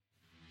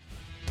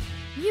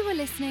You are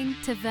listening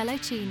to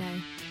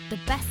Velocino. The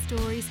best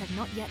stories have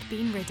not yet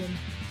been ridden.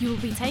 You will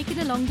be taken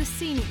along the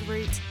scenic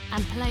route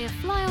and play a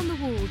fly on the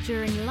wall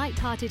during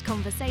light-hearted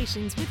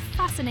conversations with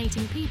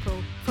fascinating people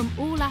from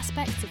all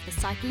aspects of the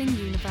cycling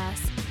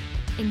universe.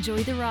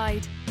 Enjoy the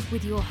ride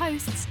with your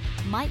hosts,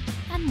 Mike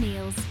and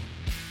Niels.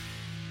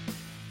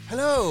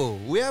 Hello,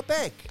 we are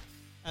back.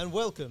 And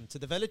welcome to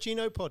the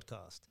Velocino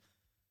podcast.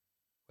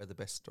 Where the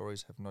best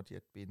stories have not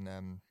yet been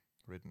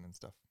written and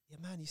stuff. Yeah,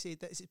 man, you see,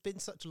 it's been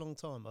such a long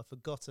time. I've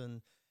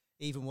forgotten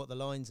even what the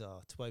lines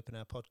are to open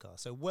our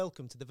podcast. So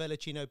welcome to the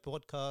Velocino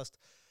podcast,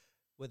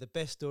 where the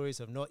best stories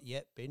have not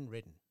yet been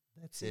written.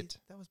 That's it.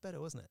 That was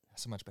better, wasn't it?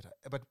 So much better.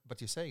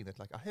 But you're saying that,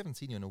 like, I haven't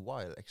seen you in a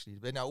while, actually.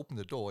 When I opened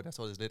the door and I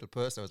saw this little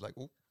person, I was like,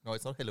 oh, no,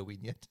 it's not Halloween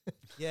yet.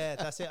 Yeah,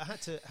 that's it. I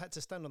had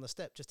to stand on the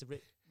step just to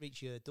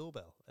reach your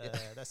doorbell.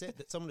 That's it.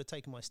 That someone had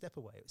taken my step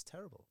away. It was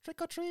terrible. Trick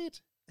or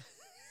treat.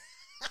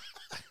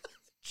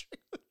 Trick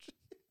or treat.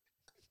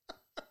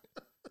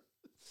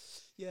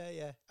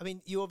 Yeah. I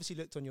mean, you obviously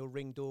looked on your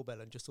Ring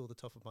doorbell and just saw the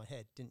top of my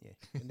head, didn't you?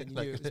 And then you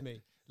Like knew it was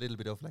me. A little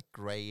bit of, like,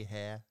 grey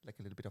hair, like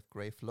a little bit of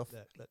grey fluff.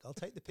 Look, I'll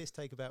take the piss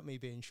take about me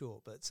being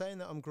short, but saying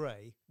that I'm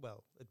grey,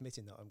 well,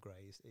 admitting that I'm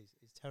grey is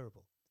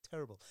terrible.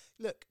 Terrible.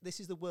 Look, this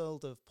is the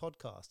world of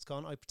podcasts.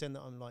 Can't I pretend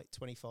that I'm like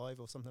 25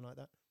 or something like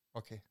that?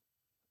 Okay.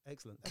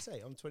 Excellent. I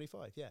say I'm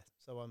 25, yeah.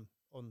 So I'm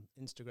on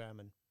Instagram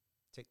and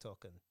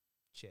TikTok and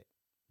shit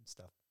and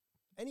stuff.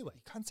 Anyway.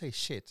 You can't say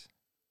shit.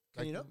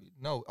 Can you not?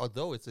 No,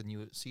 although it's a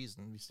new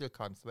season, we still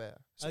can't swear.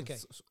 Okay.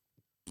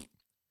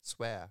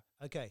 Swear.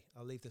 Okay,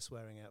 I'll leave the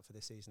swearing out for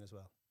this season as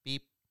well.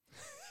 Beep.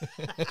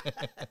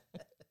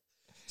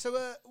 So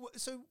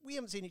we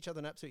haven't seen each other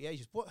in absolutely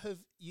ages. What have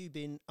you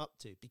been up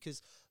to?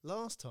 Because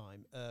last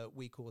time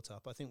we caught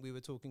up, I think we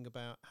were talking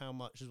about how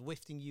much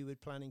Zwifting you were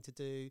planning to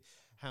do,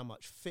 how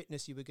much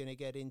fitness you were going to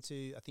get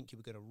into. I think you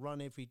were going to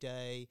run every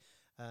day,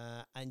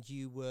 and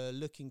you were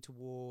looking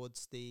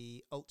towards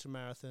the ultra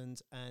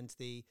marathons and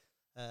the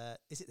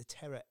is it the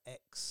Terra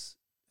X?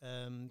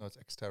 No, it's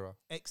Xterra.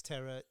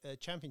 Xterra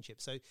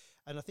Championship. So,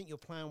 and I think your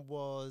plan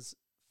was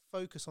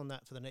focus on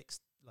that for the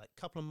next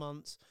couple of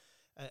months.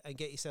 And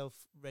get yourself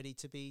ready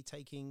to be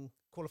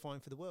qualifying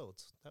for the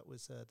Worlds. That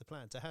was the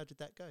plan. So how did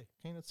that go?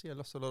 Can you not see I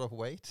lost a lot of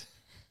weight?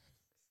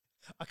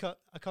 I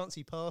can't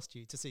see past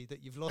you to see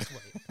that you've lost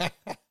weight.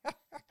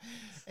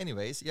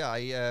 Anyways, yeah,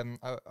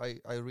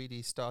 I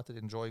really started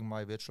enjoying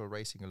my virtual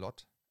racing a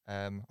lot.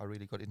 I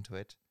really got into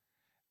it.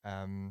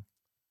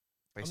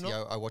 Basically,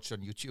 I watched it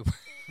on YouTube.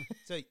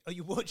 So,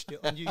 you watched it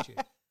on YouTube?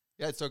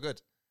 Yeah, it's so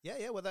good.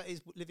 Yeah. Well, that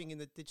is living in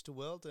the digital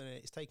world, and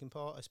it's taking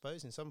part, I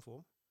suppose, in some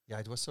form. Yeah,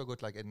 it was so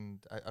good.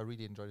 And I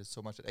really enjoyed it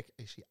so much. That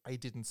actually, I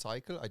didn't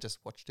cycle. I just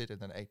watched it and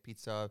then ate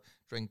pizza,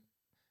 drank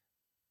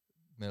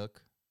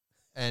milk,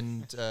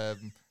 and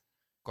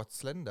got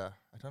slender.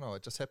 I don't know.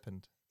 It just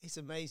happened. It's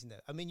amazing,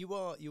 though. I mean, you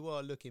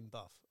are looking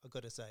buff, I've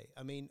got to say.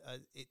 I mean,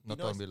 not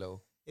down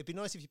below. It'd be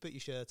nice if you put your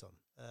shirt on,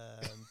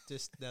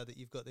 just now that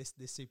you've got this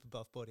super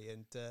buff body,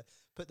 and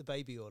put the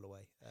baby all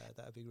away.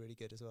 That would be really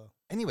good as well.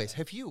 Anyways,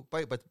 have you?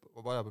 But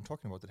while I've been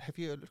talking about it, have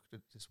you looked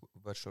at this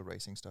virtual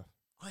racing stuff?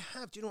 I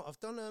have. Do you know what I've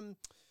done?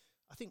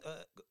 I think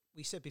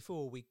we said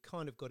before we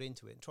kind of got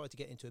into it and tried to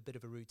get into a bit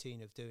of a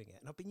routine of doing it,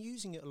 and I've been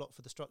using it a lot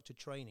for the structured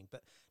training,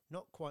 but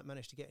not quite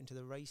managed to get into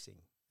the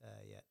racing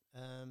yet.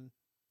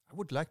 I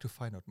would like to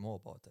find out more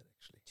about that,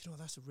 actually. Do you know,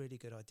 that's a really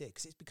good idea,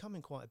 because it's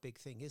becoming quite a big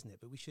thing, isn't it?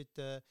 But we should.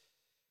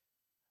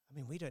 I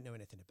mean, we don't know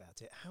anything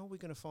about it. How are we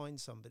going to find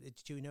somebody?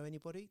 Do you know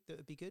anybody that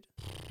would be good?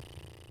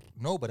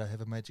 No, but I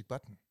have a magic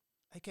button.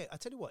 Okay, I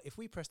tell you what. If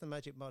we press the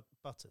magic button,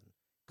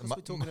 because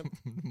we're talking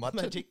about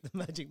the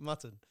magic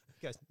mutton.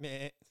 It goes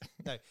meh.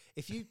 No,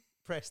 if you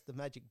press the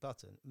magic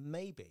button,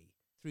 maybe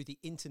through the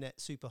internet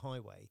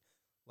superhighway,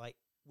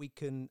 we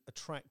can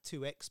attract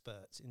two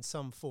experts in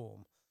some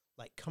form,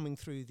 coming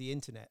through the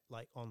internet,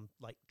 on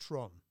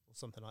Tron or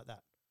something like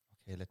that.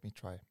 Okay, let me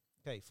try.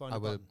 Okay, find a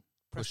button.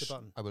 Press the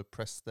button. I will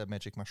press the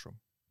magic mushroom.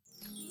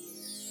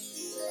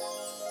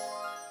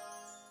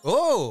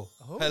 Oh,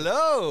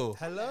 hello.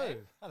 Hello.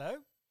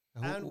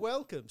 And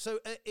welcome. So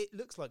it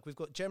looks like we've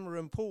got Gemma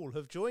and Paul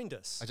have joined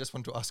us. I just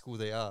want to ask who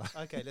they are.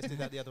 Okay, let's do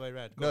that the other way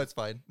around. No, it's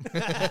fine.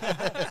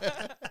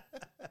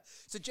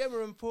 So Gemma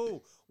and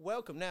Paul,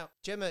 welcome. Now,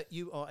 Gemma,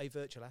 you are a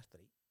virtual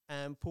athlete.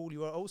 And Paul,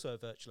 you are also a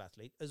virtual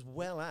athlete, as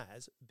well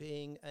as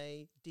being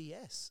a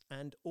DS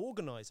and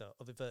organiser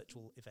of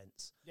virtual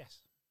events. Yes.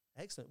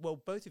 Excellent. Well,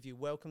 both of you,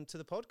 welcome to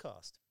the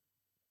podcast.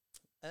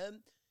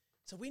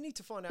 So we need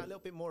to find out a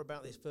little bit more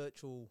about this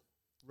virtual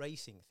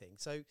racing thing.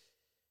 So,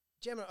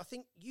 Gemma, I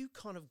think you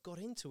kind of got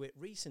into it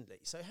recently.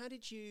 So how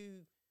did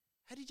you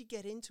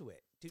get into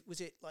it? Was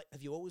it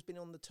have you always been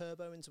on the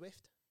turbo in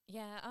Zwift?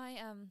 Yeah,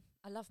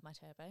 I love my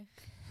turbo.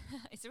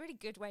 It's a really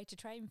good way to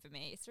train for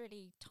me. It's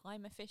really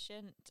time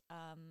efficient.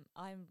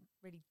 I'm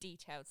really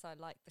detailed, so I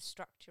like the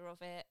structure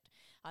of it.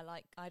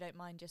 I don't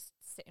mind just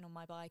sitting on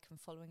my bike and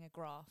following a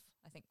graph.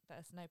 I think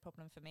that's no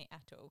problem for me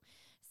at all.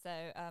 So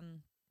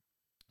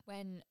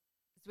when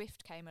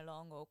Zwift came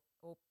along or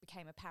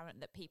became apparent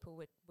that people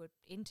were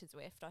into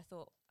Zwift, I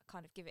thought,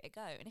 kind of give it a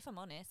go. And if I'm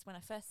honest, when I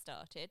first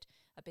started,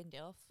 I binned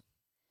it off.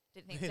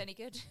 Didn't think it was any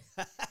good.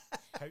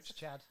 Coach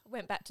Chad.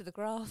 Went back to the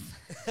graph.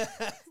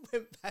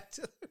 Went back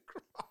to the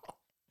graph.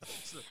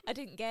 I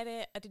didn't get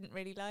it. I didn't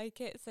really like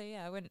it. So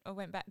yeah, I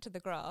went back to the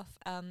graph.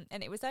 And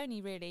it was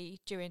only really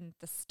during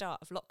the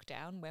start of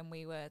lockdown, when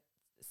we were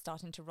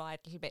starting to ride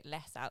a little bit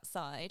less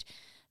outside,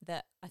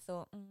 that I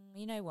thought,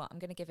 you know what, I'm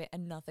going to give it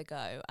another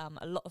go.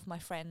 A lot of my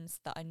friends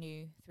that I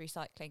knew through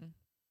cycling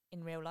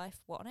in real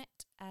life were on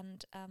it,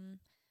 and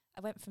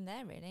I went from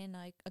there really, and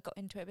I got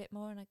into it a bit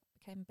more, and I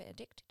became a bit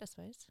addicted, I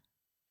suppose.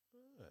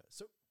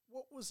 So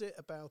what was it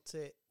about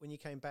it when you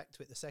came back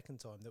to it the second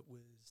time that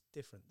was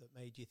different, that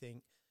made you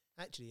think,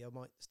 actually, I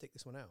might stick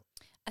this one out?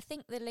 I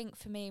think the link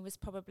for me was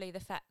probably the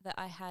fact that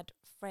I had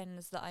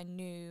friends that I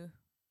knew,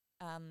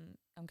 I'm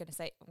going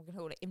to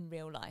call it in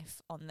real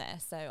life on there.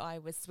 So I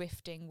was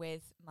Zwifting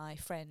with my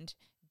friend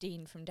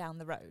Dean from down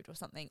the road or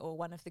something, or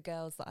one of the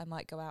girls that I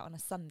might go out on a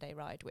Sunday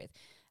ride with,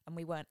 and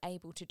we weren't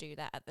able to do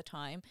that at the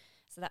time.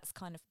 So that's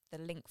kind of the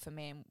link for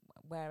me, and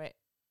where it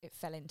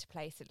fell into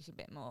place a little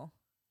bit more.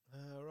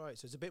 Right,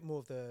 so it's a bit more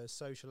of the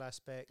social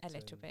aspect. A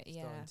little bit,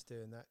 yeah. Starting to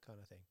do and that kind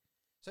of thing.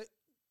 So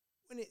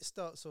when it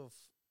starts off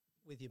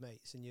with your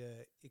mates and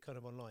you're kind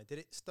of online, did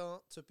it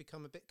start to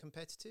become a bit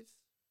competitive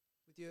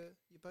with your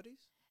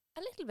buddies?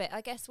 A little bit.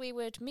 I guess we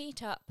would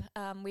meet up.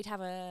 We'd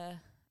have a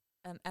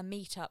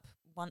meet up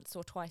once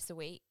or twice a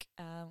week,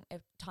 a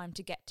time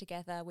to get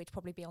together. We'd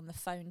probably be on the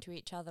phone to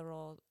each other,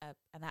 or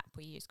an app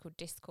we use called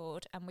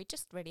Discord, and we'd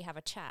just really have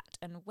a chat.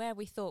 And where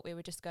we thought we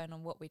were just going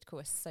on what we'd call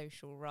a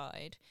social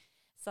ride,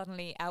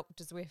 suddenly Out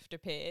to Zwift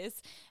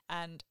appears,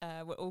 and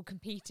we're all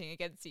competing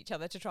against each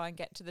other to try and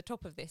get to the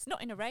top of this.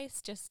 Not in a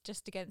race,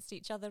 just against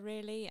each other,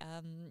 really.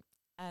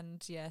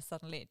 And yeah,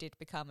 suddenly it did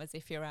become as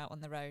if you're out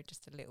on the road,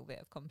 just a little bit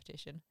of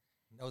competition.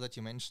 Now that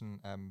you mention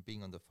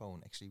being on the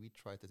phone, actually, we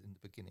tried it in the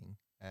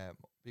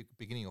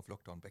beginning of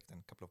lockdown back then,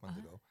 a couple of months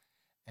ago.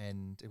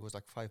 And it was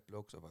like 5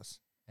 blokes of us.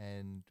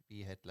 And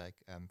we had like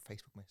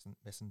Facebook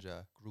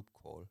Messenger group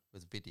call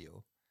with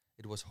video.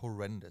 It was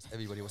horrendous.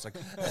 Everybody was like,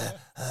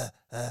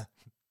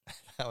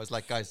 I was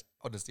like, guys,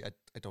 honestly,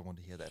 I don't want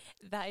to hear that.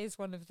 That is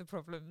one of the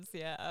problems,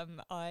 yeah.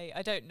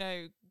 I don't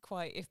know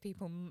quite if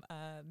people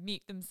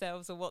mute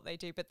themselves or what they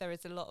do, but there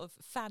is a lot of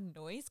fan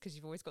noise, because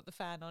you've always got the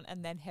fan on,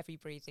 and then heavy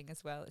breathing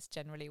as well. It's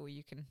generally all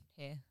you can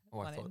hear.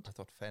 I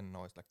thought fan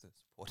noise like the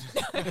sport.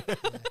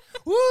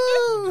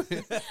 Woo!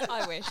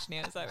 I wish,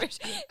 Niels, I wish.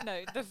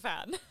 No, the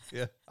fan.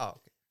 Yeah. Oh,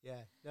 okay.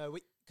 Yeah. No,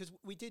 because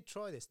we did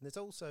try this, and there's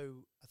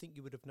also, I think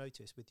you would have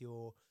noticed with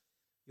your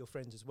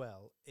friends as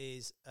well,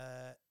 is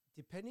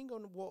depending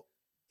on what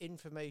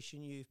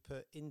information you've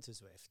put into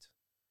Zwift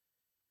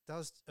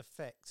does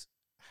affect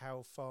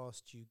how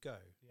fast you go.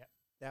 Yeah.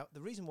 Now, the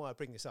reason why I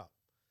bring this up,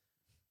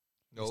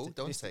 No,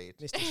 don't say it.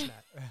 Mr.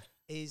 Snap,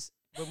 is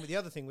when the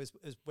other thing was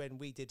when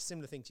we did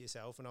similar thing to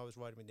yourself, and I was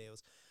riding with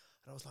Niels,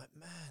 and I was like,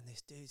 man,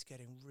 this dude's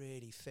getting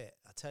really fit.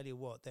 I tell you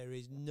what, there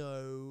is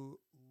no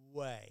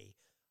way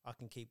I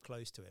can keep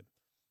close to him.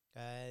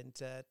 And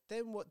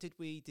then what did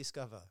we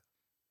discover?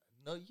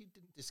 No, you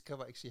didn't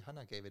discover. Actually,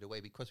 Hannah gave it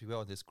away because we were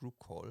on this group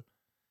call.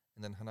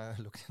 And then Hannah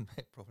looked at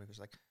my profile and was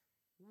like,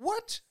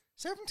 what?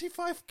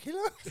 75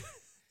 kilos?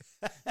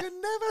 You're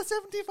never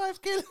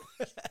 75 kilos.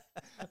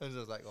 I was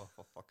just like, oh,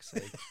 for fuck's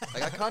sake.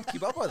 Like, I can't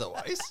keep up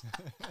otherwise.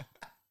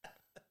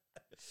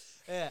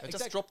 Yeah, I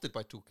just dropped it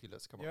by 2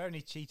 kilos. Come You're on.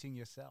 only cheating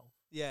yourself.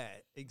 Yeah,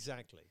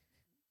 exactly.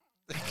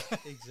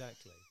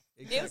 Exactly.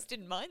 Niels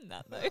didn't mind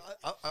that,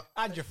 though.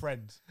 And your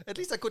friends. At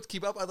least I could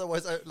keep up.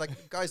 Otherwise,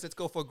 guys, let's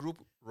go for a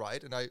group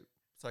ride. And I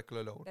cycle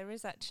alone. There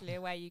is actually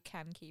a way you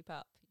can keep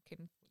up.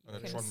 You On a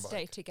can Tron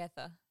stay bike.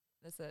 together.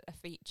 There's a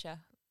feature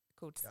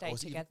called Yeah,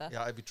 Stay Together.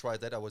 we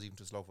tried that. I was even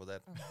too slow for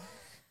that.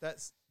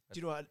 Do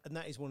you know what? And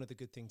that is one of the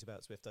good things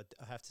about Zwift,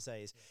 I have to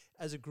say, is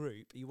as a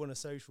group, you want a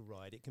social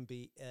ride. It can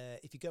be,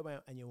 if you go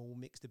out and you're all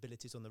mixed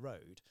abilities on the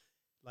road,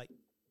 like,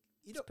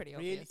 you know, pretty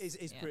really, obvious,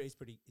 it's yeah.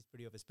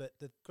 pretty obvious. But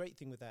the great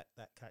thing with that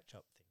catch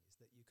up thing is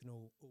that you can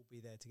all be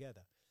there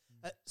together.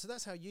 So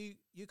that's how you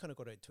kind of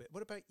got into it.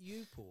 What about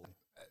you, Paul?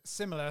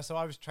 Similar. So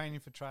I was training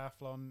for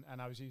triathlon,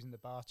 and I was using the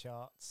bar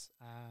charts,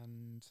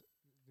 and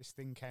this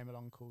thing came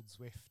along called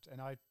Zwift,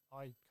 and I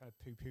kind of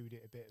poo-pooed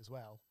it a bit as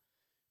well,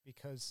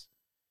 because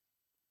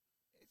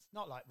it's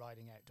not like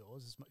riding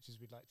outdoors as much as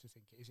we'd like to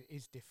think it is. It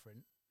is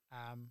different,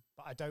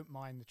 but I don't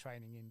mind the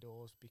training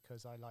indoors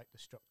because I like the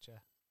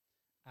structure.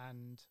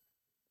 And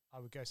I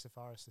would go so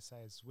far as to say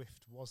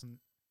Zwift wasn't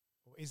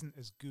or isn't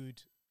as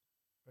good,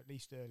 at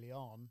least early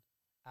on,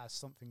 as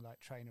something like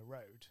Trainer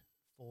Road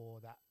for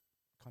that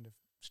kind of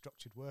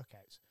structured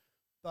workouts.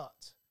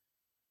 But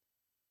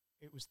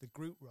it was the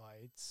group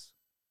rides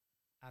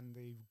and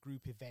the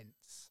group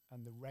events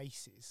and the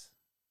races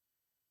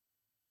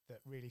that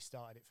really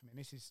started it for me. And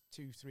this is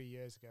 2-3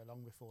 years ago,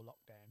 long before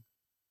lockdown.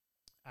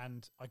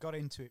 And I got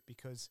into it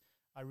because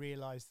I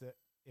realised that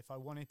if I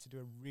wanted to do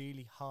a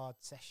really hard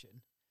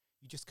session,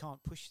 you just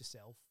can't push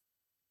yourself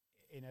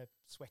in a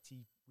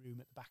sweaty room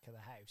at the back of the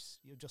house.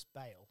 You'll just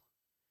bail.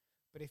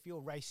 But if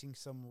you're racing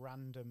some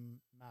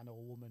random man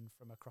or woman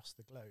from across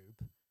the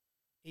globe,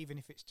 even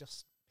if it's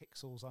just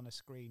pixels on a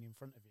screen in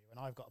front of you, and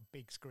I've got a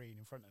big screen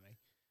in front of me,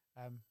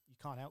 you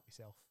can't help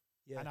yourself.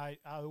 Yeah. And I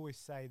always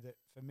say that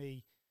for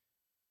me,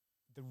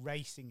 the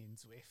racing in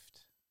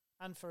Zwift,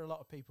 and for a lot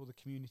of people, the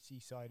community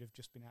side of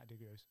just being out to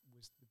do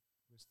was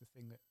the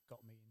thing that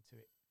got me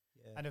into it.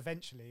 Yeah. And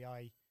eventually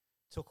I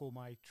took all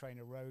my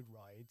Trainer Road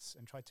rides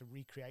and tried to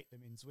recreate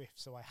them in Zwift.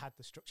 So I had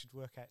the structured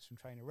workouts from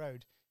Trainer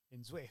Road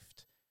in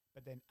Zwift,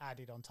 but then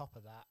added on top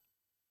of that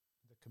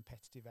the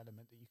competitive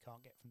element that you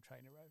can't get from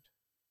Trainer Road.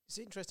 It's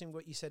interesting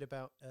what you said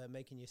about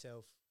making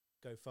yourself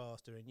go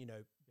faster and,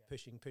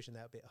 pushing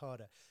that a bit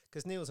harder.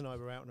 Because Niels and I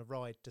were out on a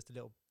ride just a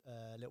little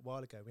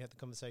while ago. We had the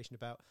conversation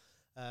about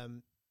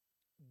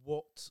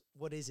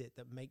what is it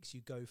that makes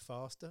you go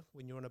faster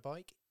when you're on a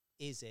bike?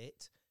 Is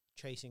it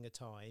chasing a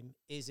time?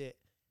 Is it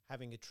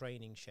having a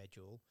training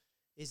schedule?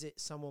 Is it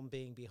someone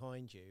being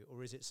behind you,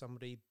 or is it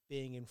somebody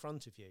being in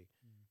front of you?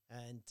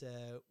 And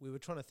we were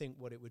trying to think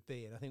what it would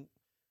be. And I think,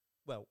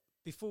 well,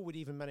 before we'd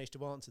even managed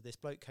to answer this,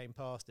 bloke came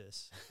past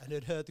us and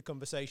had heard the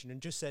conversation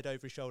and just said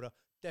over his shoulder,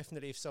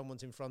 definitely if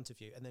someone's in front of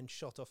you, and then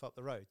shot off up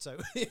the road. So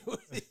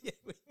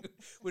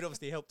we'd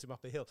obviously helped him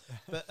up a hill.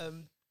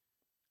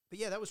 But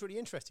yeah, that was really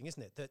interesting,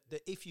 isn't it?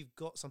 That if you've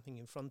got something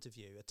in front of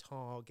you, a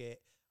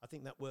target, I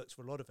think that works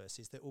for a lot of us,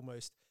 is that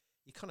almost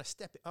you kind of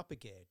step it up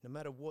again, no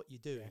matter what you're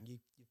doing. Yeah.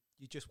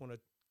 You just want to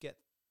get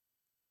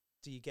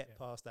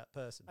past that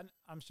person. And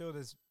I'm sure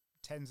there's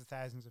tens of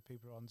thousands of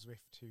people on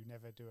Zwift who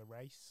never do a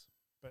race.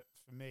 But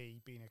for me,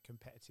 being a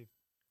competitive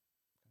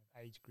kind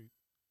of age group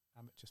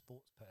amateur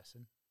sports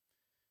person,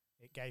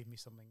 it gave me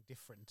something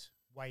different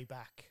way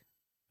back.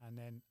 And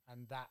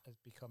that has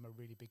become a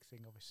really big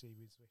thing, obviously,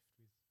 with Zwift,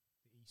 with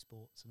the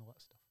esports and all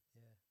that stuff.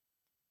 Yeah.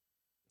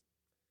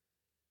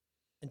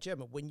 And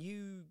Gemma, when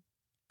you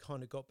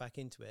kind of got back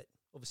into it,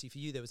 obviously for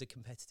you there was a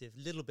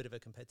little bit of a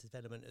competitive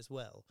element as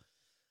well.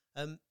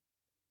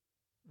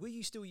 Were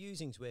you still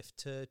using Zwift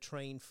to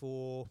train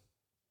for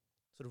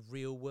sort of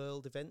real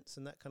world events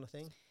and that kind of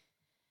thing?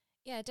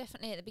 Yeah,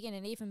 definitely at the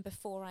beginning, even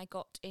before I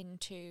got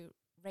into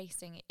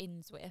racing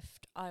in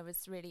Zwift, I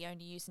was really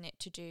only using it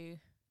to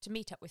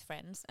meet up with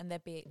friends, and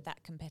there'd be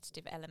that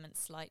competitive element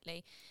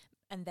slightly,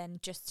 and then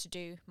just to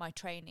do my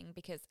training,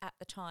 because at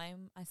the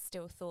time I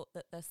still thought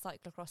that the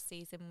cyclocross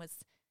season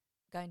was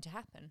going to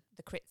happen,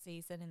 the crit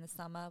season in the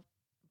summer,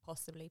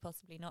 possibly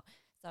not.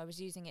 So I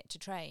was using it to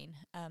train,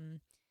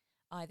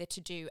 either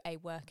to do a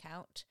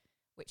workout,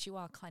 which you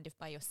are kind of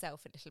by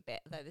yourself a little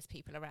bit, though there's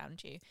people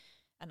around you,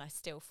 and I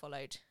still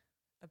followed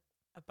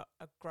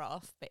a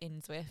graph, but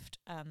in Zwift.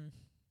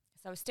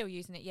 So I was still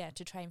using it,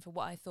 to train for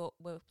what I thought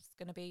was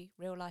going to be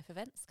real life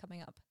events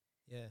coming up.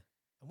 Yeah.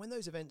 And when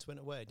those events went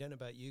away, I don't know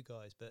about you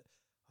guys, but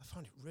I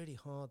find it really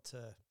hard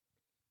to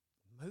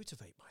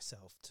motivate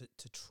myself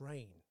to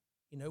train.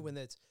 When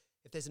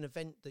if there's an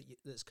event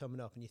that's coming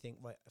up and you think,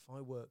 right, if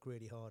I work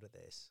really hard at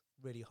this,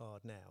 really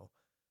hard now,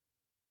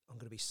 I'm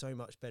going to be so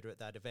much better at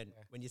that event.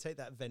 Yeah. When you take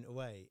that event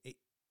away, you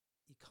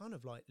kind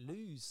of like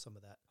lose some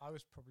of that. I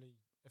was probably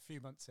a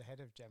few months ahead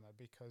of Gemma,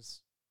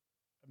 because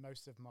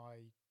most of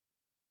my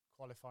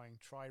qualifying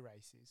tri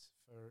races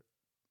for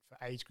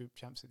age group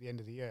champs at the end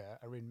of the year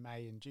are in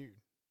May and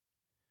June.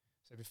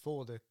 So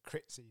before the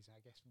crit season, I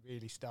guess,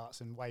 really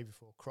starts, and way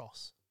before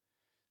cross.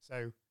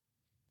 So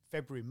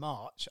February,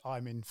 March,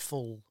 I'm in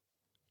full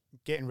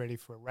getting ready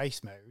for a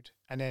race mode,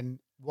 and then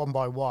one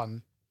by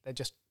one, they're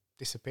just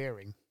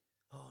disappearing.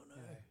 Oh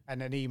no!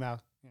 And an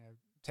email,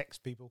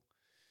 text people.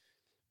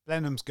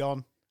 Blenheim's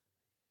gone.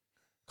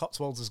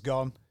 Cotswolds has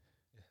gone.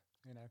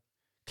 Yeah.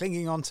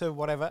 Clinging on to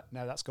whatever.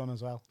 No, that's gone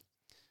as well.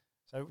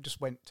 So it just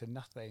went to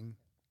nothing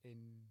in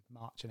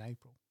March and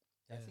April.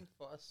 Yeah. I think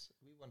for us,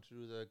 we want to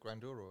do the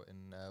Granduro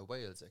in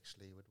Wales,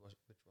 actually, which was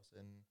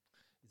in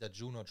either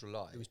June or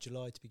July. It was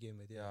July to begin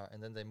with, yeah.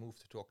 And then they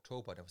moved to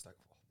October, and I was like,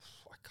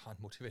 I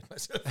can't motivate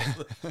myself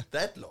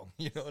that long.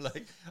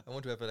 I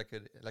want to have like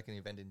an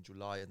event in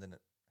July and then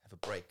have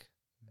a break,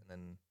 and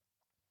then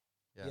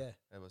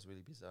that was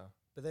really bizarre.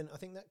 But then I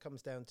think that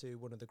comes down to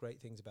one of the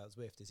great things about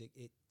Zwift is it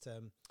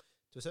to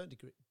a certain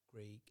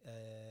degree,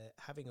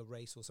 having a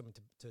race or something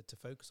to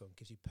focus on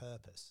gives you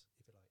purpose,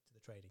 if you like, to the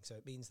training. So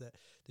it means that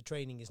the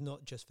training is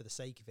not just for the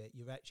sake of it.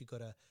 You've actually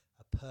got a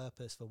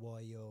purpose for why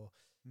you're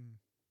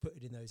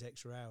putting in those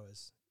extra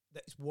hours.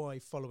 That's why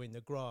following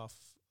the graph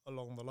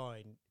along the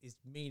line is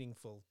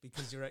meaningful,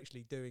 because you're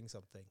actually doing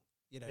something.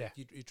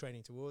 You're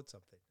training towards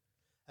something.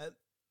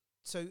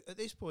 So at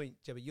this point,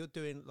 Gemma, you're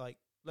doing like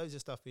loads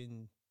of stuff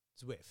in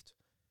Zwift.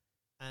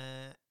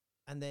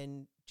 And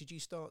then did you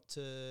start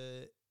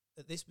to...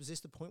 Was this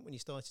the point when you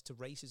started to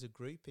race as a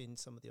group in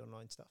some of the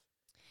online stuff?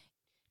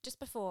 Just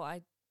before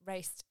I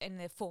raced in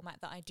the format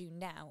that I do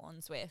now on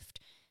Zwift,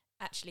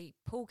 actually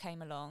Paul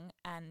came along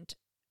and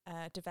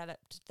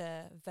developed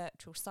the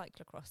virtual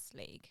cyclocross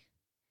league.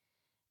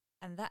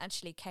 And that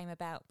actually came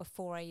about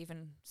before I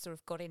even sort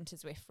of got into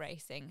Zwift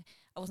racing.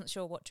 I wasn't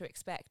sure what to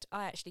expect.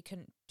 I actually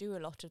couldn't do a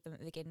lot of them at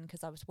the beginning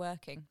because I was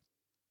working.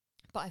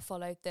 But I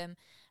followed them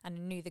and I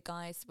knew the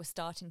guys were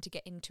starting to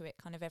get into it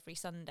kind of every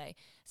Sunday.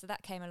 So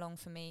that came along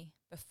for me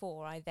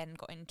before I then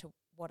got into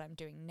what I'm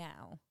doing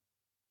now.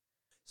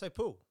 So,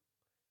 Paul,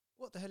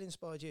 what the hell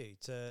inspired you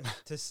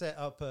to set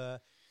up a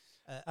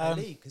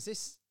league? Because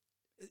this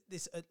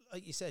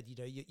like you said,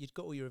 you'd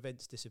got all your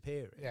events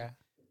disappearing. Yeah.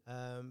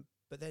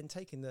 But then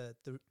taking the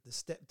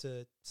step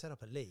to set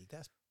up a league,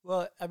 that's...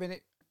 Well, I mean,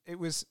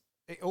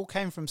 it all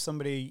came from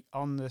somebody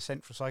on the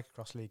Central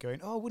Cyclocross League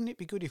going, oh, wouldn't it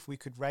be good if we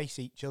could race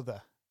each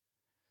other?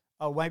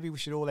 Oh, maybe we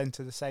should all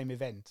enter the same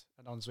event.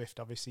 And on Zwift,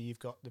 obviously, you've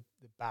got the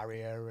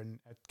barrier and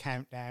a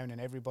countdown,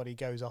 and everybody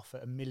goes off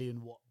at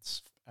 1,000,000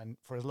 watts and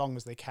for as long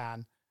as they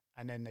can,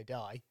 and then they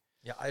die.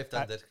 Yeah, I've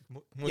done that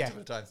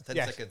multiple times. 10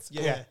 seconds.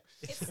 Yeah.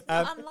 It's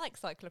not unlike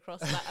cyclocross,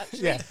 that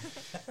actually.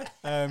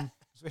 Yeah.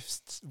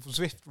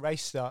 Zwift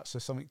race starts are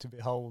something to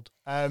behold.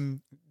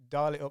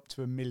 Dial it up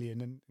to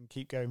 1,000,000 and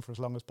keep going for as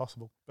long as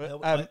possible.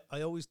 But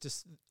I always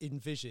just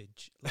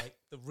envisage like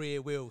the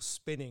rear wheel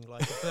spinning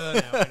like a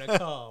burnout in a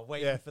car,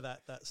 waiting for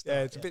that start.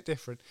 Yeah, it's a bit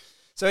different.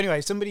 So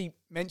anyway, somebody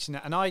mentioned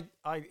that, and I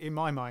in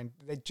my mind,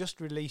 they just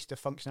released a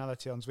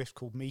functionality on Zwift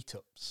called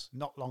Meetups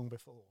not long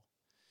before.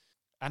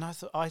 And I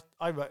thought,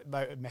 I wrote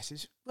a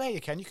message,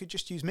 you could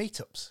just use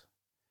Meetups.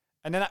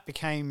 And then that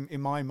became, in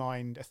my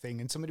mind, a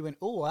thing. And somebody went,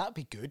 oh, that'd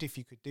be good if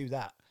you could do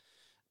that.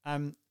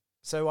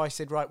 So I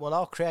said, right, well,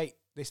 I'll create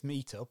this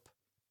meetup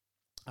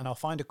and I'll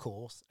find a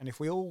course. And if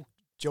we all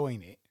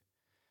join it,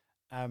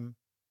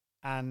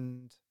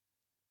 and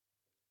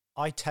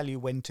I tell you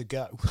when to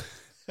go,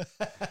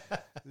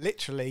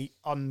 literally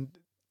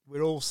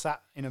we're all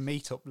sat in a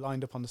meetup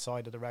lined up on the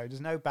side of the road.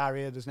 There's no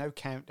barrier. There's no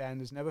countdown.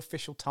 There's no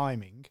official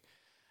timing.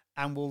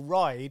 And we'll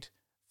ride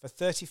for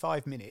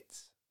 35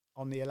 minutes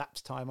on the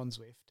elapsed time on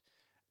Zwift.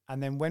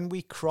 And then when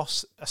we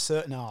cross a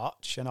certain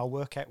arch, and I'll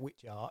work out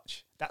which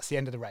arch, that's the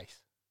end of the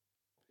race.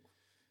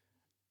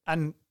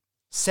 And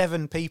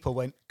 7 people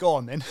went, go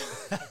on then.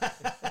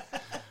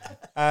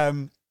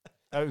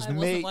 It was I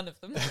me. wasn't one of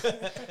them.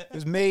 It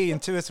was me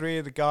and 2 or 3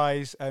 of the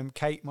guys.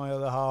 Kate, my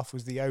other half,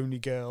 was the only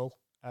girl.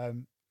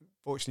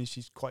 Fortunately,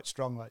 she's quite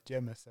strong like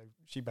Gemma, so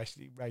she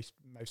basically raced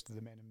most of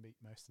the men and beat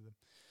most of them.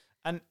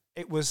 And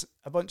it was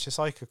a bunch of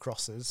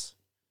cyclocrossers,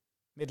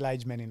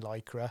 middle-aged men in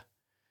Lycra,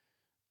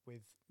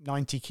 with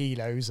 90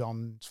 kilos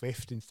on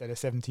Zwift instead of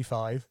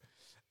 75,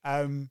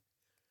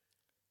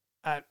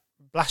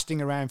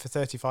 blasting around for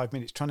 35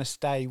 minutes, trying to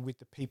stay with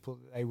the people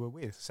that they were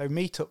with. So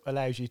Meetup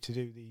allows you to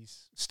do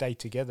these stay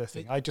together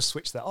thing. I just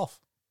switched that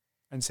off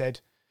and said,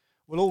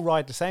 we'll all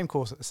ride the same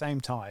course at the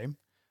same time.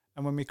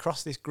 And when we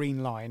cross this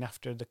green line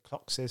after the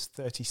clock says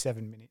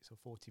 37 minutes or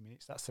 40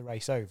 minutes, that's the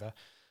race over.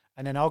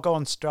 And then I'll go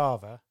on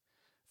Strava,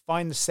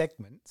 find the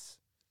segments,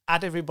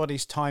 add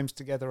everybody's times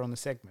together on the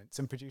segments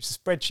and produce a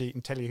spreadsheet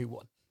and tell you who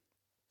won.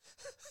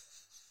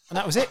 And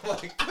that was it. Oh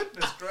my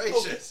goodness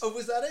gracious. Oh,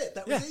 was that it?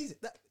 That was easy.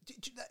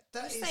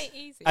 That is Say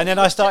easy. And then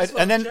I started,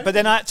 but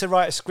then I had to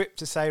write a script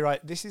to say, right,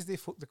 this is the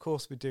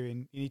course we're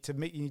doing. You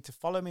need to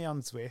follow me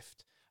on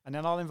Zwift, and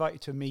then I'll invite you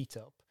to a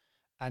meetup.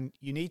 And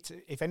you need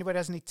to, if anybody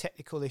has any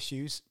technical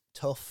issues,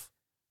 tough,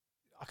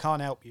 I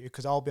can't help you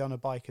because I'll be on a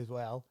bike as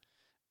well.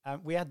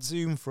 We had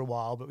Zoom for a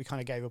while, but we kind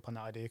of gave up on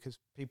that idea because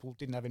people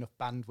didn't have enough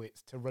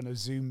bandwidth to run a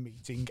Zoom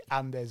meeting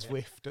and there's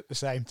Zwift at the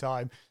same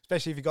time,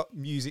 especially if you've got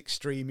music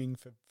streaming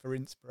for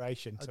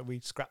inspiration. So we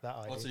scrapped that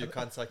idea. Also, you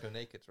can't cycle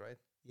naked, right?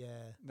 Yeah,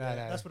 No,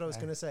 that's what I was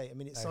going to say. I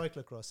mean, it's No.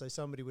 cyclocross, so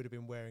somebody would have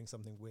been wearing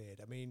something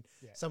weird. I mean,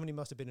 somebody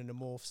must have been in a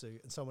morph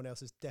suit, and someone else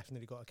has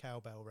definitely got a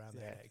cowbell around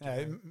their neck.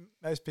 No,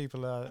 most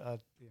people are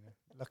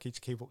lucky to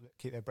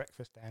keep their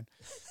breakfast down.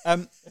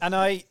 And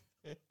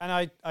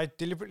I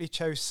deliberately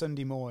chose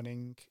Sunday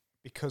morning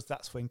because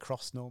that's when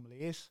cross normally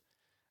is.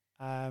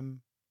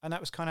 And that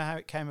was kind of how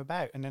it came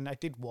about. And then I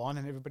did one,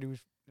 and there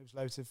was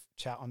loads of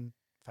chat on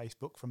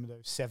Facebook from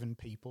those 7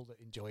 people that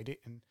enjoyed it,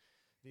 and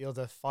the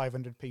other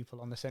 500 people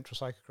on the Central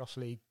Cyclocross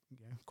League,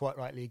 quite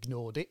rightly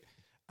ignored it.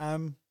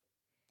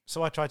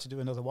 So I tried to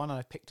do another one, and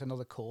I picked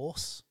another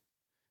course,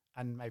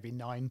 and maybe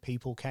 9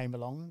 people came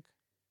along,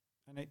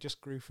 and it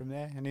just grew from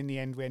there. And in the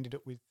end, we ended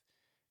up with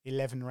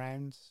 11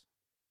 rounds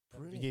at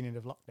the beginning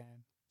of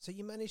lockdown. So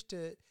you managed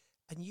to,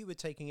 and you were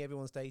taking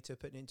everyone's data,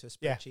 putting it into a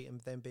spreadsheet, and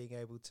then being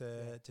able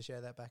to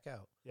share that back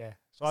out. Yeah.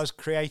 So I was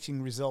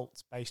creating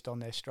results based on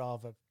their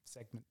Strava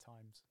segment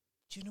times.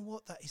 Do you know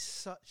what?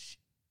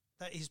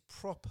 That is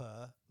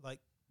proper, like,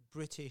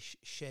 British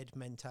shed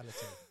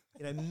mentality.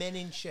 Men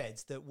in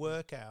sheds that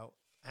work out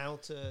how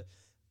to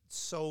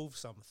solve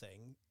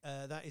something.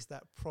 That is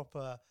that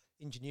proper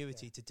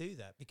ingenuity to do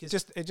that. Because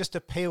It just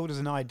appealed as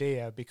an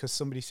idea because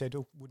somebody said,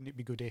 oh, wouldn't it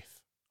be good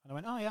if? And I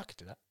went, oh, yeah, I could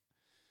do that.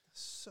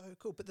 So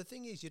cool. But the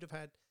thing is, you'd have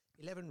had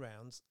 11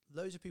 rounds,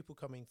 loads of people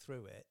coming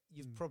through it.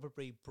 You've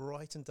probably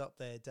brightened up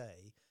their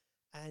day,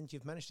 and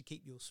you've managed to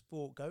keep your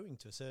sport going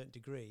to a certain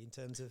degree in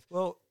terms of,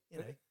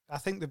 I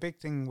think the big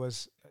thing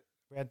was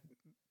we had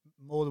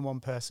more than one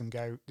person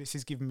go, this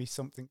is giving me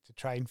something to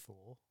train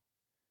for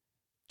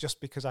just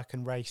because I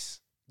can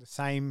race the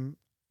same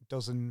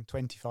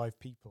 25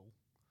 people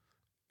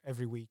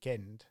every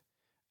weekend.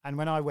 And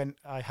when I went,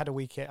 I had a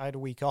week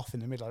off in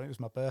the middle. I think it was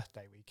my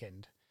birthday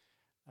weekend,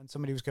 and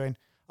somebody was going,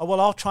 "Oh well,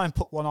 I'll try and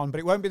put one on, but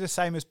it won't be the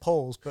same as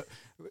Paul's." But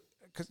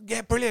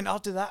yeah, brilliant, I'll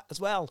do that as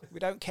well. We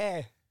don't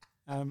care.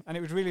 And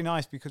it was really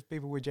nice because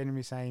people were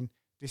genuinely saying,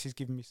 "This is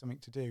giving me something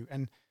to do."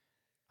 And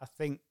I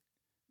think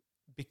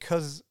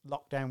because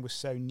lockdown was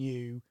so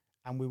new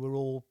and we were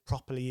all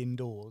properly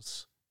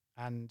indoors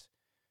and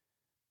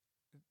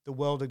the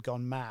world had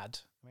gone mad.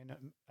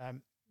 I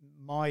mean,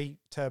 my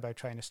turbo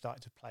trainer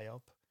started to play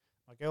up.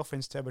 My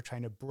girlfriend's turbo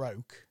trainer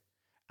broke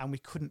and we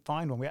couldn't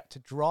find one. We had to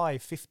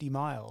drive 50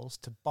 miles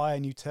to buy a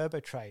new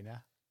turbo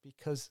trainer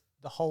because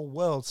the whole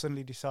world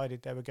suddenly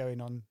decided they were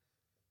going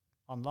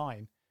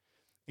online,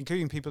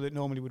 including people that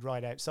normally would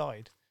ride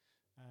outside.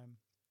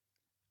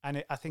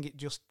 And I think it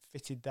just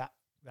fitted that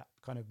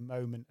kind of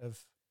moment of,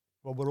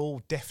 well, we're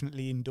all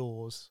definitely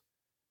indoors,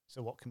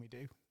 so what can we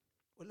do?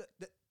 Well,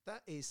 look,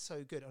 that is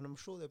so good. And I'm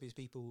sure there'll be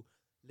people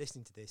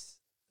listening to this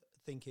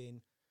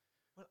thinking,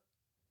 well,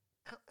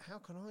 how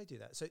can I do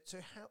that?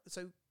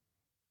 So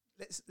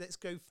let's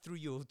go through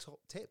your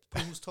top tips,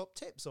 Paul's top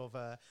tips of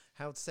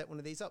how to set one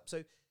of these up.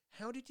 So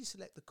how did you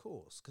select the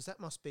course? Because that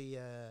must be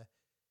a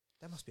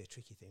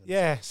tricky thing.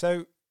 Yeah,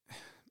 so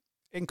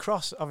in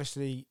cross,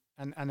 obviously,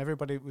 and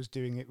everybody was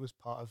doing it was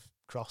part of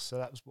cross, so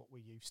that was what we're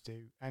used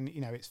to. And,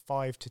 you know, it's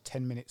 5 to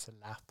 10 minutes a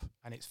lap,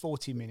 and it's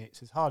 40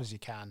 minutes as hard as you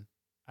can.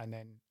 And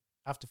then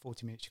after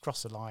 40 minutes, you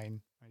cross the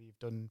line, and you've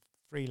done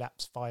 3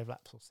 laps, 5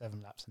 laps, or 7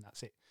 laps, and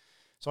that's it.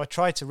 So I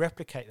tried to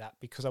replicate that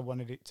because I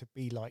wanted it to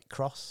be like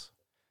cross.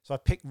 So I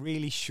picked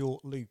really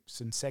short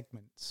loops and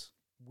segments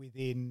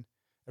within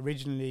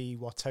originally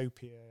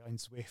Watopia and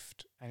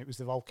Zwift, and it was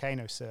the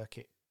Volcano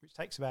circuit, which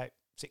takes about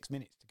 6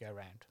 minutes to go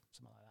around,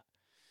 something like that.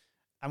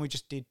 And we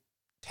just did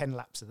 10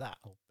 laps of that,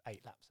 or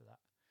 8 laps of that.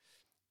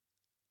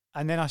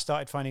 And then I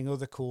started finding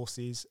other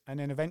courses, and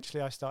then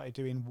eventually I started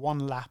doing 1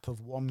 lap of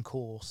one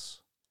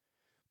course.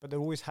 But there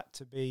always had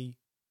to be,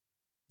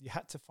 you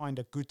had to find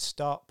a good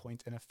start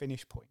point and a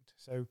finish point.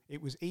 So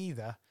it was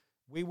either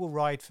we will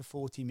ride for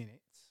 40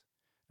 minutes,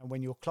 and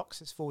when your clock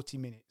says 40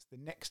 minutes, the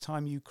next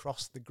time you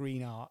cross the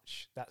green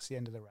arch, that's the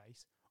end of the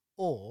race.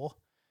 Or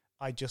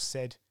I just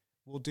said,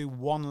 we'll do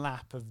 1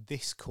 lap of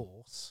this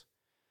course.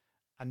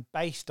 And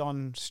based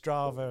on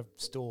Strava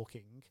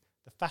stalking,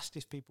 the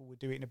fastest people would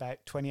do it in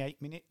about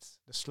 28 minutes.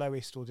 The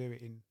slowest will do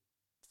it in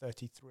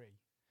 33.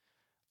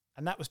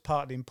 And that was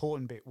part of the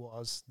important bit,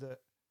 was that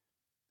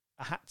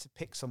I had to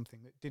pick something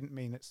that didn't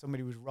mean that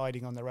somebody was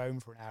riding on their own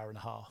for an hour and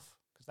a half,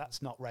 because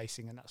that's not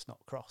racing and that's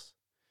not cross.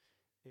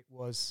 It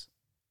was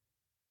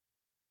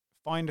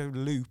find a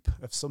loop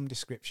of some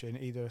description,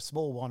 either a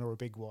small one or a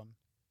big one,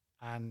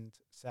 and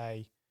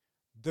say,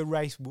 the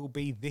race will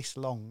be this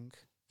long.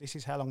 This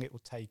is how long it will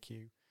take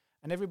you.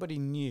 And everybody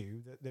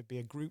knew that there'd be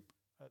a group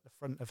at the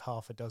front of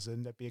half a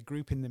dozen, there'd be a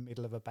group in the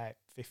middle of about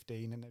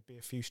 15, and there'd be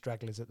a few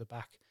stragglers at the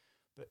back.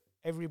 But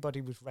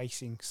everybody was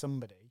racing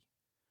somebody,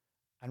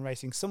 and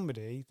racing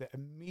somebody that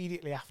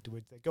immediately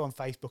afterwards they go on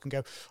Facebook and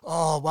go,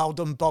 "Oh, well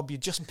done, Bob, you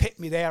just picked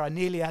me there. I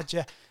nearly had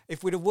you.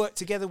 If we'd have worked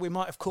together, we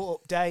might have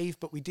caught up Dave,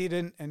 but we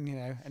didn't." And, you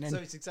know, and then so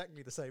it's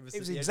exactly the same as it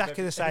was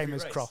exactly the same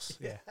as race. cross.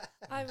 Yeah.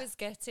 I was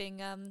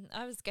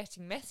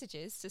getting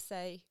messages to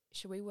say,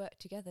 should we work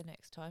together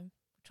next time?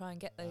 Try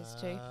and get those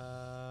two.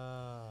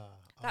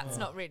 That's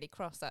not really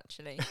cross,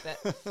 actually,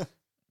 but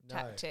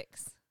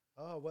tactics.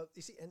 Oh, well,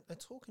 you see, and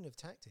talking of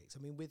tactics,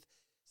 I mean,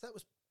 so that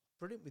was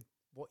brilliant with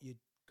what you'd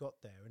got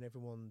there and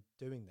everyone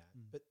doing that.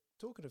 But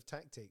talking of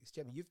tactics,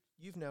 Gemma,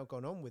 you've now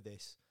gone on with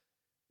this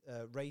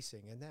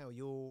racing, and now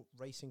you're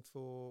racing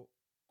for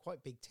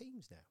quite big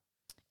teams now.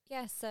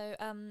 Yeah, so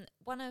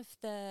one of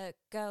the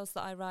girls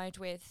that I ride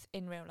with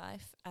in real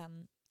life,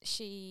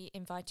 she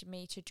invited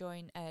me to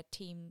join a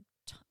team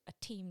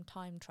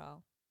time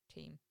trial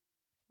team.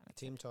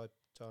 Team time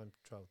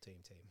trial team.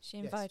 She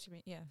invited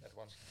me, yeah. That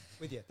one.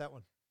 With you, that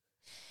one.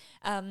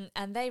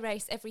 And they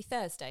race every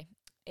Thursday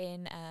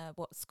in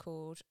what's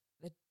called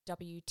the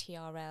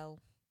WTRL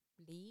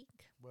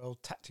League. World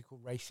Tactical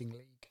Racing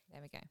League.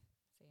 There we go.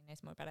 So he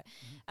knows more about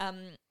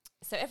it.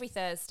 So every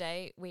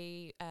Thursday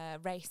we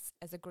race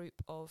as a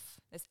group of,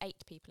 there's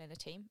 8 people in a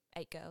team,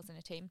 8 girls in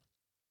a team.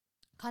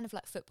 Kind of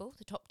like football.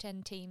 The top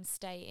 10 teams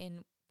stay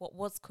in what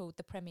was called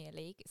the Premier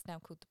League. It's now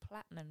called the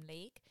Platinum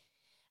League.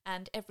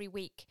 And every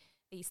week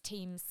these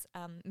teams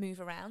move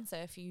around. So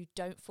if you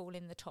don't fall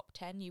in the top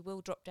 10, you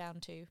will drop down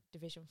to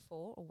Division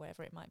 4 or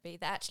wherever it might be.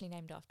 They're actually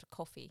named after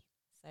coffee.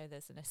 So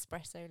there's an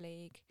espresso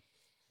league.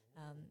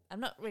 I'm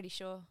not really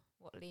sure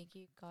what league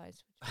you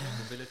guys would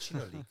The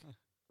Villacino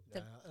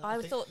League.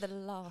 I thought the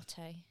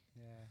latte.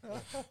 Yeah.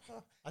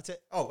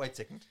 Oh, wait a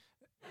second.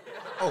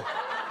 Oh.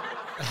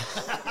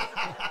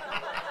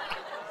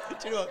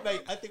 Do you know what,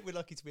 mate? I think we're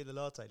lucky to be in the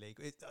latte league.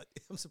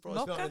 I'm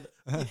surprised we're not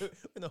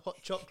in the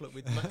hot chocolate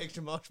with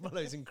extra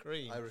marshmallows and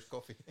cream. Irish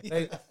coffee.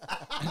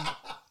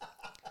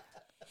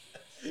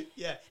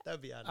 Yeah, that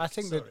would be Alex. I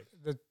think that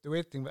the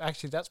weird thing, but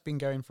actually that's been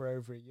going for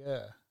over a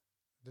year,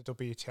 the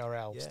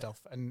WTRL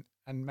stuff, and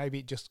maybe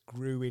it just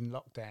grew in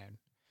lockdown.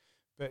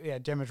 But yeah,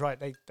 Gemma's right.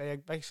 They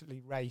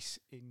basically race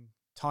in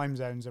time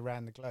zones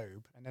around the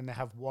globe, and then they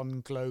have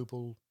one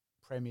global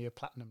Premier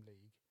Platinum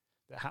League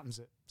that happens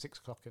at 6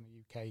 o'clock in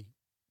the UK,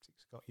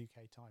 6 o'clock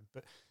UK time.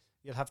 But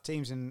you'll have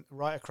teams in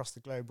right across the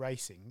globe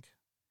racing,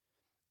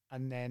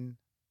 and then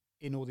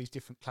in all these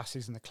different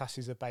classes, and the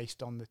classes are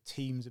based on the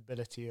team's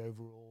ability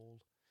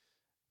overall.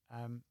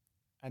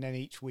 And then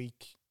each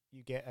week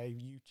you get a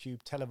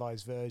YouTube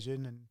televised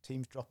version, and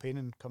teams drop in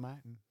and come out.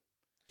 And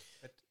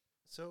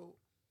So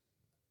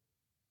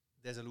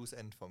there's a loose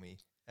end for me.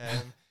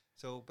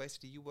 So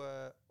basically, you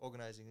were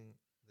organizing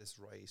this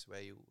race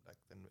where you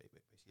then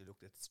basically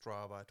looked at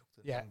Strava, took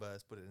the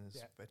numbers, put it in a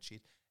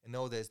spreadsheet, and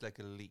now there's like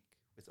a league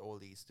with all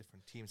these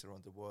different teams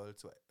around the world.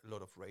 So a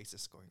lot of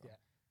races going on.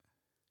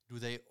 Do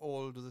they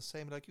all do the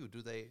same like you?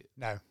 Do they?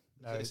 No.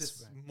 So is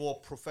this more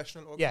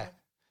professional? Yeah.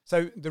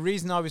 So the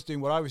reason I was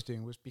doing what I was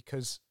doing was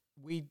because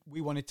we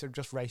wanted to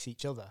just race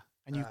each other,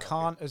 and you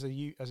can't, as a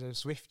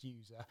Zwift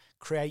user,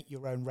 create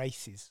your own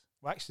races.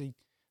 Well, actually,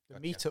 the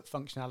meetup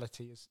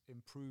functionality has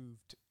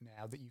improved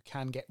now that you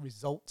can get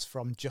results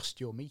from just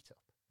your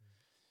meetup,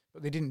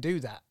 but they didn't do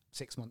that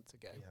 6 months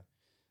ago. Yeah.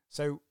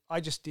 So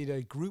I just did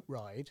a group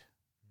ride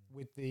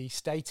with the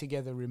stay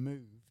together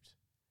removed,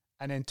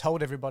 and then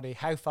told everybody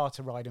how far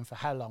to ride and for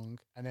how long,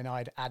 and then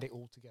I'd add it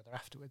all together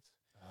afterwards.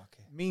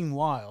 Okay.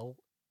 Meanwhile,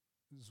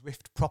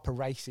 Zwift proper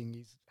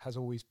racing has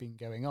always been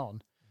going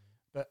on,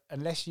 but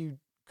unless you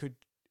could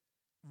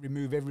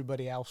remove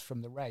everybody else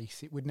from the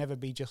race, it would never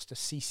be just a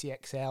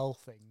CCXL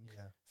thing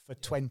for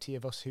 20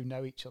 of us who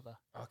know each other.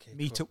 Okay,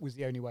 Meetup was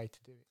the only way to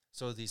do it.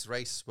 So these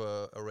races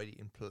were already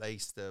in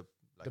place, the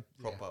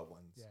proper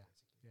ones. Yeah.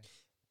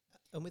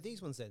 And with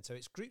these ones then, so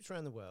it's groups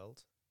around the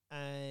world,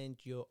 and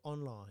you're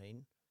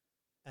online,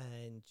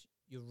 and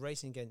you're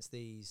racing against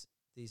these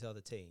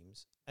other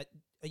teams.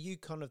 Are you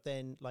kind of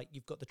then, like,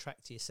 you've got the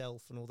track to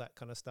yourself and all that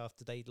kind of stuff?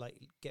 Do they, like,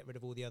 get rid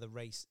of all the other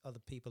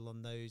people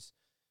on those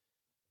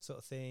sort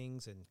of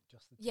things? And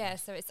just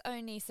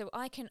so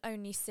I can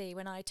only see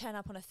when I turn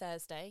up on a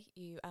Thursday.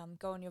 You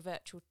go on your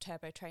virtual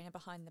turbo trainer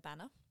behind the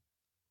banner.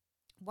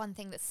 One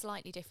thing that's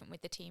slightly different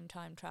with the team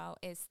time trial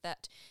is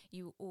that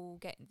you all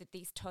get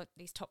these top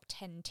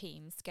 10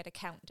 teams get a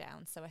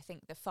countdown. So I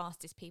think the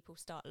fastest people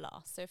start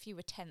last. So if you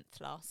were 10th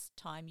last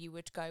time, you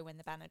would go when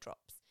the banner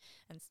drops,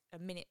 and a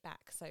minute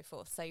back, so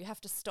forth. So you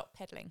have to stop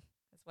pedaling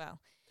as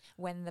well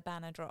when the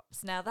banner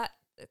drops. Now that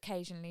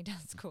occasionally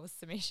does cause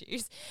some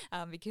issues,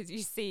 because you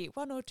see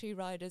one or two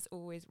riders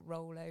always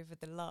roll over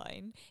the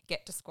line,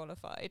 get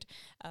disqualified.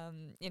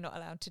 You're not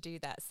allowed to do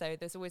that. So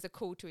there's always a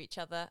call to each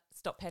other,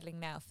 stop pedaling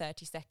now,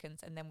 30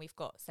 seconds. And then we've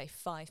got, say,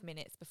 5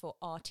 minutes before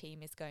our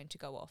team is going to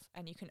go off.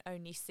 And you can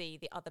only see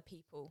the other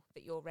people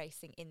that you're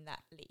racing in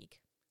that league.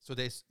 So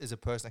there's a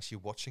person actually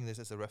watching this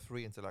as a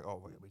referee, and they're like,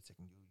 oh, wait a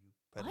second, you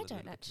I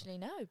don't actually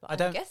know, but I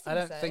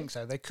don't think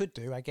so. They could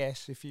do, I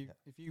guess, if you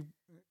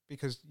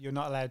because you're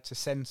not allowed to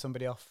send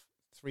somebody off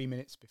 3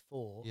 minutes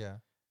before,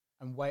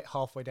 and wait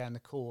halfway down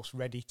the course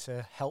ready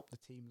to help the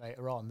team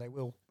later on. They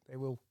will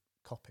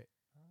cop it.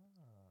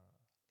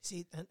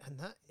 See, and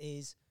that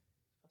is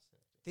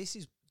this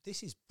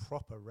is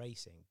proper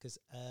racing, because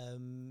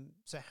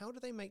so how do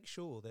they make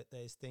sure that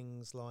there's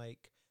things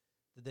like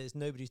that there's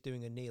nobody's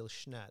doing a Neil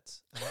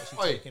Schnatz and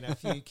actually taking a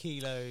few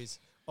kilos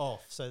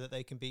off so that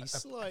they can be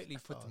slightly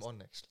put fast. them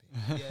on,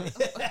 actually.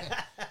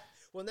 Yeah.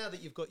 Well, now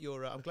that you've got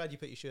your, I'm glad you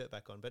put your shirt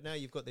back on, but now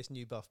you've got this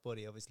new buff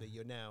body, obviously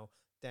you're now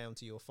down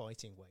to your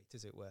fighting weight,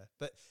 as it were.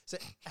 But so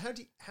how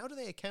do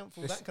they account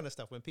for that kind of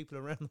stuff when people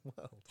are around the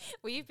world?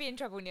 Well, you'd be in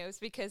trouble, Niels,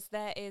 because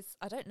there is,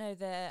 I don't know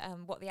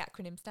what the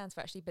acronym stands for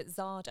actually, but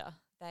ZADA.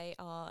 They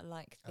are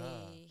like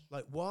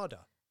like WADA.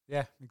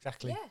 Yeah,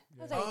 exactly.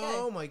 Yeah. Oh, there you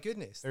go. My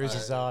goodness. There is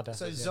a ZADA.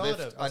 So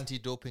ZADA,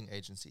 anti-doping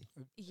agency.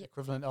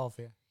 Equivalent of,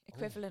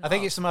 Equivalent. I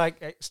think it's something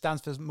like, it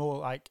stands for more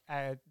like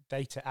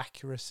data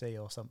accuracy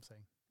or something.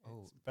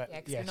 Oh, but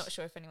because we're not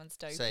sure if anyone's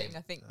doping. Same.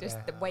 I think just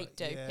the weight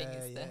doping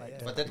is the.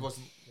 But that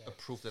wasn't a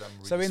proof that I'm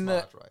really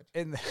smart, right?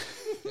 In the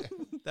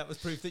that was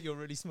proof that you're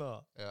really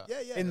smart. Yeah.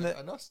 I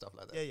know stuff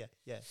like that.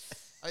 Yeah.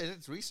 I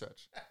did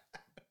research.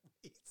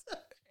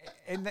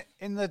 in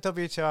the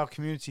WTR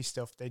community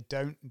stuff, they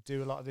don't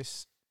do a lot of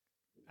this,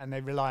 and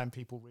they rely on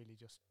people really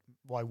just.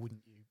 Why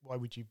wouldn't you? Why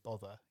would you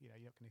bother? You're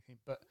not going to think.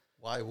 But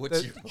why would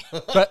you?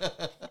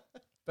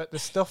 but the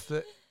stuff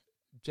that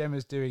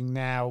Gemma's doing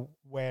now,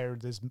 where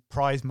there's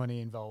prize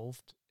money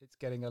involved, it's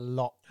getting a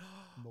lot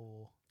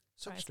more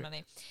prize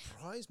money.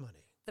 Prize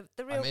money.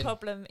 The real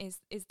problem is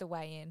the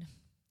weigh-in.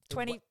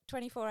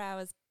 24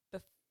 hours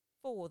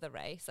before the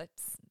race.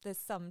 There's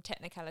some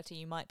technicality,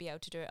 you might be able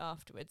to do it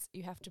afterwards.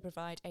 You have to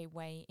provide a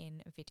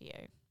weigh-in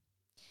video.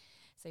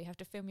 So you have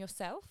to film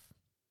yourself,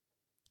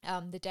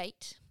 the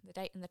date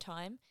and the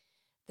time,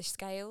 the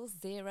scales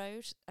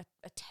zeroed,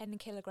 a 10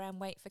 kilogram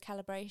weight for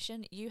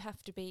calibration. You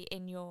have to be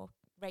in your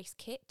race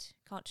kit.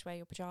 Can't just wear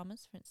your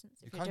pajamas, for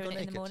instance, if you're doing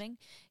it in the morning.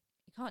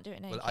 You can't do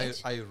it naked. Well,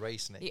 I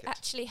race naked. You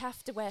actually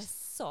have to wear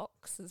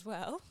socks as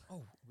well.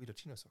 Oh,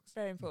 Villotino socks.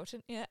 Very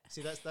important, yeah.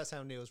 See, that's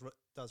how Neil's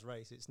does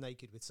race, it's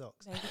naked with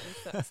socks. Naked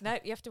with socks. No,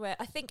 you have to wear.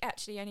 I think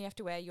actually you only have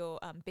to wear your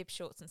bib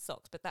shorts and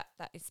socks, but that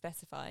is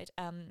specified.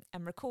 And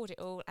record it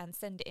all and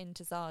send it in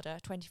to Zada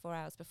 24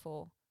 hours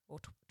before or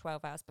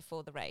 12 hours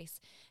before the race,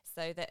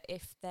 so that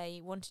if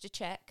they wanted to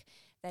check,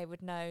 they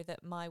would know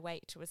that my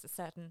weight was a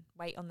certain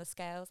weight on the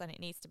scales, and it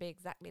needs to be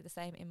exactly the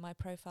same in my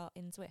profile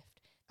in Zwift.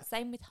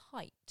 Same with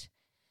height.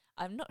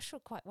 I'm not sure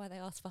quite why they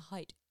ask for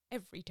height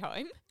every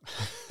time.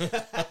 It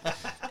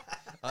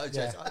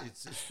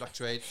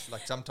fluctuates.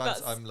 Like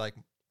sometimes I'm like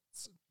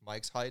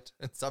Mike's height,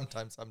 and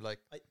sometimes I'm like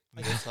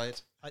Neil's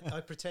height. I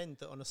pretend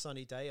that on a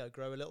sunny day I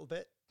grow a little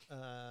bit,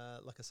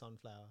 like a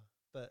sunflower.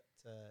 But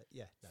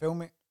yeah, no.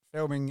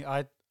 Filming.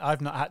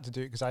 I've not had to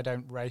do it because I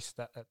don't race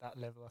that at that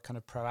level, a kind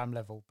of pro-am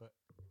level. But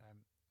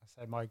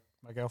I say my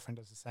girlfriend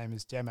does the same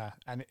as Gemma,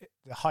 and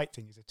the height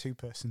thing is a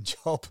 2-person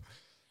job.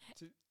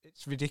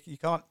 It's ridiculous. You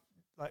can't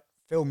like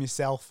film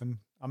yourself, and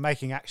I'm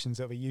making actions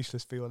that are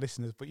useless for your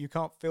listeners, but you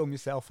can't film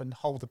yourself and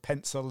hold a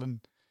pencil and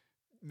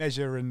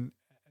measure, and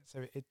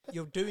so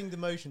you're doing the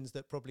motions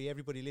that probably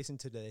everybody listening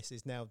to this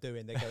is now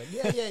doing. They're going,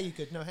 yeah, you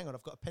could. No, hang on,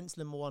 I've got a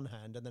pencil in my one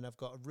hand, and then I've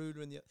got a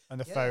ruler in the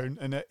and a phone,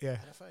 and a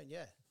phone,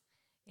 yeah.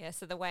 Yeah,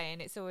 so the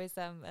weigh-in, it's always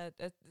a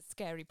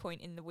scary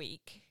point in the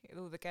week.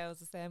 All the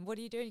girls are saying, what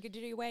are you doing? You're going to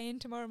do your weigh-in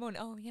tomorrow morning?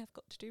 Oh, yeah, I've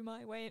got to do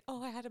my weigh-in.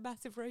 Oh, I had a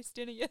massive roast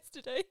dinner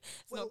yesterday.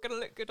 It's not going to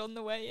look good on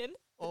the weigh-in.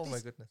 Oh, my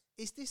goodness.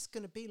 Is this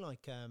going to be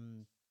like...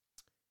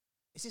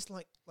 is this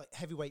like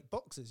heavyweight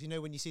boxers? You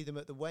know, when you see them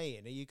at the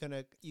weigh-in, are you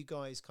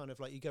guys kind of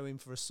like, you go in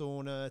for a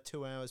sauna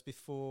 2 hours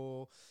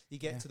before you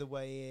get to the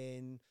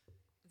weigh-in?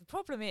 The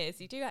problem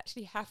is you do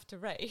actually have to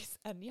race,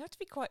 and you have to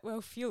be quite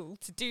well fueled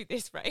to do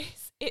this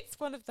race. It's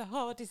one of the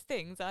hardest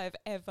things I've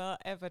ever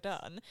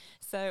done.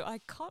 So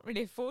I can't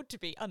really afford to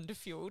be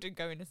underfueled and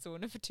go in a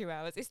sauna for 2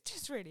 hours. It's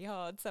just really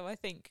hard. So I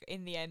think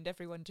in the end,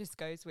 everyone just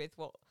goes with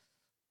what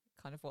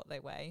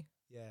they weigh.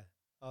 Yeah.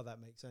 Oh, that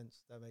makes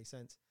sense.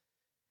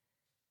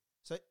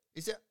 So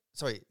is it?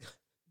 Sorry,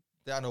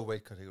 there are no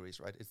weight categories,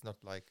 right? It's not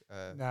like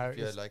if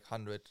you're like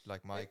 100,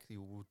 like Mike,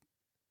 you would,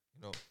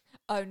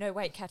 Oh, no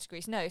weight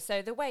categories. No.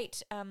 So the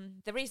weight,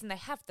 the reason they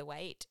have the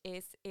weight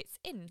is it's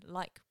in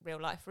like real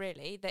life,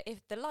 really, that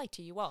if the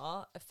lighter you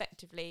are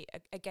effectively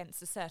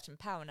against a certain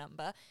power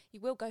number, you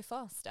will go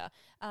faster.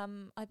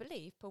 I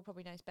believe Paul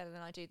probably knows better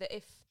than I do that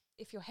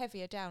if you're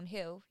heavier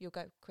downhill, you'll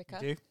go quicker.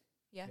 You do?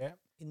 Yeah.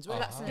 In Zwift. Well,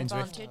 that's an In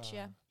Zwift. advantage,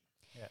 yeah.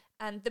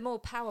 And the more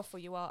powerful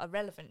you are,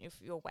 irrelevant of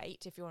your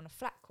weight, if you're on a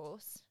flat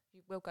course,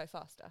 you will go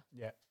faster.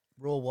 Yeah.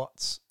 Raw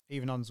watts,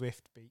 even on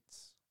Zwift,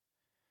 beats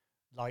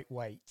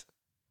lightweight.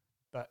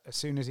 But as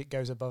soon as it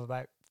goes above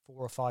about 4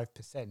 or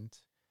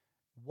 5%,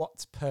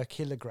 watts per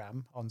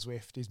kilogram on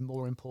Zwift is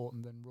more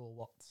important than raw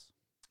watts.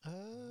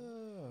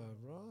 Oh,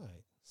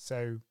 right.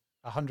 So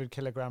 100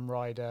 kilogram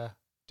rider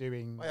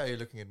doing... Why are you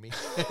looking at me?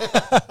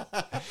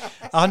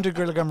 100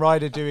 kilogram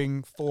rider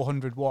doing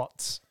 400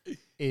 watts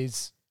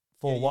is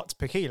 4 watts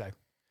per kilo.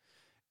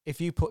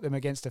 If you put them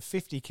against a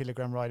 50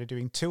 kilogram rider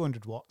doing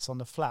 200 watts on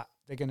the flat,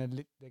 they're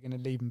going to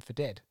leave them for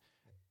dead.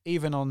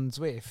 Even on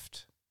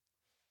Zwift,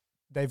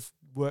 they've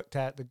worked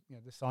out the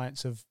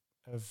science of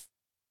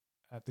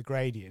the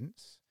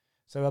gradients.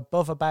 So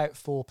above about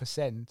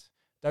 4%,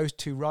 those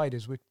two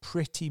riders would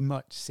pretty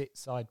much sit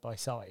side by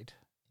side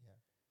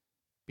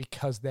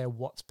because their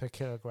watts per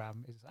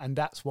kilogram is, and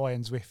that's why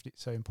in Zwift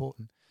it's so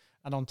important.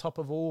 And on top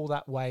of all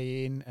that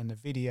weigh-in and the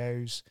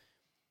videos,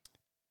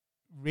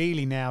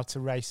 really now to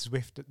race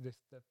Zwift at the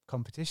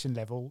competition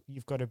level,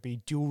 you've got to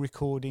be dual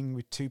recording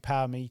with 2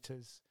 power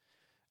meters.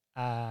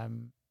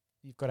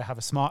 You've got to have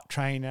a smart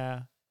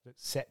trainer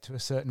that's set to a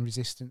certain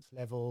resistance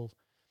level.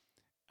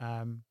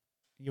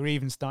 You're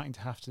even starting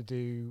to have to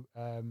do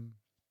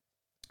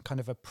kind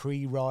of a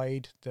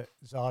pre-ride that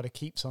Zada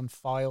keeps on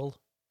file.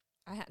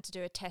 I had to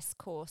do a test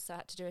course. I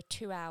had to do a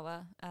 2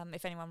 hour.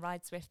 If anyone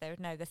rides Zwift, they would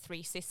know the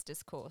 3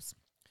 Sisters course.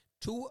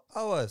 2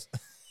 hours.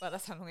 Well,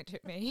 that's how long it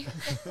took me.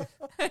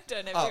 I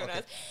don't know if anyone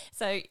else.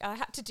 So I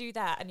had to do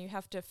that, and you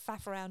have to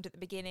faff around at the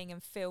beginning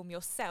and film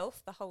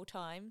yourself the whole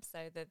time,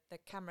 so that the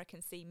camera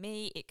can see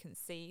me, it can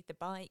see the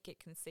bike, it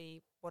can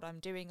see what I'm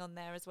doing on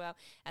there as well,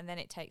 and then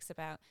it takes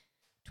about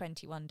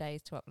 21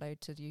 days to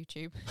upload to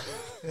YouTube.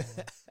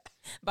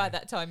 By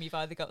that time, you've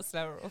either got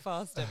slower or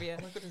faster. But yeah,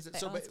 my goodness, they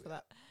so ask for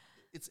that.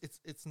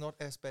 It's not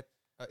as bad.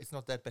 It's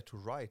not that bad to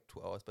ride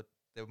 2 hours, but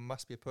there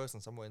must be a person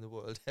somewhere in the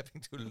world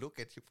having to look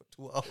at you for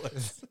 2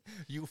 hours.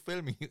 You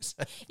filming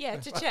yourself. Yeah,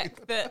 to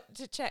check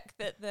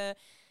that the.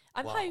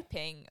 I'm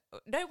hoping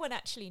no one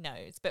actually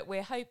knows, but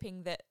we're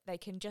hoping that they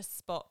can just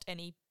spot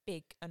any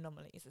big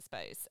anomalies. I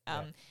suppose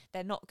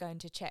they're not going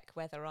to check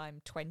whether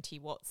I'm 20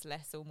 watts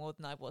less or more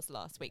than I was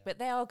last week, but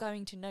they are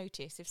going to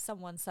notice if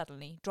someone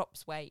suddenly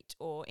drops weight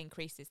or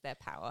increases their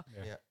power.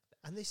 Yeah.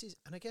 And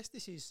I guess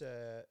this is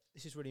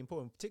really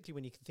important, particularly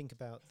when you can think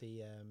about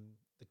the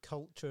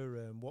culture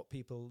and what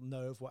people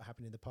know of what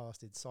happened in the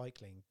past in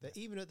cycling. That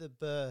even at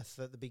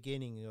the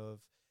beginning of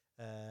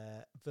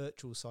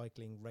virtual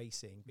cycling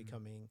racing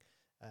becoming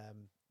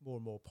more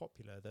and more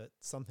popular, that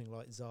something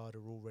like Zada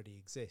already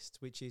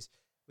exists, which is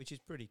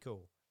pretty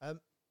cool.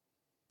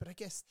 But I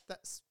guess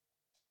that's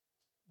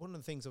one of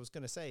the things I was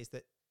going to say is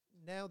that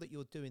now that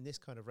you're doing this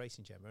kind of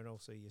racing, Gemma, and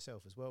also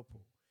yourself as well,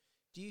 Paul,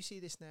 do you see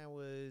this now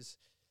as,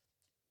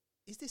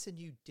 is this a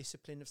new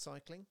discipline of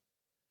cycling?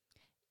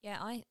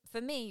 Yeah,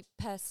 for me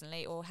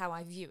personally, or how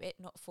I view it,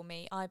 not for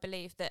me, I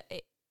believe that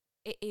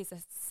it is a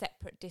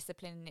separate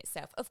discipline in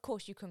itself. Of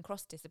course, you can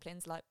cross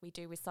disciplines like we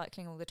do with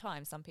cycling all the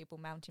time. Some people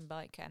mountain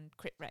bike and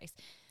crit race,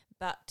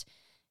 but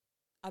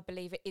I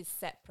believe it is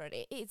separate.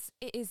 It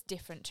is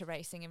different to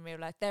racing in real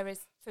life.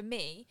 For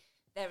me,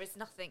 there's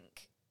nothing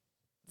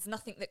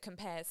that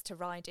compares to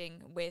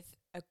riding with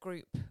a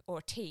group or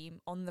a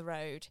team on the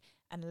road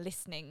and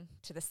listening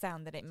to the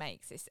sound that it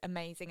makes. It's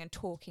amazing, and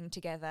talking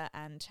together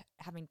and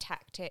having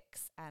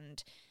tactics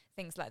and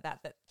things like that.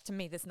 That to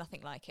me, there's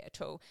nothing like it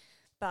at all.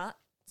 But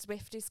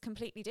Zwift is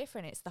completely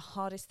different. It's the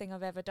hardest thing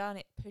I've ever done.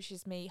 It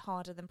pushes me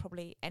harder than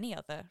probably any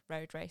other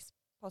road race,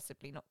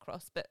 possibly not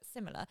cross, but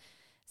similar.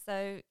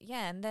 So,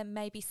 yeah, and then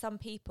maybe some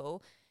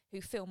people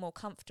who feel more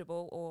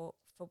comfortable, or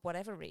for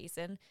whatever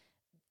reason,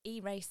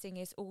 e-racing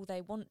is all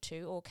they want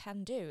to or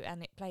can do,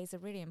 and it plays a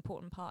really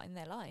important part in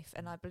their life.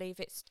 And I believe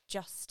it's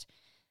just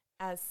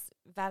as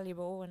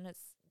valuable and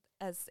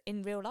as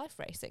in real life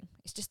racing.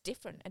 It's just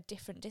different, a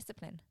different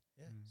discipline.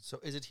 Yeah. So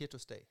is it here to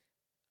stay?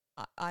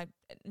 I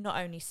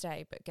not only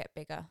stay but get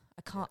bigger.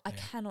 I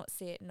cannot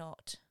see it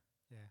not.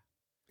 Yeah,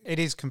 it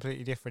is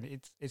completely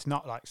different. It's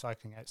not like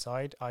cycling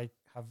outside. I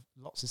have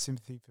lots of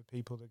sympathy for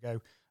people that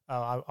go,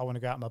 oh, I want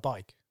to go out on my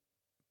bike.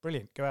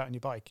 Brilliant, go out on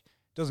your bike.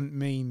 Doesn't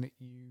mean that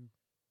you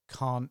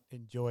can't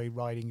enjoy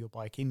riding your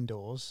bike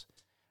indoors,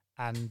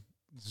 and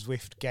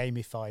Zwift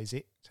gamifies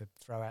it, to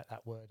throw out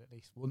that word at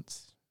least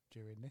once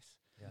during this.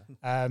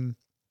 Yeah.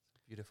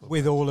 Beautiful.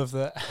 With all of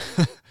the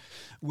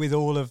with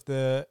all of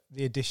the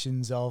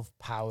additions of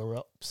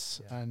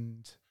power-ups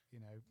and, you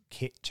know,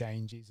 kit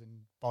changes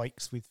and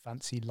bikes with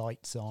fancy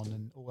lights on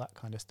and all that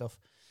kind of stuff.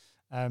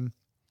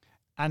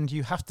 And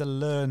you have to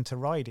learn to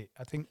ride it.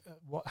 I think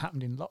what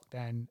happened in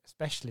lockdown,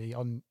 especially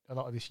on a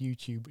lot of this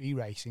YouTube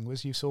e-racing,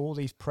 was you saw all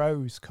these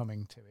pros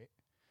coming to it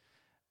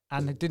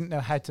and they didn't know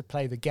how to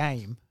play the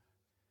game,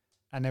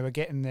 and they were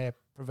getting their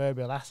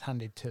proverbial ass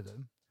handed to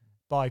them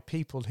by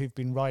people who've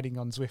been riding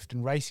on Zwift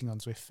and racing on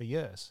Zwift for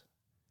years.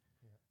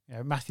 Yeah. You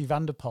know, Matthew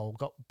van der Poel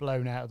got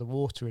blown out of the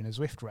water in a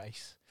Zwift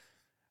race.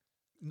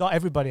 Not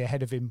everybody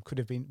ahead of him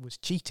was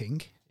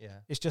cheating.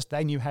 Yeah. It's just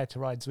they knew how to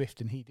ride Zwift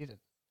and he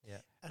didn't. Yeah.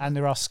 And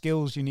there are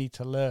skills you need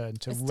to learn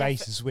to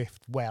race Zwift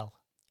well.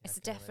 It's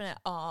a definite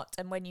art,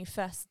 and when you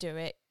first do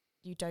it,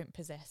 you don't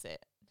possess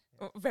it.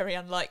 Yeah. Very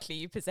unlikely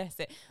you possess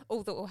it.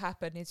 All that will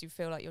happen is you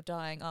feel like you're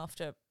dying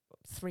after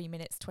 3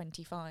 minutes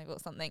 25 or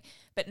something.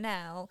 But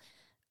now,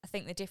 I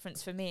think the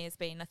difference for me has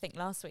been, I think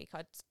last week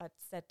I'd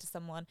said to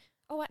someone,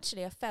 oh,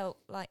 actually, I felt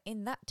like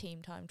in that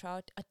team time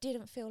trial, I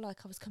didn't feel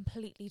like I was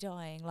completely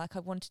dying, like I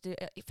wanted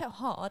to. It felt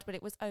hard, but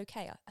it was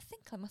okay. I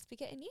think I must be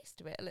getting used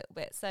to it a little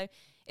bit. So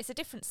it's a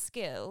different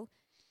skill,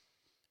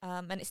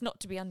 and it's not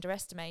to be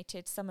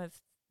underestimated. Some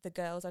of the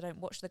girls, I don't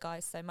watch the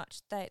guys so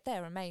much,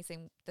 they're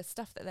amazing. The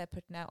stuff that they're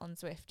putting out on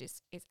Zwift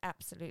is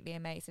absolutely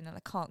amazing, and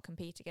I can't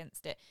compete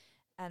against it.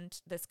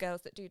 And there's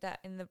girls that do that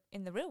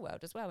in the real world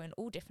as well, in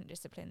all different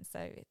disciplines.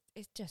 So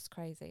it's just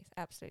crazy. It's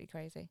absolutely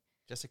crazy.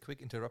 Just a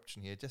quick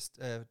interruption here, just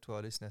to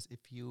our listeners.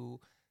 If you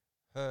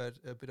heard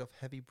a bit of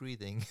heavy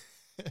breathing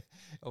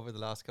over the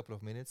last couple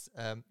of minutes,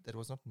 that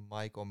was not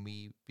Mike or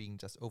me being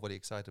just overly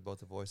excited about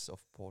the voices of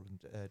Paul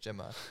and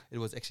Gemma. It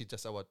was actually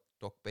just our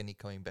dog Benny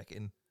coming back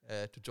in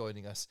to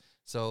joining us.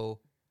 So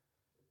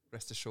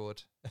rest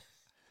assured,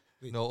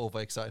 no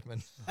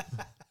overexcitement.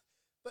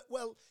 But,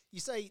 well, you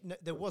say no,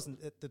 there wasn't,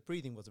 the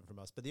breathing wasn't from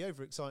us, but the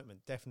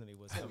overexcitement definitely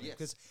was. Yes.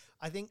 Because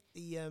I think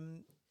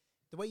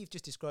the way you've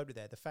just described it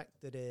there, the fact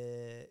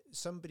that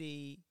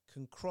somebody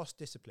can cross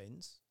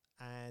disciplines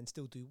and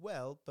still do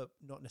well, but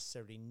not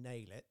necessarily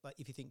nail it, like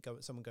if you think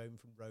someone going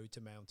from road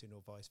to mountain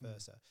or vice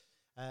versa,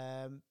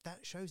 that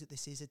shows that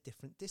this is a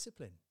different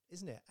discipline,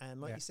 isn't it? And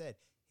like you said,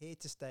 here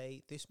to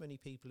stay, this many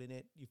people in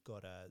it, you've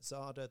got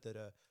Zada that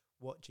are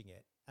watching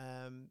it.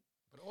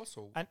 But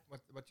also,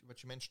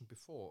 what you mentioned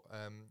before,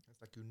 it's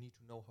like you need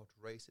to know how to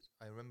race it.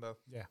 I remember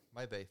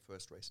my very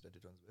first race that I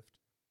did on Zwift,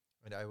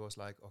 and I was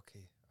like,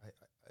 okay,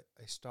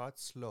 I start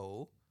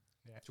slow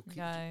to keep,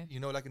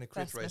 like in a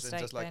crit race, and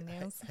just like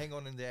hang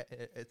on in there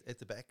at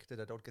the back, that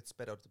I don't get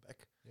sped out the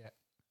back. Yeah.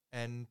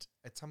 And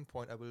at some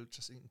point, I will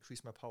just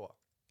increase my power.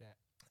 Yeah.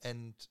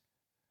 And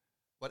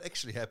what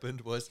actually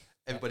happened was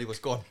everybody was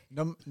gone.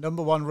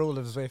 Number one rule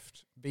of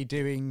Zwift: be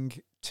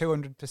doing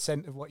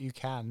 200% of what you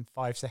can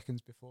 5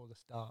 seconds before the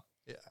start.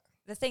 Yeah.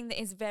 The thing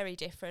that is very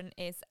different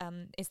is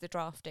the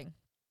drafting.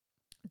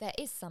 There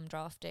is some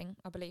drafting.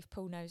 I believe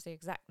Paul knows the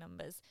exact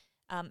numbers.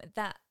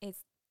 That is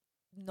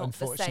not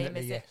the same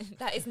as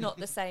that is not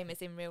the same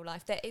as in real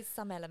life. There is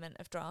some element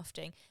of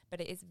drafting, but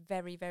it is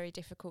very, very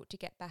difficult to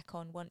get back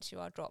on once you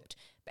are dropped.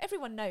 But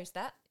everyone knows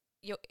that.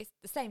 it's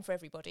the same for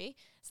everybody,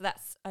 so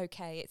that's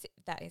okay.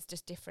 That is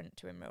just different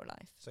to in real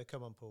life. So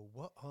come on, Paul.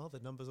 What are the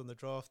numbers on the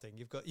drafting?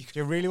 Do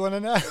you really want to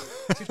know?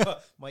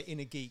 My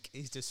inner geek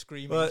is just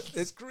screaming. Well,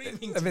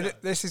 screaming. I mean,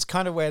 this is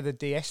kind of where the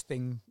DS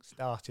thing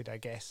started, I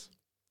guess,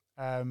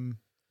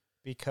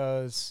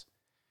 because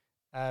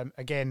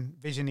again,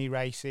 Vision E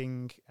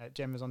Racing.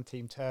 Gemma's on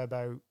Team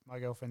Turbo. My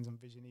girlfriend's on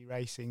Vision E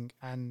Racing,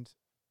 and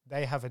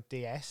they have a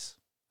DS.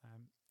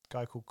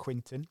 Guy called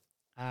Quinton,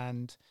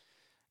 and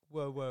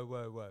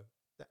Whoa.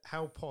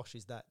 How posh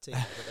is that team?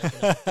 That they can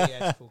have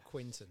DS for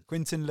Quinton.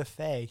 Quinton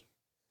Lefay.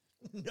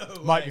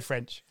 No, Might be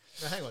French.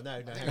 No, hang on. No,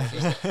 hang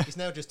on. He's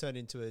now just turned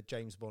into a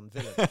James Bond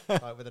villain,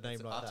 like, with a name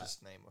It's an like that.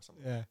 artist name or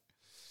something. Yeah.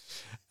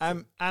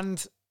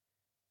 And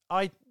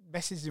I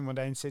messaged him one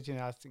day and said,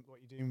 I think what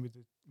you're doing with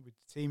the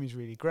team is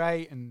really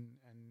great, and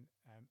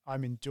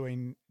I'm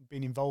enjoying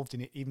being involved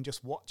in it, even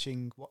just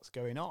watching what's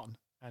going on.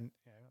 And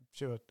I'm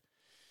sure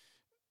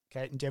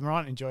Kate and Gemma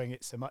aren't enjoying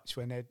it so much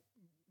when they're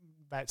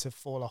about to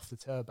fall off the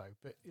turbo.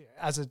 But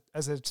as a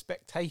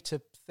spectator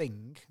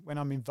thing, when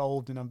I'm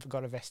involved and I've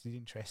got a vested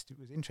interest, it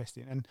was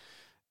interesting. And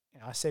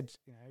I said,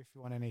 if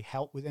you want any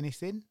help with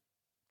anything,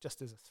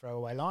 just as a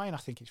throwaway line, I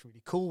think it's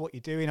really cool what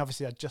you're doing.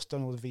 Obviously, I'd just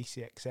done all the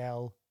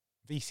VCXL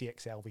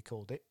we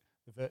called it,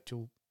 the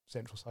Virtual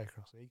Central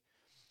Cyclocross League.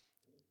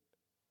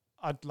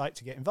 I'd like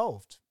to get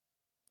involved,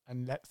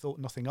 and thought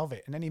nothing of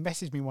it. And then he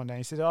messaged me one day and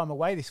he said, I'm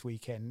away this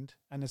weekend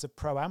and there's a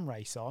Pro-Am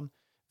race on.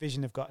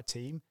 Vision have got a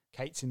team.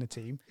 Kate's in the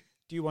team.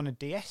 Do you want a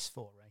DS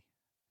for me?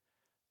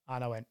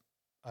 And I went,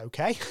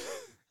 okay.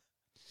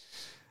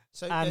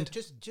 So And-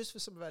 just for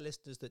some of our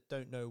listeners that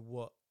don't know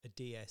what a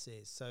DS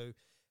is. So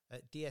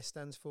DS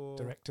stands for...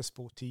 Director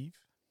Sportive.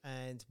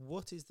 And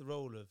what is the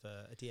role of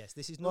a DS?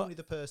 This is Well- normally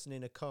the person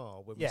in a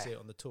car when we Yeah. see it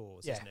on the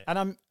tours, Yeah. isn't it?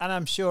 And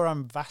I'm sure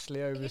I'm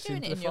vastly Are you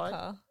doing it in your oversimplified.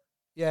 car?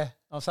 Yeah.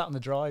 I was sat on the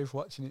drive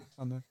watching it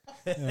on the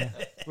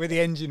with the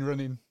engine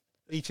running,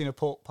 eating a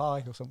pork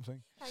pie or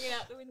something. Hanging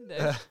out the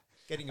window.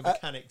 Getting a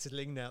mechanic to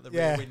lean out the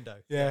yeah. rear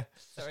window. Yeah.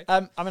 Sorry. I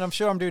mean, I'm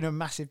sure I'm doing a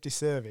massive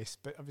disservice,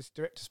 but obviously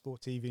Director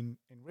Sportive in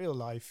real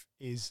life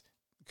is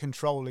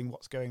controlling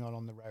what's going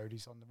on the road.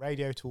 He's on the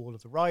radio to all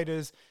of the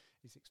riders.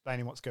 He's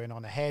explaining what's going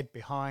on ahead,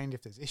 behind,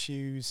 if there's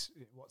issues,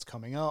 what's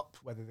coming up,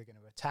 whether they're going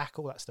to attack,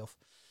 all that stuff.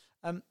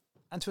 And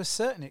to a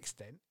certain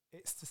extent,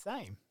 it's the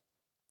same.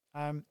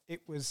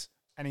 It was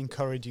an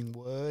encouraging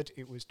word.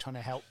 It was trying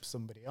to help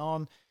somebody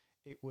on.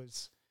 It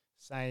was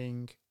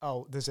saying,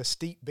 oh, there's a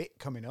steep bit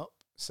coming up,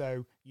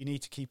 so you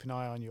need to keep an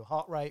eye on your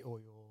heart rate or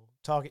your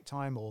target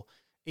time, or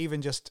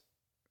even just,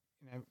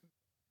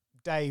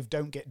 Dave,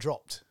 don't get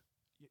dropped.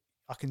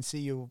 I can see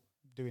you're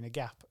doing a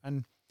gap.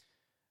 And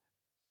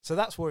so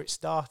that's where it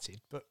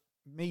started. But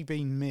me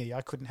being me,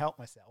 I couldn't help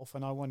myself,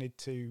 and I wanted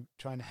to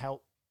try and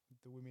help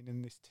the women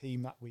in this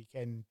team that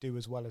weekend do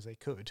as well as they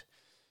could.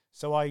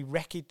 So I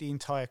recce'd the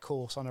entire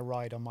course on a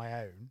ride on my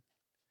own,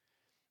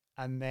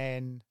 and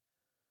then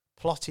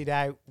plotted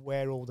out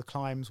where all the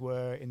climbs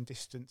were in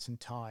distance and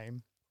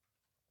time,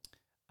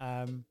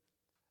 and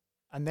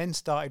then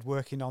started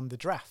working on the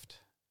draft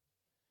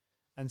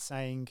and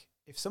saying,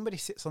 if somebody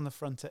sits on the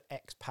front at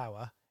X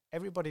power,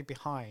 everybody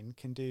behind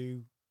can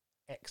do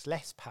X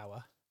less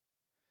power,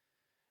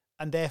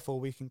 and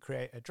therefore we can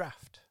create a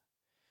draft.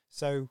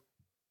 So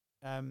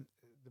the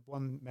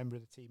one member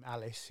of the team,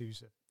 Alice,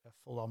 who's a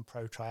full-on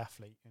pro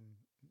triathlete and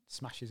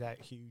smashes out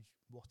huge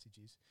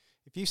wattages,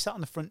 if you sat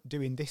on the front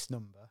doing this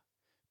number,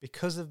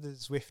 because of the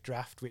Zwift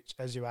draft, which,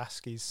 as you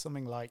ask, is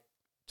something like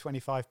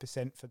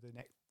 25% for the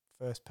next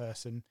first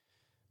person,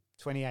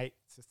 28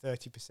 to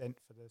 30%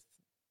 for the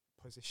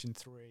position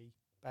 3,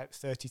 about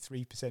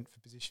 33% for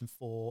position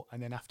 4,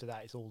 and then after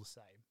that it's all the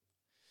same.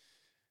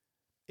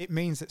 It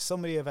means that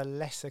somebody of a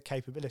lesser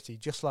capability,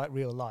 just like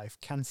real life,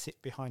 can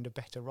sit behind a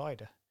better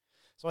rider.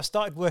 So I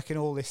started working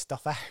all this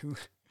stuff out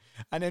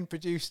and then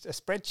produced a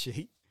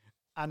spreadsheet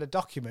and a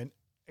document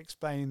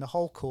explaining the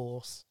whole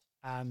course,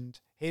 and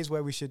here's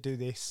where we should do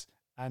this,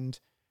 and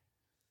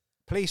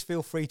please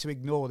feel free to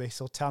ignore this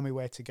or tell me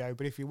where to go,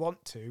 but if you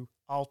want to,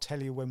 I'll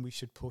tell you when we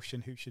should push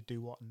and who should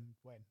do what and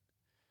when.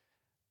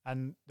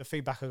 And the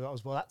feedback I got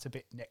was, well, that's a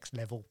bit next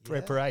level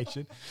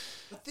preparation.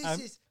 But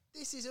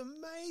this is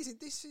amazing.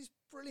 This is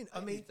brilliant.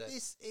 I mean,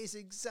 this is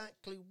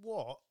exactly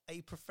what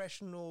a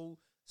professional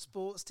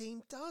sports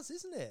team does,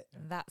 isn't it?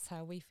 That's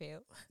how we feel.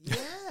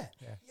 Yeah.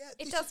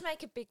 It does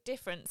make a big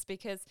difference,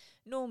 because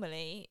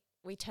normally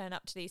we turn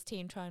up to these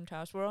team time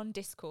trials, we're on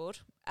Discord.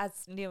 As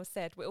Neil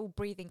said, we're all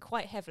breathing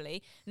quite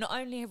heavily. Not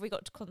only have we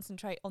got to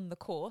concentrate on the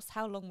course,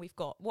 how long we've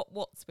got,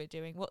 what's we're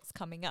doing, what's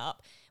coming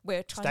up,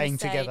 we're trying Staying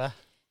to say, together.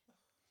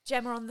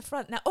 Gemma on the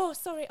front now. Oh,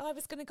 sorry, I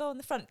was going to go on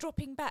the front,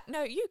 dropping back.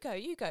 No, you go.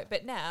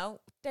 But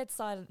now, dead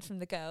silence from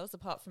the girls,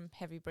 apart from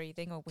heavy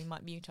breathing, or we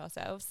might mute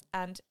ourselves,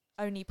 and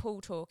only Paul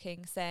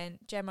talking, saying,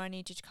 Gemma, I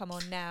need you to come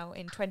on now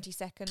in 20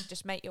 seconds.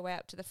 Just make your way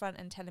up to the front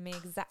and telling me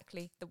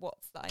exactly the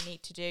what's that I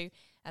need to do,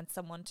 and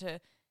someone to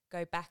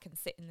go back and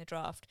sit in the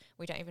draft.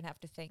 We don't even have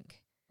to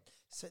think.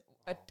 So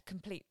A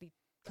completely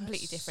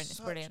completely different. It's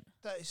brilliant.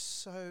 That is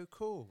so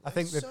cool. I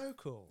think That's so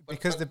cool.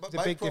 because but the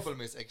my big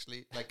problem is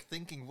actually like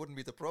thinking wouldn't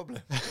be the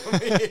problem. For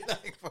me,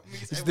 like, for me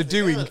It's the everything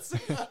doing. else.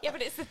 Yeah,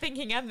 but it's the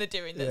thinking and the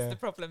doing that's Yeah. the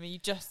problem. You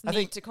just I need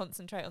think- to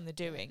concentrate on the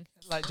doing.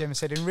 like Gemma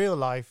said, in real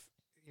life,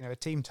 a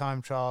team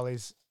time trial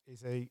is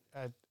a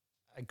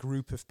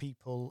group of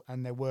people,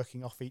 and they're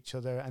working off each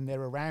other, and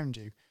they're around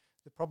you.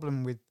 The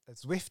problem with a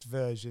Zwift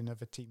version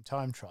of a team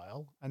time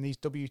trial and these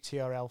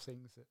WTRL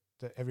things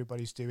that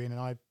everybody's doing, and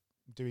I'm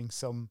doing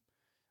some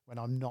when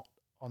I'm not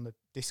on the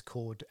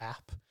Discord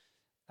app,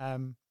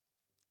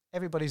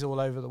 everybody's all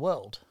over the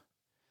world.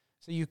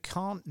 So you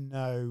can't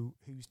know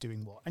who's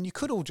doing what. And you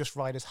could all just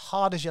ride as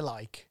hard as you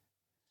like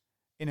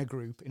in a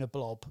group, in a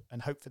blob,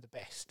 and hope for the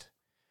best.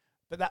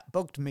 But that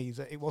bugged me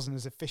that it wasn't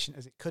as efficient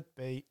as it could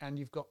be. And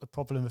you've got the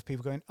problem of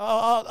people going,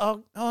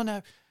 oh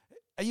no,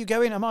 are you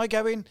going? Am I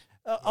going?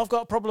 I've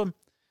got a problem.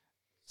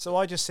 So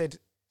I just said,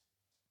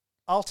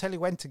 I'll tell you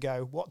when to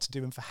go, what to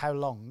do, and for how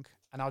long.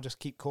 And I'll just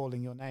keep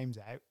calling your names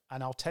out.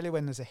 And I'll tell you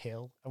when there's a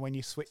hill and when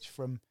you switch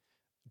from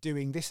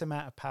doing this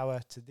amount of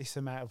power to this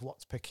amount of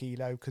watts per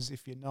kilo. Because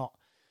if you're not,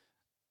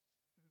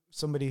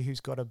 somebody who's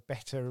got a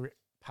better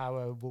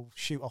power will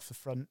shoot off the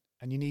front,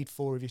 and you need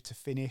 4 of you to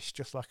finish,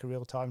 just like a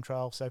real time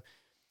trial. So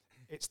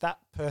it's that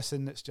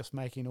person that's just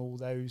making all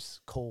those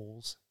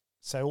calls.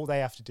 So all they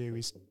have to do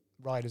is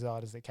ride as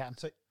hard as they can.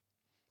 So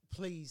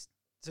please,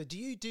 so do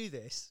you do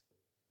this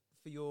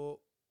for your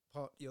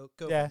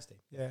girlfriend's team?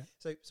 Yeah.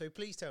 So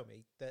please tell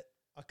me that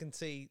I can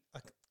see,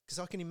 because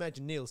I can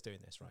imagine Neil's doing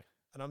this, right?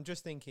 And I'm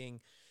just thinking,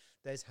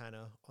 there's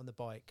Hannah on the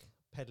bike,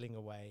 pedaling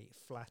away,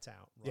 flat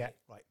out,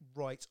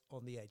 right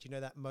on the edge. You know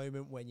that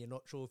moment when you're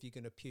not sure if you're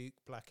going to puke,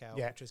 black out,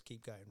 or just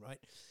keep going, right?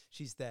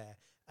 She's there.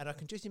 And I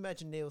can just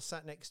imagine Neil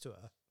sat next to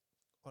her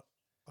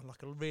on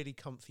like a really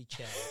comfy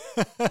chair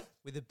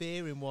with a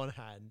beer in one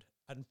hand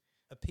and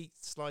a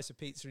slice of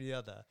pizza in the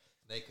other.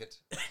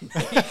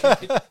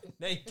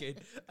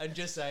 Naked, and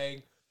just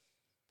saying,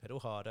 pedal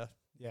harder.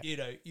 Yeah.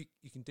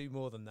 You can do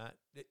more than that.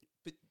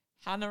 But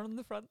Hannah on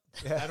the front.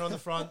 and on the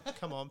front,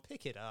 come on,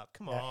 pick it up.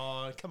 Come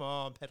on,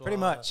 pedal Pretty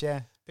harder. much,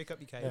 yeah. Pick up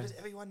your cave. What is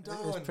everyone It's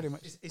doing? pretty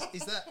much. Is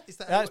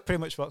that That's pretty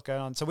much what's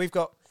going on. So we've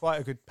got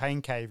quite a good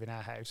pain cave in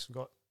our house. We've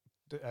got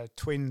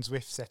twin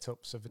Zwift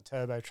setups of a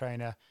turbo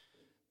trainer,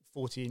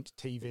 40-inch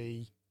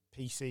TV,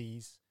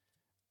 PCs,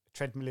 a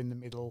treadmill in the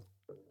middle,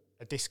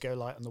 a disco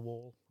light on the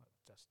wall,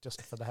 that's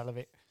just for the hell of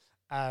it,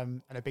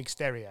 and a big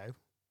stereo.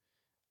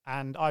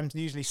 And I'm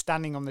usually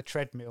standing on the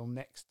treadmill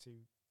next to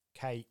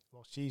Kate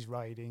while she's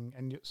riding.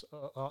 And it's,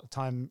 at the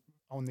time,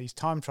 on these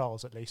time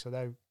trials at least,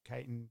 although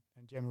Kate and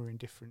Gemma are in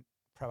different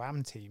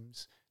Pro-Am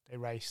teams, they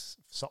race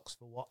Socks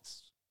for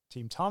Watts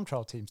team time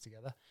trial teams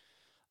together.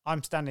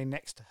 I'm standing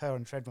next to her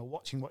on treadmill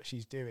watching what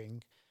she's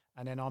doing,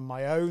 and then on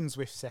my own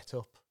Zwift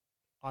setup,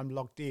 I'm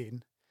logged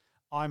in.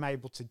 I'm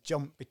able to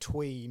jump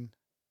between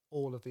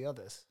all of the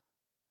others.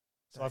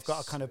 So I've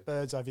got a kind of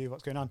bird's eye view of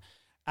what's going on.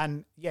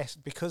 And yes,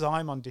 because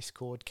I'm on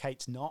Discord,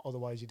 Kate's not,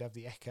 otherwise you'd have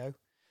the echo.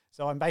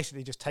 So I'm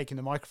basically just taking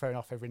the microphone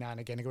off every now and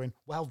again and going,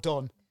 well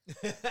done,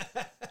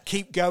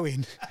 keep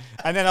going.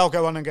 And then I'll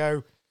go on and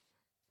go,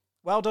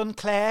 well done,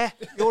 Claire,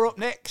 you're up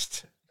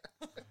next.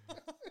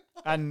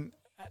 And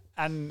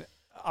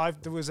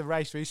there was a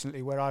race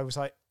recently where I was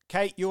like,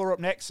 Kate, you're up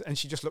next. And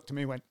she just looked at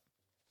me and went,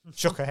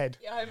 shook her head.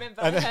 Yeah, I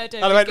remember And her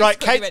doing I went, it. right,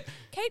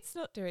 Kate's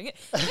not doing it.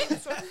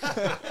 Kate's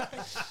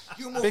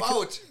You move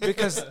out.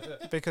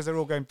 because they're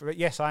all going. But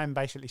yes, I am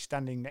basically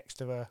standing next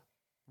to her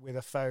with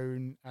a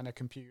phone and a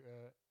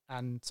computer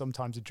and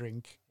sometimes a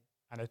drink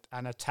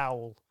and a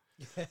towel.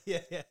 yeah.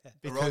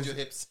 Around your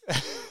hips.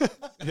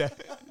 Yeah.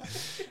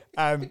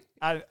 And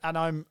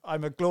I'm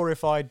a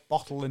glorified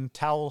bottle and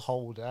towel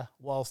holder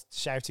whilst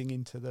shouting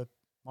into the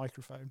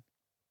microphone.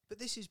 But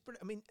this is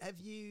brilliant. I mean, have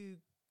you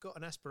got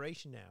an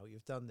aspiration now?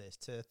 You've done this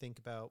to think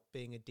about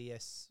being a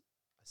DS,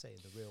 I say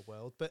in the real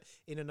world, but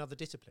in another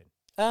discipline.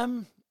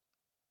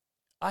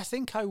 I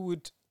think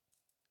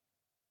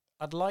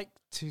I'd like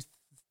to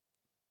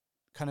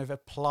kind of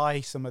apply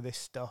some of this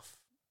stuff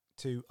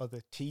to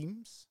other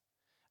teams.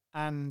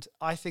 And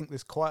I think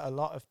there's quite a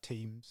lot of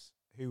teams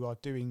who are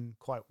doing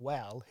quite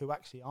well who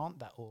actually aren't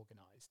that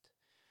organised.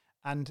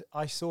 And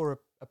I saw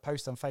a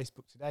post on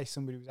Facebook today.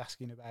 Somebody was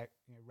asking about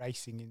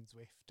racing in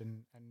Zwift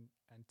and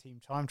team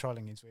time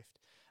trialing in Zwift.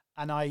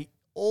 And I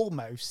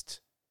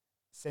almost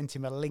sent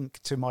him a link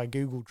to my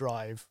Google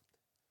Drive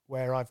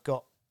where I've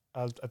got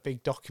a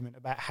big document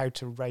about how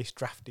to race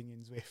drafting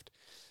in Zwift.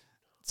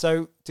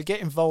 So to get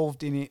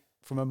involved in it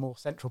from a more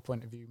central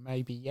point of view,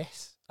 maybe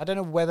yes. I don't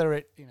know whether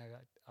it,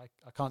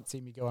 I can't see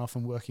me going off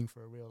and working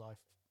for a real life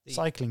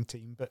cycling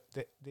team, but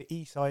the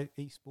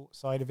esports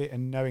side of it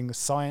and knowing the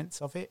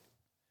science of it,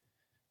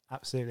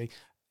 absolutely.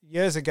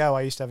 Years ago,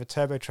 I used to have a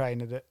turbo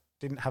trainer that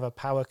didn't have a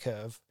power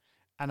curve,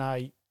 and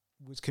I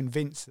was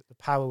convinced that the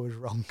power was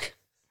wrong.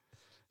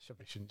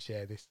 Probably shouldn't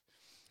share this.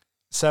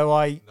 So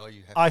I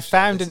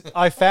found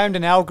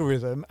an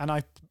algorithm, and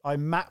I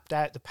mapped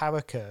out the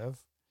power curve,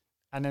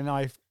 and then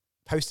I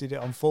posted it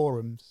on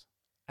forums.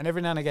 And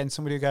every now and again,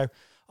 somebody would go,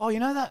 "Oh, you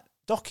know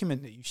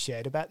document that you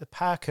shared about the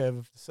power curve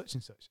of such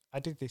and such. I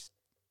did this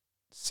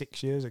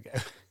 6 years ago.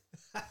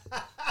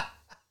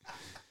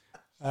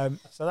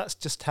 So that's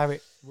just how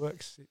it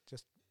works. It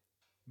just,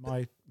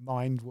 my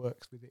mind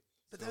works with it.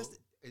 But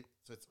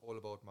so it's all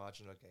about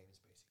marginal gains,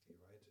 basically,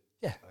 right?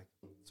 Yeah.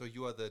 So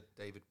you are the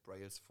David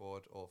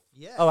Brailsford of Oh,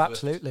 Swift.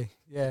 absolutely.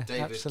 Yeah,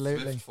 David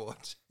absolutely.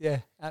 Swiftford. Yeah,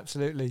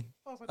 absolutely.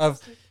 Oh,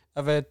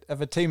 Of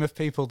a team of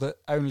people that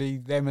only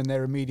them and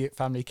their immediate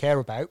family care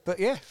about. But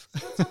yeah,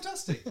 That's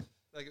fantastic.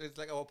 It's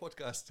like our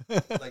podcast.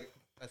 Like,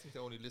 I think the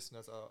only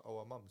listeners are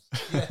our mums.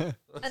 Yeah.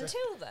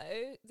 Until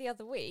though the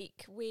other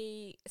week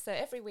so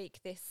every week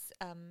this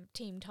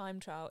team time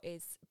trial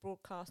is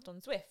broadcast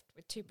on Zwift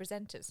with 2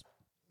 presenters.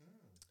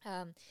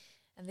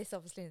 And this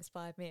obviously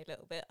inspired me a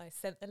little bit. I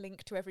sent the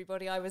link to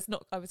everybody. I was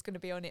going to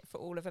be on it for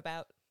all of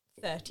about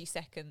 30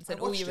 seconds,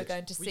 and all you were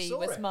going to see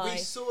was We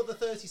saw the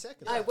 30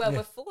 seconds.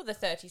 Before the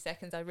 30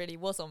 seconds, I really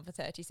was on for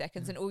 30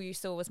 seconds, and all you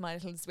saw was my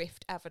little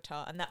Zwift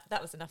avatar, and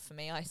that was enough for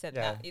me. I said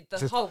that.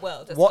 The whole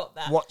world has got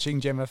that. Watching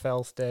Gemma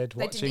Felstead,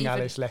 watching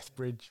Alice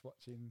Lethbridge,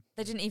 watching...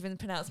 They didn't even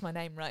pronounce my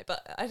name right,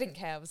 but I didn't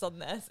care. I was on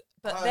there.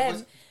 But It then...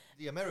 was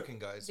the American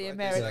guys, The right?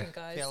 American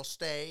guys.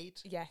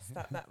 Felstead. Yes,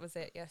 that was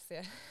it. Yes,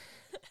 yeah.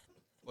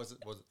 Was it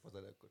a good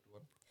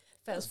one?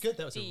 That was good.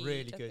 That was a Felstead,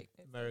 really I good think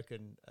it is.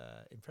 American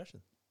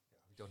impression.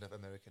 We don't have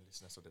American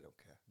listeners, so they don't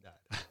care.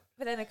 No.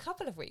 But then a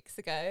couple of weeks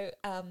ago,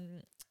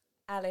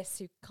 Alice,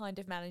 who kind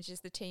of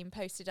manages the team,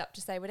 posted up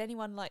to say, would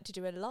anyone like to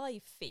do a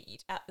live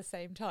feed at the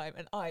same time?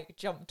 And I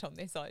jumped on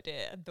this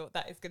idea and thought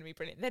that is going to be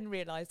brilliant. Then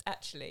realised,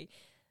 actually,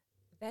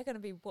 they're going to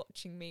be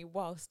watching me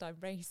whilst I'm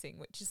racing,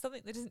 which is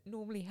something that doesn't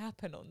normally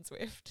happen on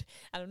Zwift.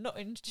 And I'm not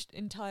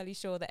entirely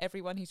sure that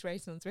everyone who's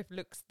racing on Zwift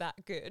looks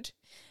that good.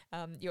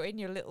 You're in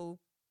your little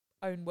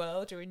own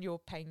world, you're in your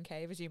pain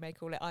cave, as you may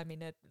call it. I'm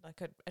in a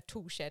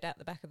tool shed out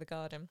the back of the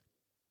garden.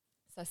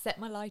 So I set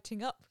my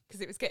lighting up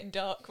because it was getting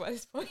dark by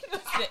this point,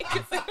 wasn't it?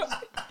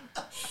 'Cause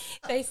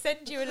they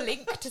send you a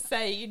link to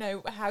say, you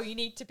know, how you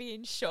need to be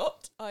in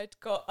shot. I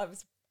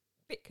was a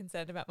bit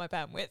concerned about my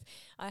bandwidth.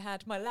 I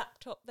had my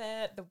laptop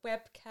there, the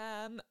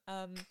webcam,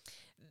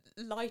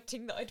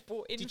 lighting that I'd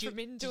bought in from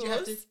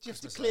indoors. Did you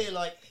have to clear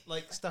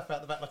like stuff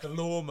out the back like a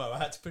lawnmower? I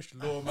had to push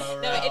the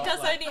lawnmower No, out. it does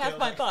only have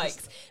my like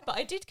bikes. But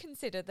I did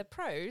consider the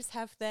pros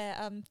have their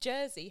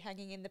jersey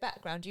hanging in the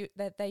background.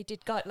 They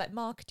did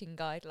marketing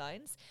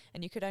guidelines,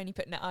 and you could only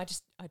put. No, I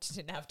just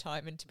didn't have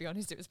time, and to be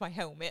honest, it was my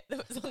helmet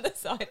that was on the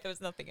side. There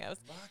was nothing else.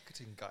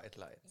 Marketing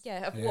guidelines.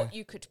 Yeah, of what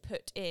you could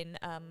put in.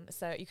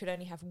 So you could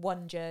only have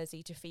one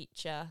jersey to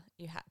feature.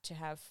 You had to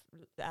have.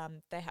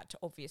 They had to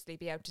obviously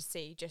be able to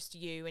see just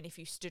you, and if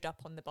you stood up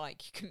on the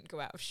bike, you couldn't go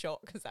out of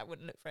shot because that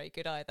wouldn't look very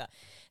good either.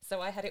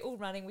 So I had it all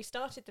running. We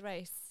started the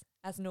race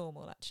as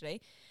normal,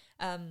 actually.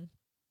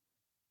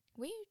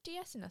 Were you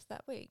DSing us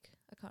that week?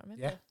 I can't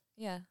remember.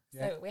 Yeah.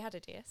 So we had a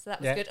DS, so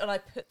that was good. And I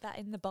put that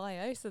in the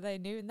bio so they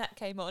knew, and that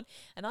came on.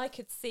 And I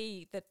could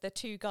see that the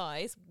 2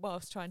 guys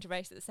whilst trying to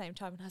race at the same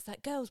time. And I was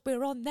like, girls,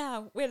 we're on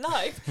now. We're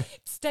live.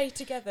 Stay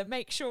together.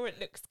 Make sure it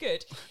looks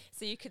good.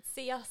 So you could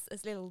see us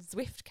as little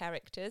Zwift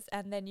characters,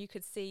 and then you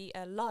could see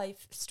a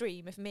live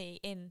stream of me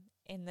in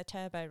the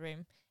turbo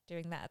room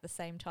doing that at the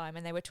same time.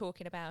 And they were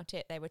talking about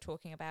it. They were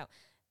talking about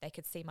they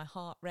could see my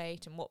heart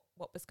rate and what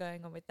was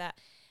going on with that.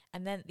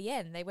 And then at the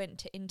end, they went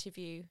to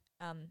interview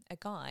a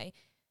guy,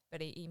 but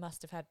he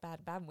must have had bad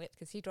bandwidth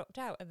because he dropped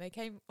out, and they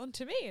came on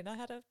to me, and I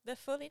had the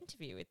full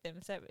interview with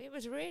them. So it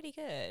was really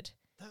good.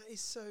 That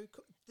is so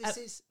cool.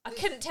 I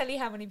couldn't tell you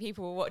how many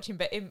people were watching,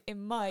 but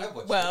in my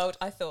watched world,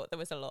 I thought there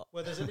was a lot.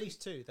 Well, there's at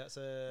least 2. That's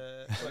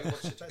a... We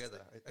watched it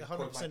together.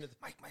 100% of the...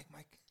 Mike.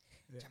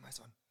 Yeah. Gemma's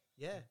on.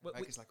 Yeah. Well,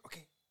 Mike is like,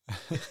 okay.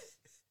 well,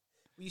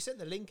 you sent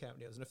the link out,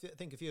 Niels, and I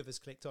think a few of us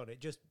clicked on it.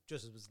 Just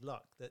as was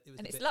luck that it was.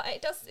 And it's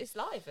it's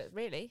live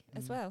really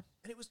as well.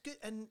 And it was good.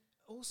 And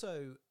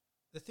also,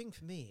 the thing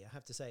for me, I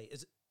have to say,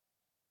 is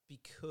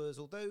because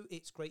although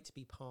it's great to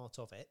be part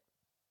of it,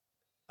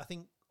 I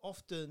think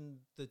often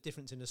the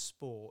difference in a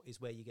sport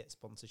is where you get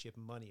sponsorship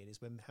and money, and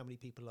is when how many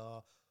people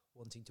are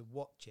wanting to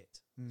watch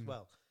it as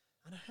well.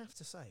 And I have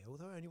to say,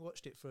 although I only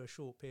watched it for a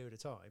short period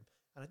of time,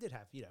 and I did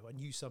have, I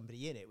knew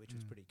somebody in it, which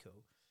was pretty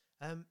cool.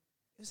 It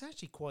was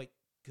actually quite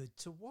good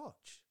to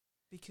watch,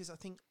 because I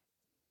think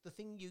the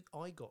thing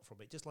I got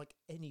from it, just like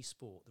any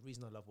sport, the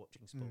reason I love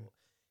watching sport,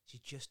 is you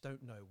just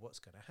don't know what's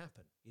going to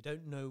happen. You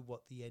don't know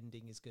what the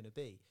ending is going to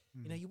be.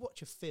 You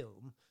watch a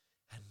film,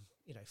 and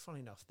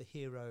funny enough, the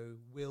hero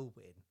will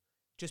win.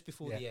 Just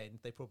before the end,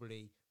 they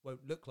probably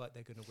won't look like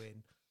they're going to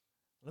win,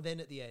 and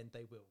then at the end,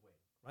 they will win.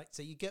 Right?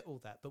 So you get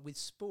all that, but with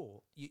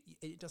sport,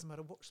 it doesn't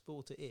matter what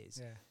sport it is.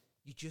 Yeah.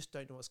 You just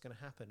don't know what's going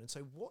to happen, and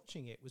so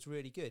watching it was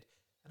really good.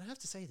 And I have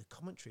to say, the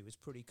commentary was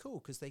pretty cool,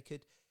 because they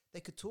could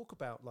talk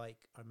about, like,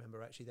 I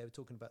remember actually they were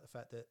talking about the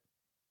fact that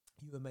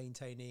you were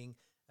maintaining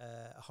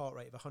a heart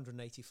rate of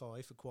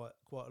 185 for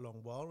quite a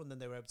long while, and then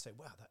they were able to say,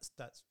 wow,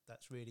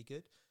 that's really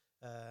good.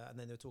 And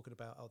then they were talking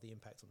about the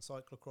impact on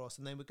cyclocross,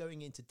 and then we're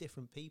going into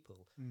different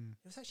people.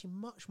 It was actually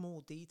much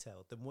more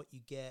detailed than what you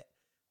get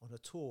on a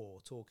tour,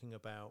 talking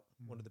about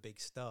one of the big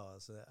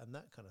stars and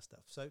that kind of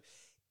stuff. So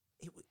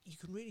you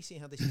can really see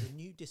how this is a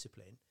new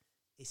discipline.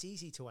 It's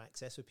easy to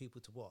access for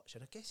people to watch,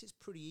 and I guess it's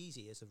pretty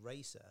easy as a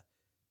racer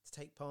to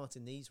take part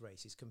in these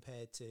races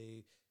compared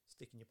to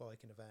sticking your bike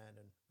in a van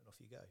and off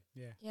you go.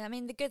 Yeah, I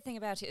mean, the good thing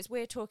about it is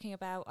we're talking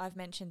about, I've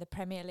mentioned the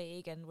Premier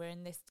League and we're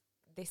in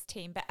this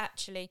team, but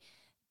actually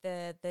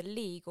the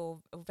league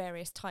or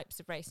various types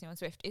of racing on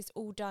Zwift is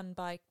all done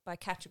by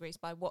categories,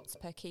 by watts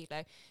per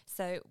kilo.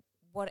 So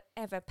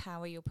whatever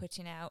power you're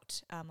putting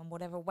out and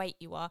whatever weight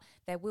you are,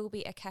 there will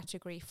be a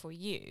category for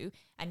you,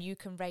 and you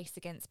can race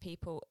against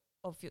people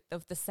of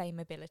the same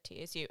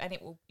ability as you, and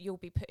you'll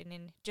be putting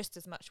in just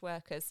as much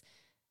work as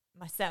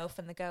myself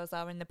and the girls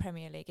are in the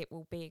Premier League. It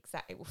will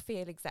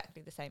feel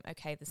exactly the same.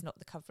 Okay, there's not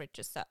the coverage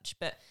as such,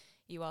 but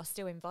you are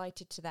still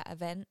invited to that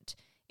event.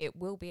 It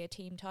will be a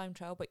team time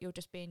trial, but you'll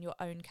just be in your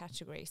own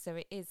category. So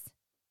it is,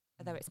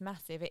 although it's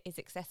massive, it is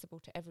accessible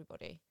to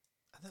everybody.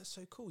 And that's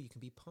so cool. You can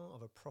be part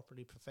of a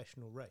properly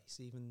professional race,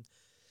 even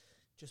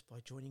just by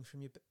joining from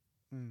your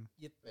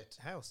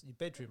house, your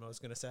bedroom. I was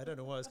going to say, I don't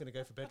know why I was going to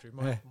go for bedroom.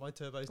 My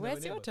turbo's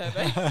Where's your turbo?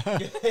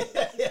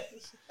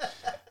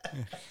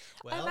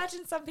 I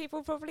imagine some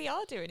people probably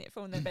are doing it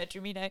from their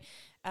bedroom.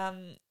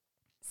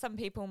 Some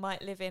people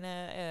might live in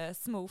a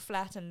small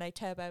flat and they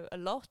turbo a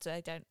lot.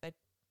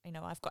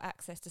 I've got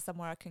access to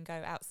somewhere I can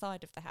go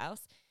outside of the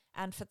house,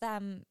 and for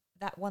them,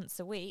 that once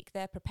a week,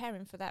 they're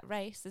preparing for that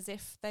race as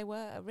if they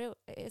were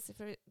as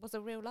if it was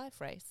a real life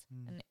race,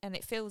 and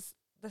it feels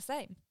the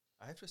same.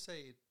 I have to say,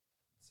 it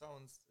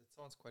sounds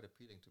quite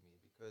appealing to me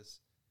because,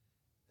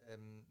 I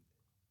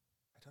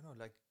don't know,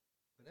 like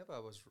whenever I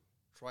was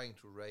trying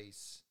to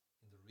race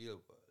in the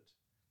real world,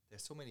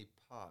 there's so many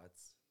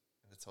parts,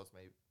 and it sounds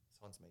maybe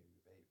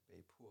very,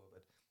 very poor,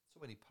 but so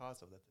many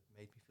parts of that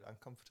made me feel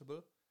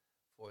uncomfortable.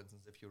 For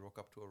instance, if you rock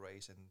up to a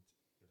race and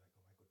you're like,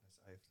 oh my goodness,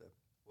 I have the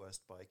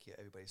worst bike here,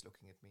 everybody's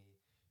looking at me,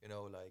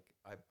 like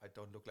I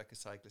don't look like a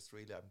cyclist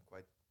really, I'm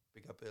quite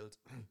bigger built.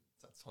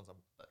 That sounds like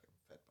I'm fat,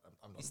 but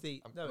I'm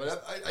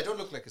not. I don't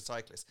look like a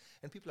cyclist,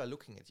 and people are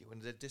looking at you,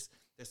 and there's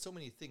so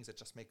many things that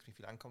just make me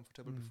feel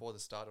uncomfortable before the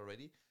start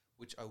already,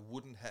 which I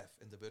wouldn't have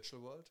in the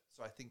virtual world.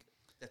 So I think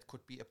that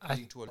could be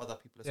appealing to other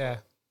people as well.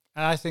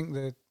 And I think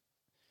that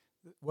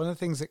one of the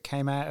things that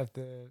came out of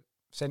the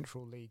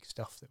Central League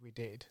stuff that we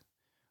did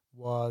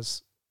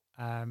was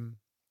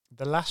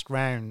the last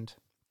round,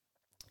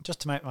 just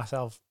to make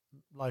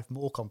life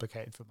more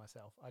complicated for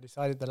myself, I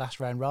decided the last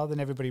round, rather than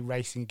everybody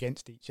racing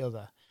against each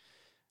other,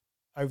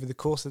 over the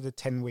course of the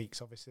 10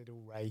 weeks, obviously they'd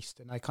all raced,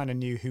 and I kind of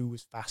knew who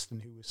was fast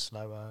and who was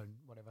slower and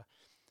whatever.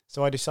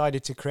 So I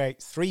decided to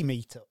create 3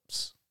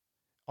 meetups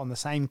on the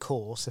same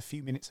course, a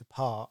few minutes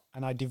apart,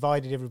 and I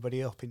divided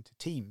everybody up into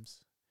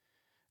teams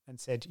and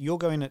said, you're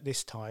going at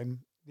this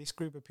time, this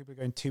group of people are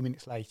going 2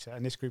 minutes later,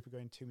 and this group are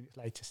going 2 minutes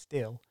later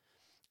still.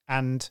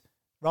 And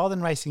rather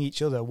than racing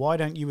each other, why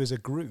don't you as a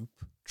group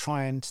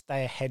try and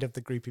stay ahead of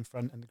the group in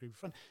front and the group in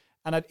front?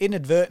 And I'd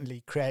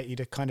inadvertently created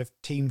a kind of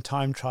team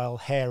time trial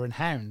hare and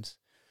hounds.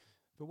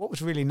 But what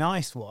was really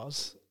nice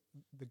was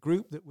the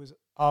group that was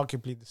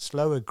arguably the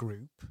slower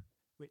group,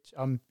 which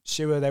I'm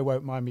sure they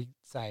won't mind me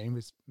saying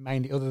was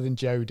mainly, other than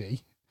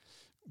Jodie,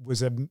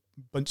 was a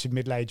bunch of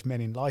middle-aged men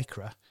in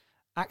Lycra,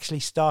 actually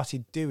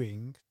started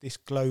doing this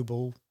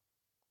global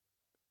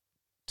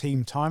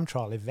team time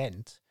trial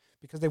event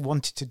because they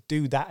wanted to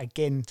do that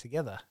again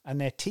together.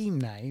 And their team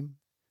name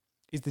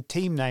is the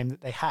team name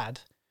that they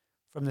had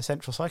from the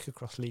Central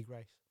Cyclocross League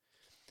race.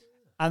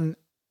 And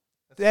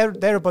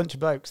they're a bunch of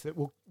blokes that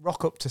will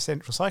rock up to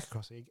Central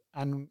Cyclocross League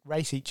and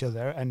race each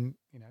other and,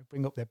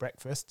 bring up their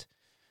breakfast,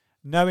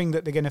 knowing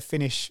that they're going to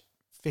finish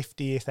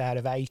 50th out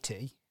of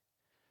 80,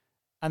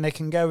 and they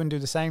can go and do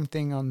the same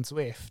thing on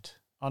Zwift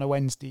on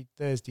a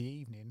Thursday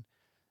evening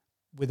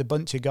with a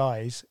bunch of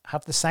guys,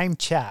 have the same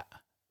chat,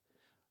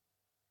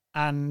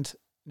 and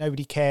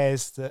nobody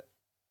cares that,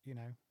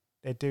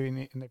 they're doing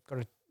it and they've got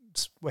a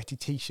sweaty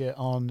T-shirt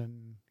on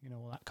and,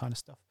 all that kind of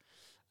stuff.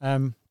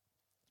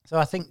 So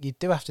I think you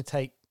do have to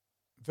take,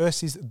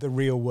 versus the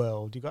real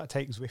world, you've got to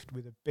take Zwift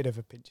with a bit of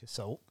a pinch of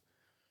salt,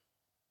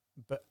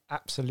 but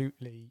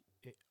absolutely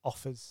it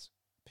offers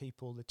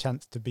people the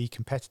chance to be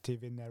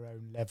competitive in their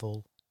own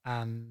level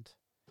and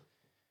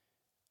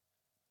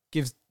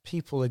gives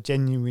people a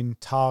genuine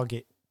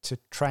target to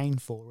train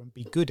for and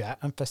be good at.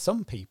 And for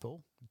some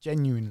people,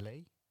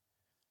 genuinely,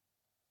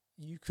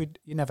 you're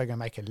never going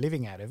to make a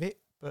living out of it,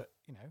 but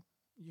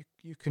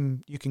you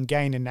can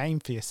gain a name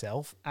for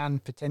yourself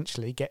and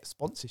potentially get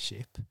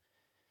sponsorship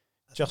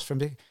just from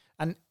the,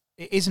 and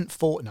it isn't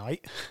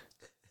Fortnite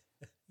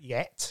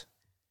yet,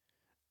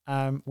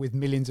 with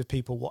millions of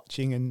people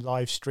watching and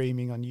live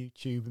streaming on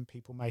YouTube and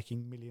people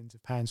making millions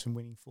of pounds from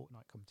winning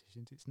Fortnite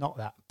competitions. It's not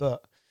that,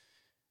 but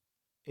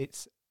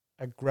it's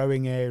a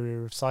growing area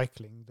of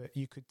cycling that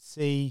you could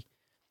see,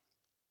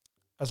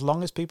 as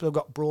long as people have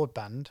got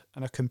broadband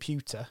and a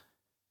computer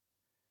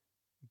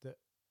that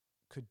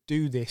could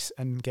do this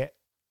and get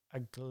a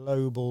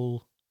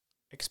global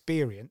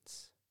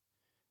experience,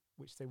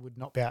 which they would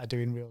not be able to do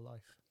in real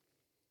life.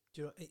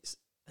 Do you know, it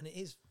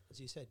is, as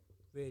you said,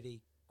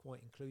 really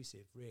quite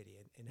inclusive, really,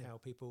 in how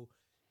people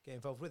get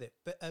involved with it.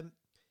 But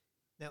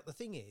now the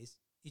thing is,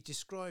 you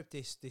described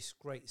this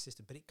great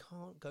system, but it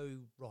can't go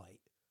right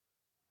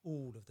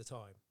all of the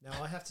time.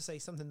 Now I have to say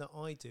something that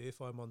I do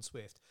if I'm on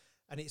Swift,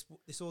 and it's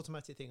this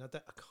automatic thing. I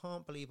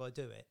can't believe I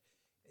do it.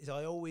 Is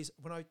I always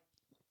when I've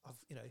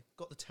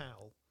got the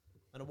towel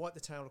and I wipe the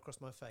towel across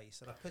my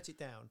face and I put it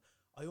down,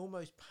 I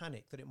almost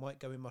panic that it might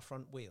go in my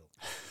front wheel.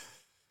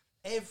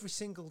 Every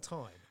single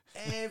time,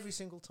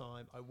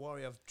 I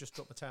worry I've just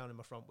dropped my towel in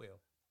my front wheel,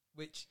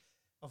 which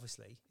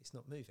obviously it's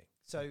not moving.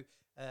 So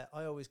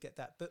I always get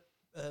that. But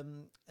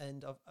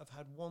and I've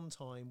had one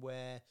time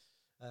where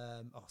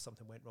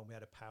something went wrong. We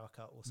had a power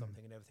cut or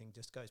something, and everything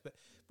just goes. But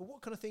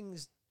what kind of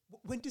things?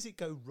 When does it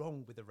go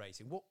wrong with the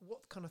racing? What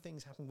kind of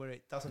things happen where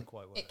it doesn't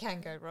quite work? It can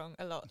go wrong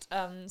a lot.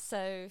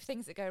 So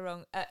things that go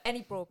wrong,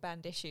 any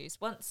broadband issues.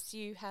 Once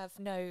you have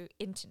no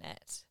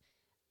internet,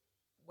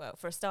 well,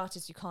 for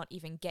starters, you can't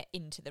even get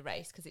into the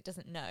race because it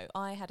doesn't know.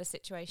 I had a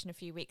situation a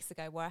few weeks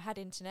ago where I had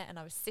internet and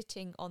I was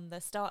sitting on the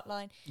start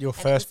line. Your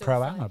first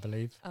Pro-Am, I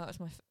believe. Oh, it was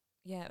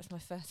it was my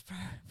first pro,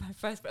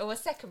 or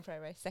second pro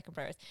race.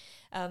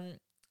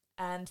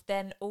 And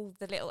then all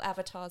the little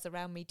avatars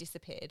around me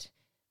disappeared.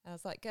 I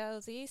was like,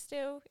 girls, are you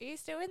still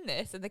in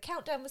this? And the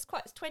countdown was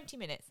 20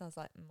 minutes. And I was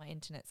like, my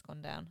internet's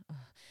gone down. Ugh.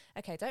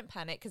 Okay, don't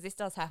panic because this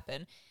does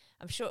happen.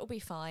 I'm sure it'll be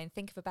fine.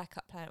 Think of a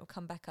backup plan. It will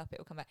come back up.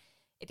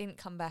 It didn't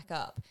come back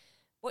up.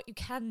 What you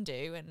can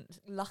do, and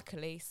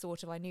luckily,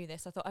 sort of, I knew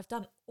this. I thought, I've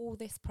done all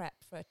this prep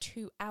for a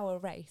 2-hour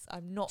race.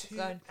 I'm not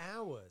going... 2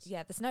 hours?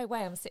 Yeah, there's no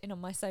way I'm sitting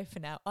on my sofa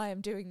now. I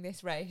am doing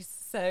this race.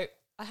 So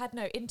I had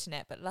no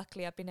internet, but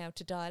luckily I've been able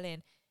to dial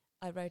in.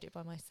 I rode it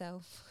by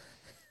myself.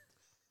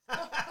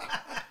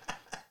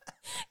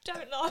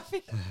 Don't laugh.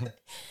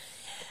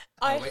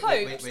 I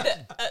hoped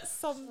that at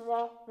some...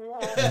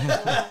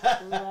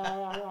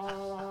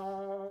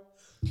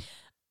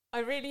 I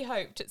really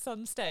hoped at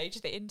some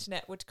stage the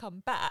internet would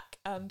come back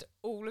and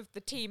all of the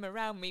team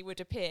around me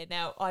would appear.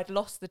 Now, I'd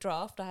lost the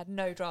draft. I had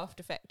no draft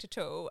effect at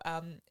all.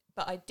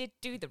 But I did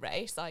do the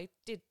race. I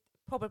did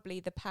probably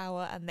the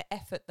power and the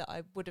effort that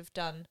I would have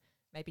done.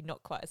 Maybe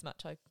not quite as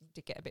much. I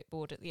did get a bit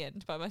bored at the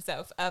end by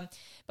myself.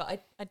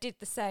 But I did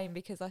the same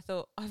because I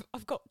thought,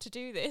 I've got to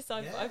do this.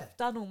 I've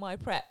done all my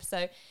prep. So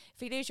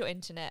if you lose your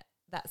internet,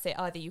 that's it.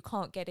 Either you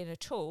can't get in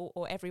at all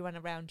or everyone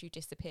around you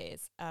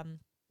disappears.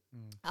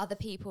 Other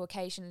people,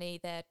 occasionally,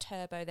 their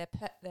turbo,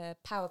 their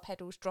power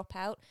pedals drop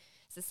out.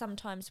 So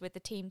sometimes with the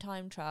team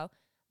time trial,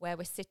 where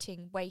we're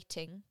sitting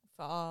waiting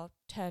for our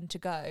turn to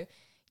go,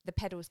 the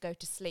pedals go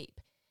to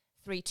sleep.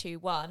 3, 2,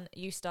 1,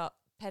 you start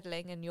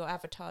pedaling and your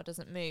avatar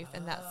doesn't move,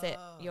 and that's it.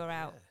 You're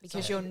out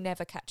because you'll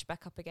never catch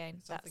back up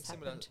again. Something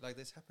similar like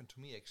this happened to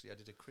me, actually. I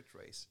did a crit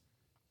race,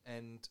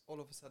 and all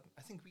of a sudden,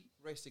 I think we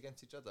raced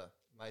against each other,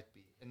 might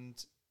be.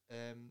 And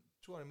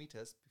 200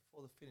 meters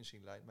before the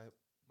finishing line,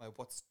 my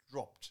watts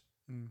dropped.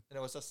 And I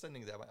was just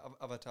standing there. My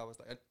avatar was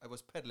like, I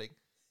was pedaling.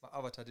 My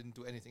avatar didn't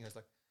do anything. I was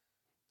like,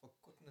 for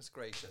goodness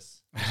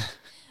gracious.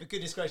 For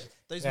goodness gracious.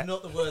 Those were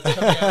not the words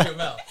coming out of your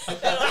mouth.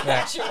 They're not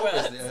actual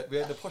words.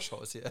 We're in the posh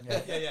house here.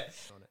 Yeah.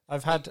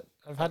 I've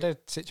had a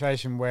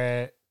situation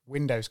where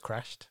Windows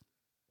crashed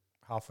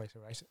halfway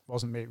through the race. It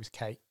wasn't me, it was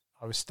Kate.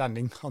 I was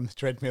standing on the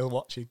treadmill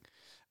watching.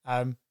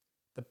 The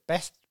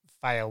best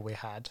fail we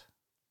had,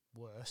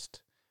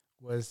 worst,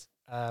 was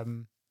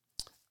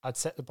I'd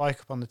set the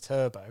bike up on the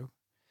turbo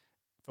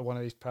for one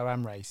of these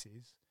Pro-Am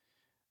races.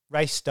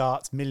 Race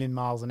starts, million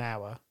miles an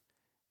hour.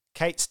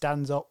 Kate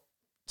stands up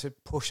to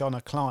push on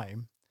a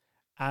climb.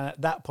 And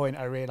at that point,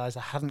 I realised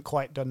I hadn't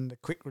quite done the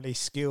quick release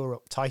skewer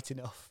up tight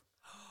enough.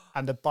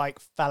 And the bike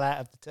fell out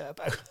of the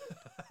turbo.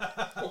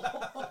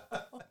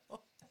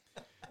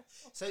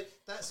 So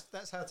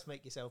that's how to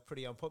make yourself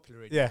pretty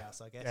unpopular in your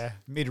house, I guess. Yeah,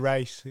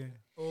 mid-race. Yeah.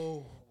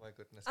 Oh my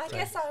goodness. I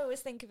guess I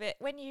always think of it,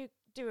 when you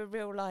do an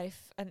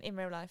in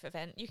real life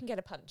event, you can get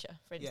a puncher,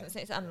 for instance.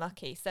 It's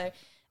unlucky. So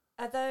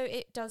although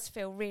it does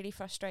feel really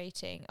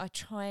frustrating, I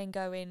try and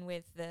go in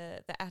with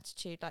the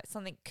attitude like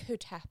something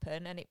could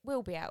happen and it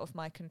will be out of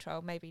my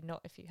control. Maybe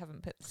not if you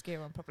haven't put the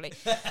skier on properly.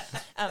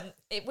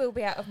 It will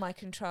be out of my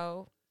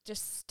control.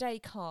 Just stay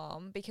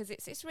calm because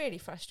it's really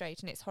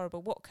frustrating. It's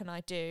horrible. What can I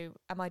do?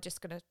 Am I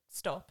just going to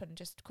stop and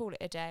just call it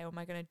a day, or am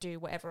I going to do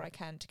whatever I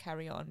can to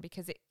carry on?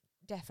 Because it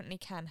definitely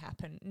can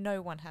happen.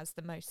 No one has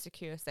the most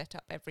secure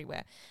setup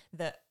everywhere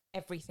that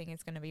everything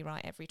is going to be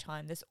right every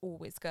time. There's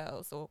always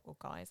girls or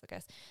guys, I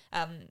guess,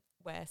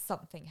 where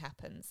something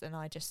happens and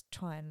I just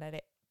try and let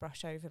it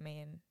brush over me,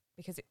 and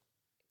because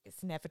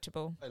it's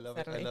inevitable. I love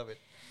it.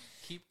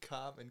 Keep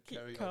calm and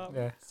carry on.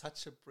 Yeah.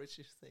 Such a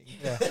British thing.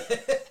 Yeah.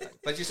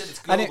 But you said it's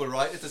global,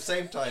 right? At the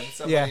same time,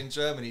 somebody in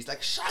Germany is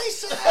like,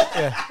 Scheiße!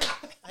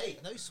 Hey,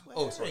 no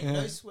swearing. Oh, sorry.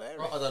 No swearing.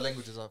 Or other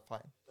languages are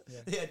fine.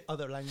 Yeah,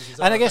 other languages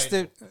are And I guess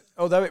painful.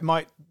 although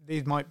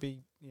these might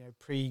be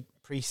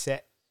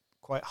preset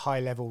quite high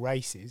level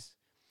races,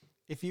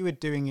 if you were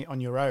doing it on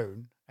your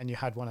own and you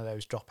had one of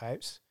those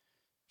dropouts,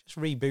 just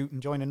reboot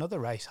and join another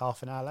race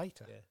half an hour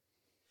later. Yeah.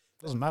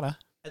 Doesn't matter.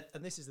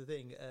 And this is the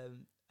thing.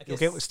 I You'll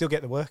guess, still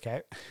get the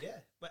workout. yeah,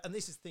 and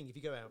this is the thing. If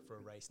you go out for a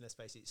race, and let's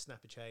face it,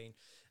 snap a chain,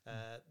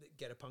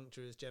 get a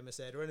puncture, as Gemma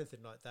said, or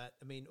anything like that.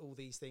 I mean, all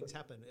these things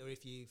happen. Or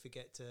if you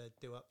forget to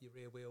do up your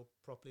rear wheel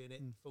properly and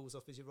it falls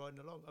off as you're riding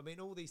along. I mean,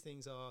 all these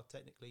things are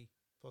technically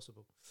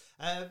possible.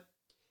 So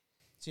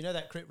you know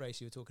that crit race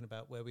you were talking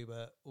about where we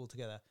were all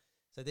together.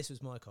 So this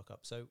was my cock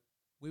up. So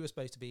we were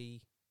supposed to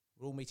be.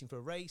 We're all meeting for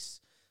a race.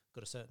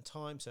 Got a certain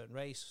time, certain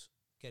race.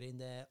 Get in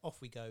there.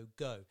 Off we go.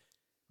 Go.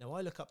 Now,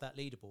 I look up that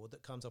leaderboard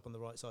that comes up on the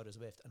right side of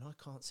Zwift, and I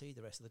can't see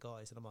the rest of the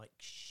guys, and I'm like,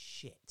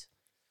 shit,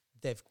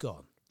 they've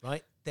gone,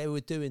 right? They were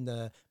doing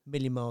the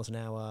million miles an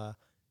hour,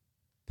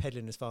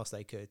 pedaling as fast as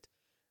they could,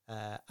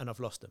 and I've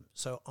lost them.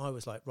 So I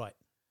was like, right,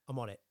 I'm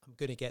on it. I'm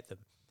going to get them.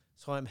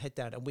 So I'm head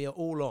down, and we are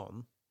all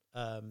on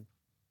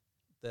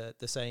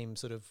the same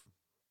sort of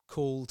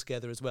call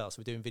together as well. So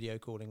we're doing video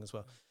calling as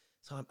well.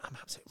 So I'm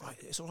absolutely right.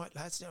 It's all right,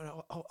 lads.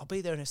 I'll be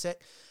there in a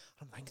sec.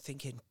 I'm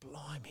thinking,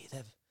 blimey,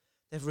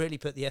 they've really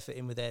put the effort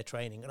in with their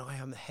training, and I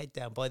am head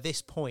down. By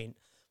this point,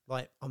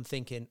 like I'm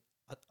thinking,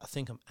 I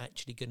think I'm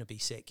actually going to be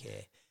sick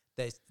here.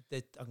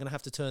 I'm going to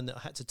have to turn. I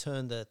had to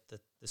turn the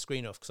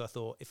screen off because I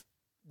thought if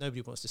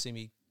nobody wants to see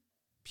me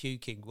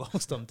puking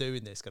whilst I'm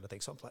doing this kind of thing,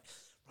 so I'm like,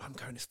 I'm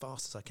going as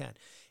fast as I can.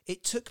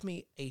 It took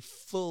me a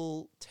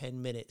full 10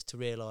 minutes to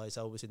realise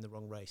I was in the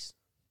wrong race.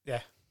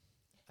 Yeah.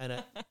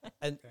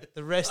 And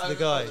the rest of the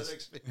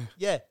guys,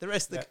 the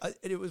rest of the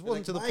and it was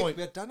one to the point.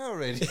 We're done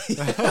already.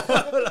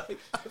 Like,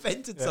 I've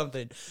entered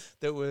something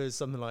that was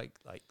something like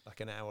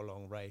an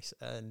hour-long race,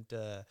 and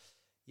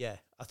I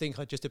think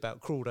I just about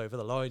crawled over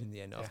the line in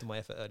the end after my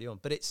effort early on.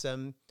 But it's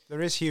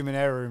there is human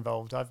error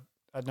involved. I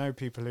know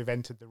people who've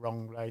entered the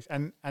wrong race,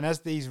 and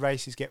as these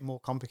races get more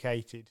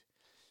complicated,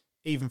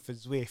 even for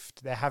Zwift,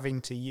 they're having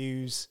to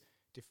use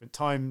different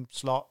time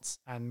slots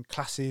and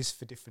classes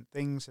for different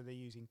things. So they're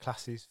using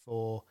classes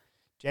for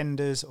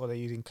genders, or they're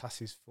using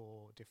classes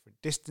for different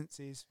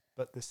distances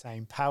but the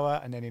same power.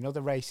 And then in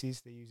other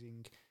races they're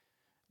using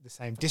the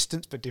same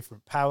distance but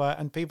different power,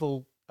 and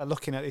people are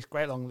looking at this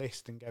great long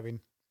list and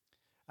going,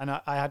 and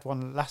I had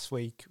one last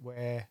week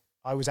where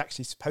I was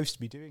actually supposed to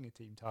be doing a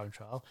team time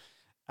trial,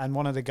 and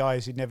one of the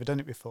guys who'd never done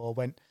it before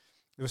went,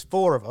 there was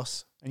 4 of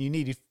us and you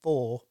needed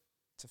 4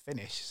 to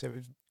finish, so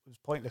it was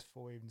pointless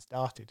before we even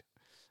started.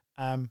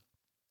 And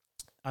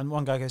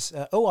one guy goes,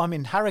 I'm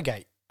in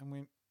Harrogate. And we,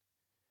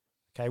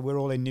 okay, we're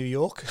all in New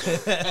York.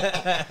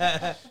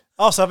 So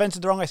I've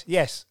entered the wrong race.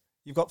 Yes,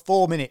 you've got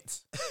 4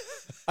 minutes.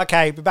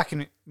 Okay, be back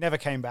in. Never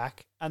came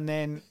back. And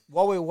then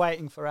while we were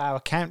waiting for our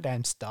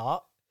countdown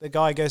start, the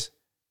guy goes,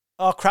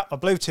 oh crap, my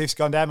Bluetooth's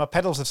gone down, my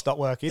pedals have stopped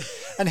working.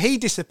 And he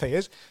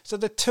disappears. So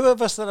the 2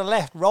 of us that are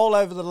left roll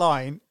over the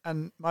line,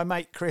 and my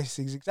mate Chris,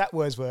 his exact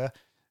words were,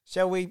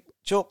 shall we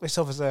chalk this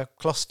off as a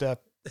cluster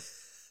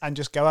and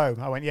just go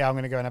home? I went, yeah, I'm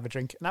going to go and have a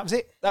drink. And that was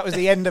it. That was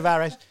the end of our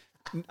race.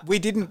 We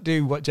didn't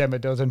do what Gemma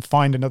does and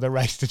find another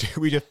race to do.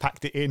 We just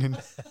packed it in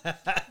and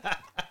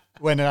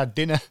went and had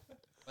dinner.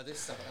 But this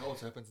stuff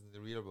also happens in the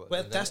real world.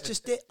 Well, that's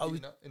just it.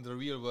 In the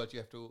real world, you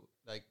have to,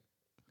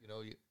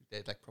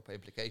 there's like proper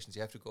implications.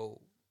 You have to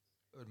go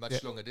a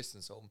much longer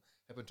distance home.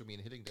 Happened to me in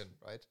Hillingdon,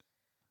 right?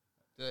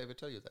 Did I ever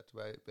tell you that?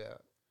 Where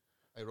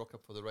I rocked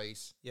up for the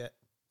race. Yeah.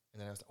 And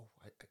then I was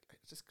like, I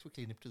just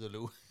quickly nipped to the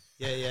loo.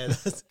 Yeah.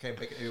 Came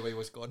back and everybody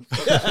was gone.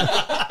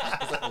 I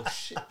was like, oh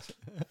shit.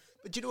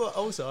 But do you know what?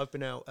 Also, I've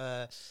been out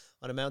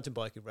on a mountain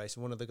biking race,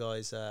 and one of the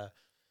guys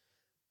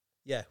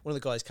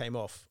came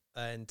off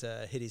and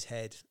hit his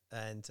head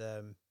and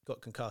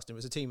got concussed. And it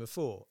was a team of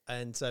 4,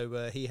 and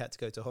so he had to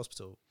go to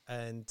hospital.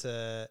 And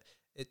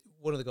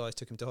one of the guys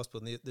took him to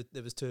hospital, and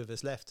there was 2 of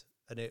us left,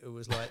 and it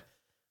was like,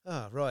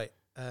 right.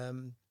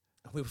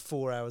 We were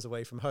 4 hours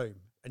away from home.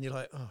 And you're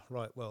like, oh,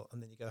 right, well,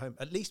 and then you go home.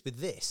 At least with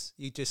this,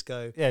 you just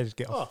go, yeah, just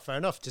get off. Oh, fair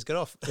enough, just get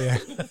off. Yeah.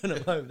 And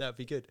I'm home, that would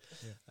be good.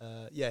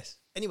 Yeah. Yes.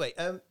 Anyway,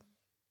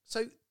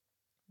 so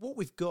what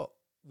we've got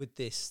with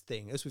this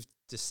thing, as we've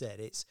just said,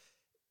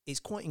 it's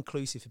quite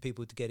inclusive for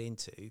people to get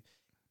into,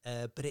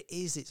 but it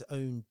is its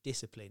own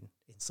discipline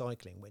in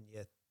cycling when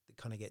you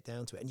kind of get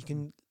down to it. And you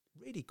can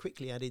really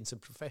quickly add in some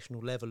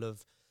professional level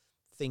of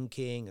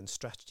thinking and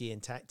strategy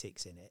and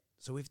tactics in it.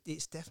 So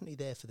it's definitely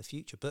there for the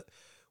future. But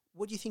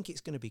what do you think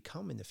it's going to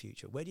become in the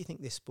future? Where do you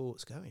think this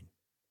sport's going?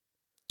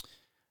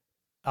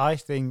 I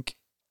think,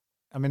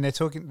 they're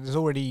talking, there's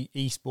already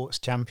esports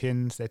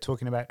champions. They're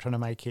talking about trying to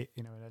make it,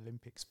 an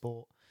Olympic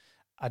sport.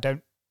 I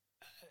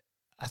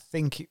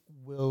think it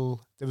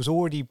will, there was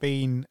already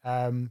been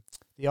the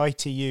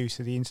ITU,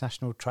 so the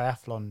International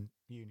Triathlon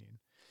Union.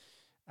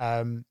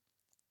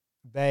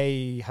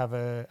 They have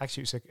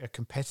it's a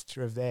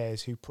competitor of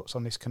theirs who puts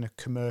on this kind of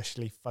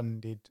commercially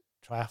funded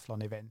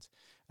triathlon event.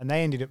 And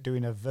they ended up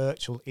doing a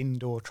virtual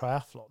indoor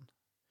triathlon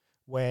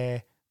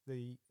where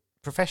the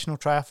professional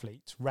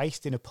triathletes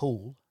raced in a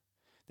pool,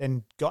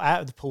 then got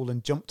out of the pool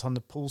and jumped on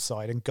the pool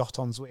side and got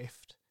on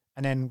Zwift,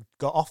 and then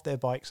got off their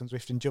bikes on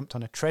Zwift and jumped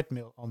on a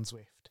treadmill on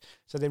Zwift.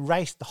 So they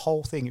raced the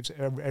whole thing. It was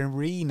an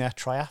arena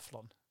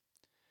triathlon.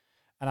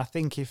 And I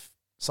think if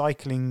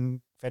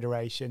cycling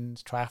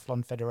federations,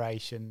 triathlon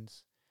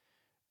federations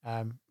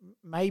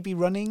Maybe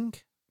running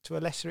to a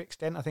lesser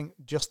extent. I think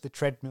just the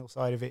treadmill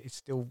side of it is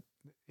still,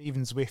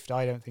 even Zwift,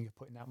 I don't think are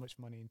putting that much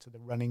money into the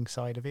running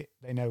side of it.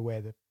 They know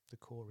where the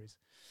core is.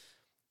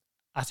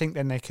 I think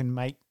then they can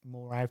make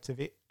more out of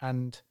it.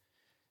 And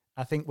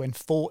I think when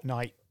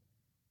Fortnite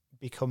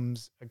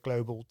becomes a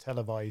global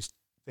televised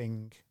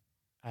thing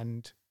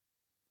and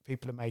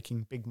people are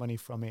making big money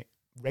from it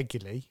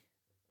regularly,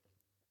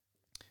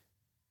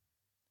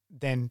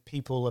 then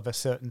people of a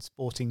certain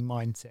sporting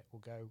mindset will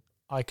go,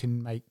 I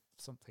can make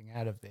something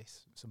out of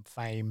this, some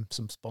fame,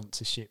 some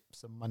sponsorship,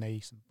 some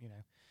money,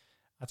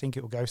 I think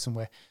it will go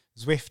somewhere.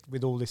 Zwift,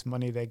 with all this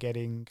money they're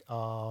getting,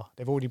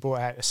 they've already brought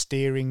out a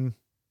steering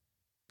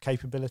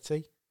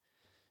capability.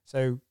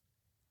 So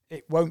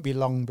it won't be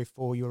long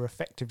before you're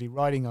effectively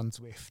riding on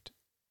Zwift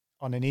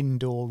on an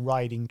indoor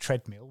riding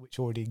treadmill, which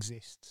already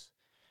exists.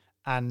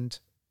 And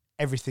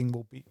everything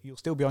you'll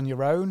still be on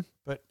your own,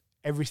 but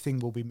everything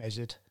will be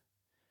measured.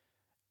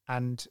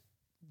 And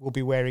we'll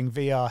be wearing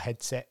VR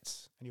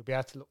headsets and you'll be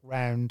able to look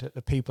around at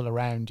the people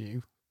around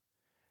you.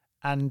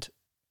 And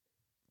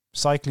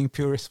cycling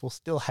purists will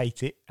still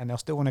hate it and they'll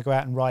still want to go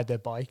out and ride their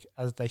bike,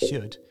 as they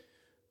should.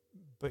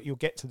 But you'll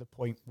get to the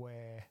point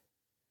where,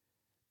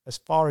 as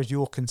far as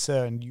you're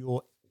concerned,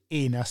 you're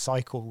in a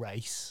cycle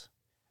race.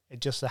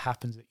 It just so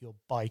happens that your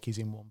bike is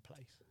in one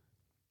place.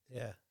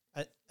 Yeah.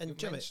 And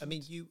Gemma, I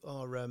mean, you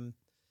are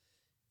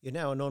you're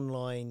now an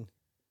online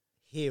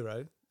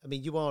hero. I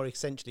mean, you are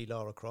essentially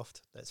Lara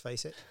Croft, let's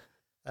face it.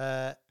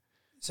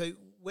 So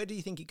where do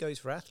you think it goes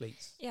for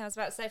athletes? Yeah, I was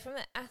about to say, from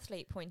an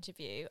athlete point of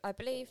view, I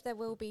believe there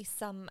will be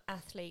some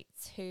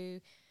athletes who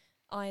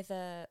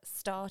either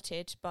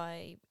started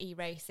by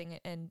e-racing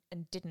and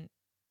didn't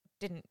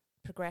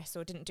progress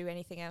or didn't do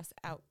anything else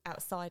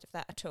outside of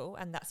that at all,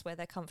 and that's where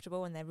they're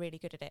comfortable and they're really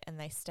good at it and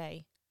they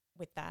stay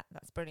with that.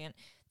 That's brilliant.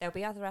 There'll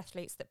be other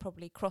athletes that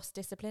probably cross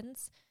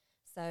disciplines.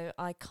 So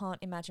I can't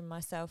imagine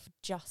myself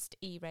just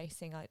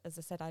e-racing. As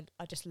I said,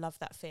 I just love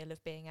that feel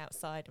of being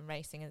outside and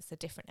racing, and it's a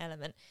different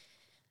element.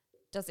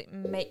 Does it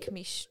make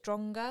me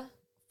stronger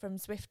from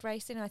Zwift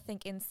racing? I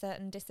think in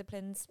certain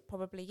disciplines,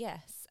 probably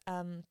yes.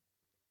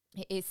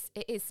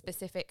 It is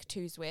specific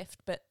to Zwift,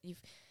 but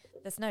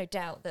there's no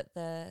doubt that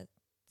the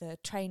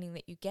training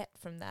that you get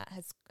from that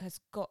has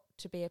got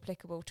to be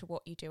applicable to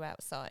what you do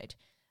outside.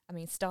 I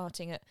mean,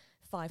 starting at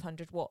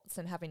 500 watts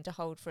and having to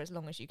hold for as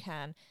long as you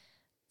can,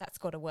 that's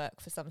got to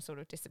work for some sort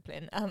of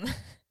discipline.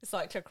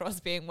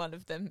 Cyclocross being one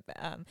of them.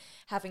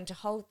 Having to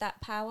hold that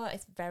power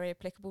is very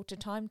applicable to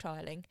time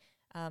trialling.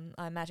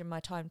 I imagine my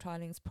time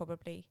trialling is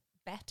probably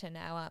better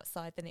now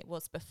outside than it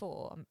was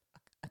before.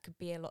 I could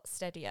be a lot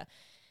steadier.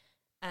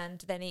 And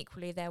then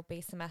equally, there'll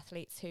be some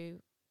athletes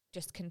who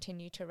just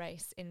continue to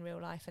race in real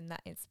life, and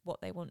that is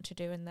what they want to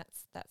do, and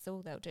that's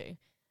all they'll do.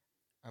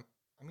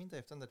 I mean,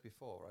 they've done that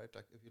before, right?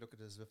 Like, if you look at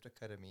the Zwift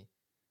Academy,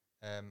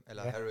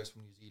 Ella Harris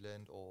from New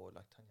Zealand, or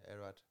like Tanja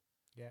Erath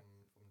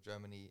from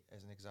Germany,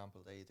 as an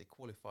example, they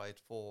qualified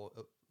for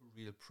a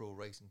real pro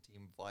racing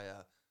team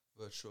via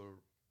virtual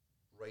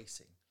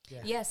racing.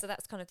 Yeah, so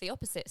that's kind of the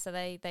opposite. So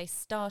they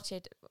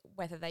started,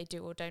 whether they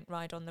do or don't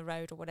ride on the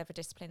road or whatever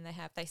discipline they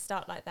have, they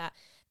start like that.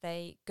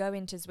 They go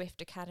into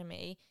Zwift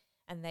Academy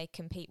and they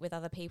compete with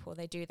other people.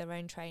 They do their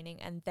own training,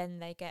 and then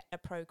they get a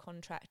pro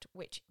contract,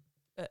 which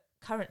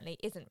currently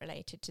isn't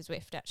related to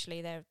Zwift.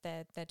 Actually,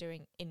 they're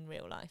doing in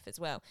real life as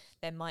well.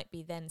 There might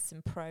be then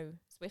some pro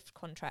Zwift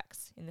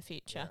contracts in the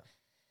future.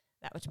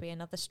 That would be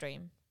another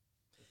stream.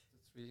 That's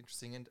really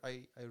interesting, and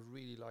I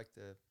really like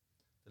the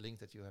link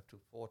that you have to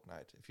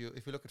Fortnite. If you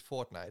look at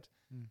Fortnite,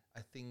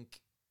 I think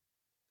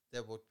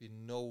there would be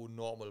no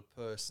normal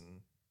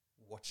person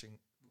watching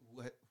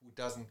who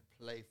doesn't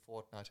play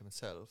Fortnite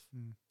himself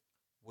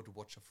would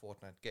watch a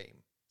Fortnite game.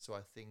 So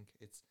I think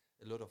it's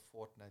a lot of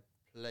Fortnite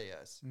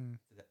players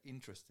that are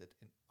interested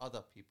in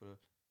other people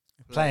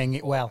playing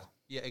it well.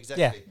 Yeah,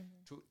 exactly.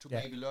 Yeah. To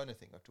maybe learn a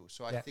thing or two.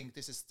 So I think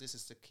this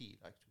is the key,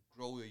 like to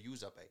grow your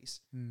user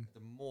base.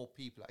 The more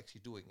people are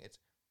actually doing it,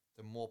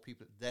 the more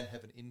people then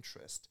have an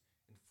interest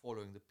in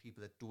following the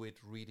people that do it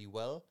really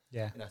well.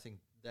 Yeah. And I think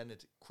then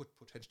it could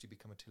potentially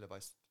become a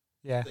televised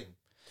thing.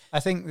 I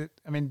think that,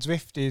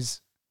 Zwift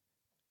is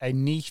a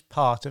niche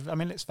part of,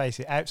 let's face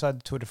it, outside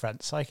the Tour de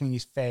France, cycling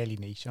is fairly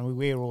niche.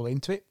 We're all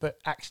into it, but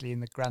actually in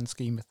the grand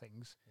scheme of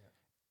things,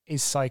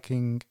 is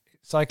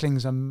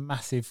cycling's a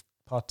massive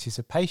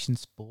participation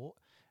sport,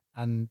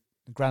 and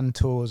the grand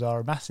tours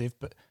are massive,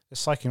 but the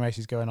cycling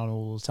races going on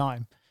all the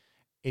time.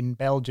 In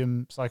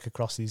Belgium,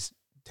 cyclocross is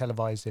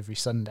televised every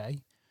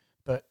Sunday,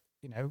 but,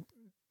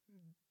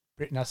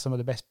 Britain has some of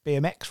the best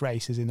BMX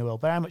races in the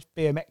world, but how much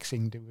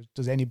BMXing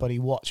does anybody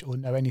watch or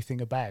know anything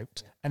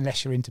about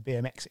unless you're into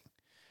BMXing?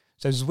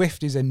 So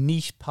Zwift is a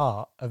niche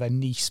part of a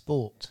niche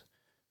sport,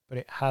 but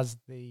it has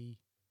the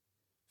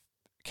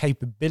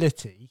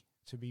capability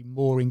to be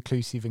more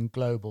inclusive and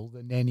global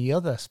than any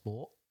other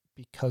sport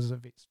because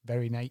of its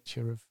very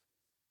nature of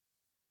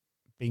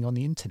being on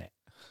the internet.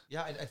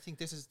 Yeah, and I think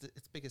this is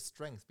its biggest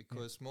strength,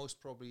 because most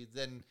probably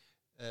then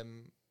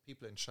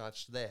people in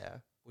charge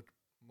there would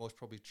most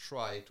probably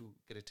try to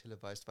get it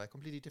televised by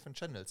completely different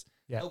channels.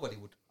 Yeah. Nobody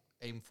would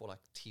aim for like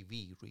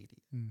TV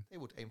really. Mm. They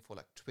would aim for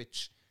like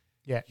Twitch,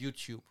 Yeah.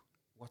 YouTube,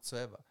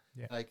 whatsoever.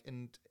 Yeah. Like,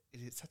 and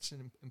it is such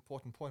an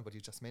important point what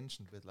you just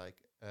mentioned with like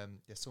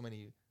there's so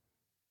many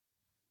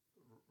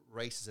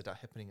races that are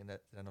happening and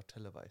that are not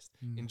televised.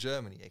 Mm. In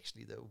Germany,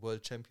 actually, the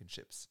World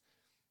Championships.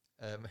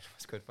 It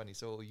was quite funny.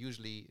 So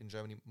usually in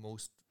Germany,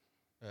 most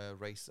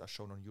races are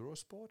shown on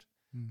Eurosport,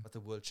 Mm. but the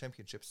World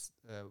Championships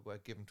were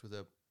given to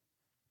the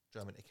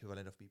German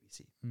equivalent of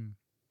BBC. Mm.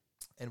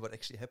 And what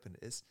actually happened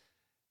is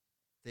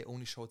they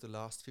only showed the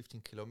last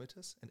 15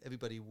 kilometers, and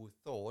everybody who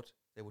thought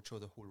they would show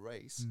the whole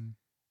race Mm.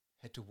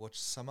 had to watch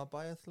summer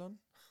biathlon.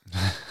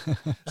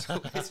 So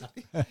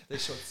basically, they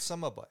showed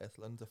summer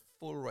biathlon, the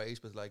full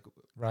race with like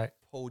Right.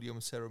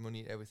 podium ceremony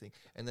and everything.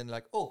 And then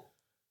like, oh,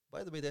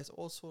 by the way, there's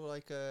also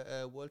like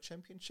a world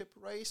championship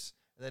race.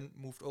 And then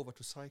moved over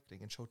to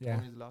cycling and showed Yeah.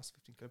 only the last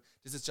 15 kilometers.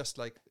 This is just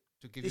like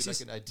to give This you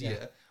is- like an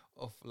idea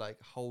of like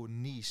how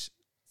niche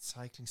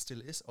cycling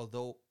still is,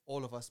 although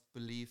all of us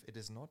believe it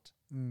is not.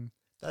 Mm.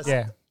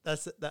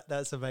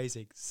 That's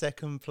amazing.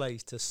 Second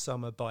place to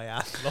summer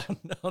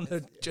biathlon on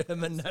a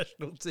German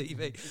national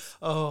TV.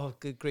 Oh,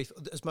 good grief!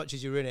 As much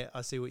as you're in it,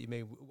 I see what you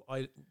mean.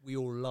 We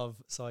all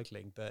love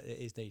cycling, but it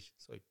is niche.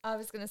 So I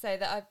was going to say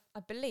that I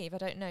believe, I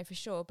don't know for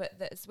sure, but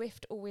that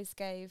Zwift always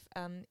gave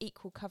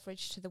equal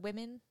coverage to the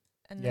women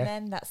and Yeah. the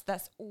men.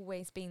 That's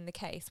always been the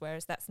case,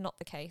 whereas that's not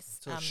the case.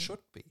 So it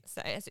should be.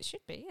 So as it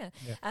should be, yeah.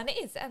 Yeah. And it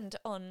is. And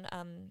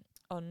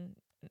on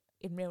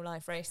in real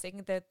life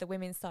racing, the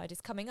women's side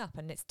is coming up,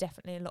 and it's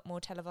definitely a lot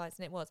more televised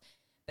than it was.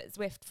 But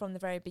Zwift from the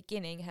very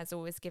beginning has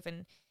always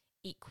given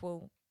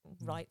equal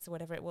rights or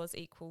whatever it was,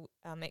 equal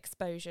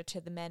exposure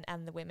to the men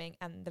and the women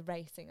and the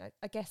racing.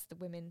 I guess the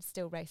women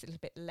still race a little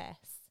bit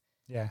less.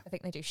 Yeah. I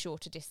think they do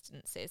shorter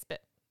distances,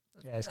 but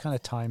Yeah. It's kind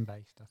of time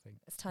based, I think.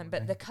 it's time. more But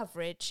than the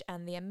coverage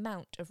and the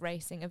amount of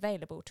racing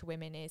available to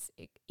women is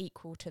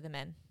equal to the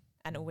men,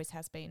 and always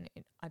has been,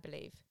 I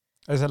believe.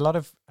 There's a lot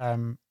of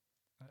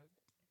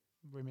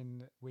women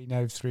that we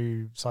know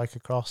through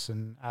cyclocross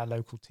and our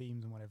local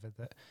teams and whatever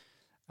that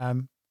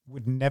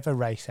would never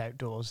race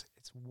outdoors.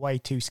 It's way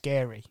too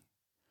scary.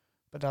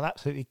 But they'll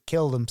absolutely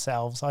kill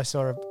themselves. I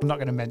saw, I'm not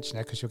going to mention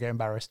her because you'll get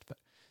embarrassed, but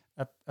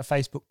a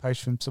Facebook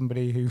post from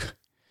somebody who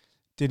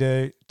did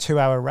a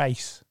 2-hour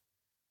race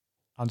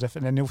on Zwift,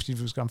 and then all she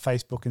was on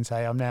Facebook and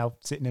say, I'm now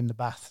sitting in the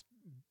bath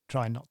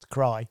trying not to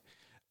cry.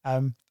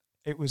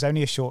 It was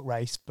only a short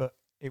race, but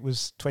it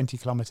was 20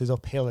 kilometres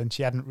uphill, and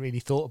she hadn't really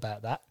thought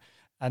about that.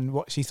 And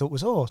what she thought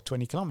was,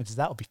 20 kilometres,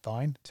 that'll be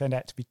fine. Turned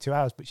out to be 2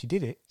 hours, but she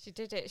did it. She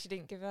did it. She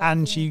didn't give up.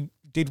 And yeah. she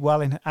did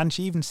well and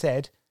she even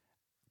said,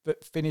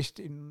 but finished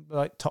in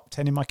like top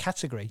 10 in my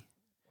category.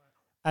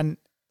 And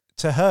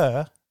to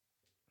her,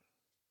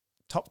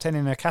 top 10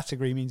 in her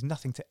category means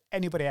nothing to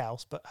anybody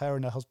else but her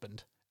and her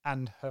husband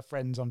and her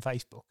friends on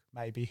Facebook,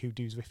 maybe, who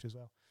do Zwift as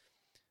well.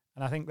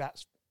 And I think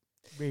that's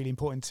really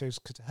important to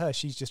her.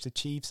 She's just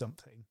achieved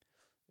something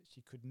that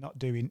she could not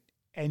do in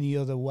any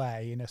other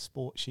way in a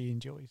sport she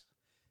enjoys.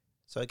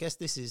 So I guess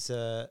this is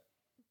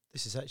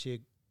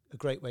actually a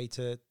great way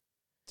to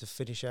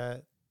finish our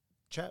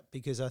chat,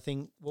 because I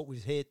think what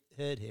we've heard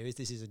here is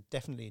this is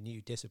definitely a new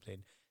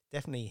discipline,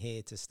 definitely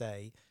here to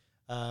stay.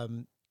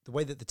 The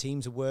way that the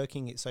teams are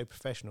working, it's so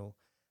professional,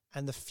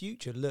 and the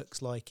future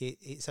looks like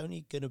it's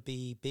only going to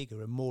be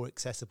bigger and more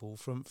accessible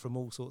from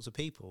all sorts of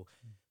people.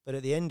 But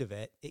at the end of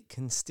it, it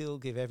can still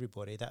give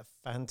everybody that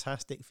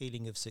fantastic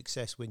feeling of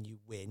success when you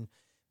win.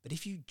 But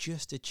if you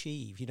just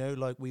achieve,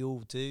 like we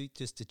all do,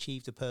 just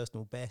achieve the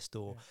personal best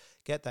or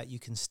get that, you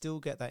can still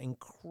get that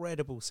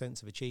incredible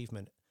sense of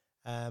achievement.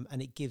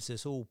 And it gives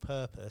us all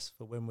purpose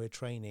for when we're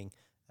training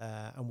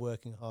and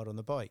working hard on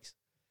the bikes.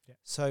 Yeah.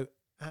 So,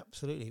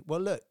 absolutely. Well,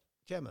 look,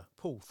 Gemma,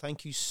 Paul,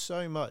 thank you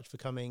so much for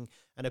coming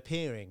and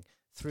appearing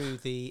through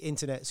the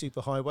internet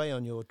superhighway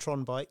on your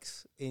Tron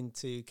bikes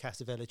into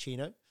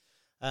Casavellicino.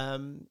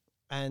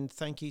 And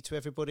thank you to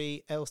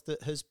everybody else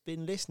that has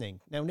been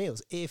listening. Now,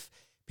 Niels, if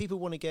people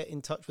want to get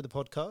in touch with the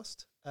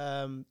podcast,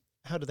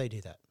 how do they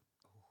do that?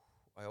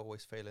 I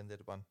always fail in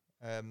that one.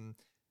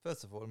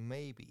 First of all,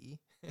 maybe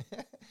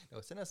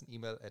send us an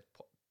email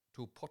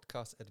to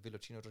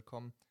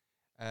podcast@velocino.com.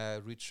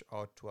 Reach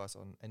out to us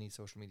on any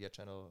social media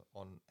channel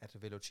on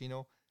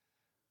 @Velocino.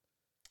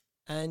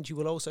 And you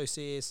will also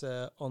see us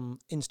on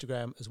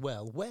Instagram as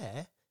well,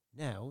 where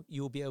now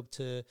you'll be able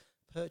to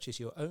purchase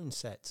your own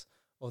set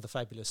of the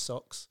fabulous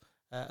socks,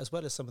 as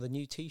well as some of the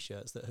new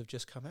T-shirts that have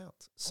just come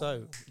out.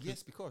 So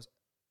yes, because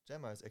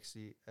Gemma is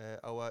actually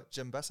our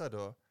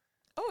Gembassador.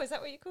 Oh, is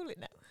that what you call it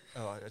now?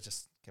 Oh, I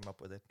just came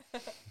up with it.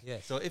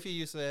 yeah, So if you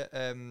use what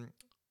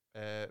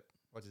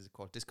is it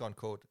called? Discount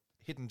code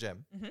Hidden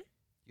Gem,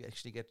 you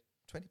actually get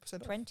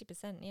 20% off.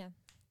 20%, yeah.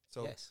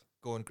 So yes.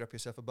 go and grab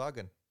yourself a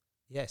bargain.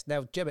 Yes.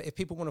 Now, Gemma, if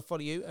people want to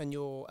follow you and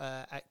your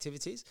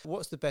activities,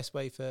 what's the best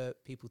way for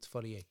people to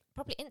follow you?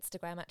 Probably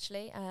Instagram,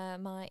 actually.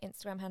 My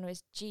Instagram handle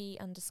is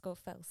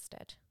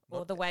G_Felstead. Or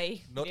Not the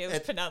way not Niels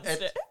at- pronounced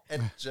at- it.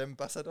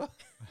 Gembassador.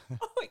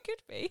 Oh, it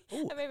could be.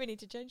 Ooh. I maybe need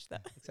to change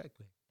that.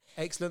 Exactly.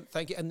 Excellent,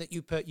 thank you. And that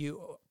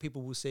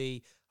people will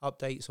see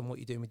updates on what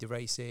you're doing with your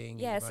racing.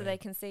 Yeah, and so your they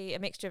can see a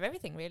mixture of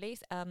everything really.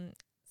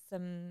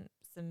 Some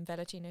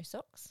Velocino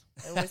socks,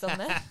 they're always on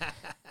there,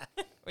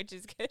 which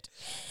is good.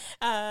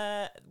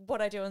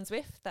 What I do on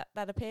Zwift,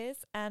 that appears,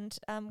 and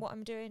what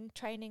I'm doing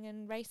training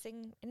and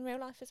racing in real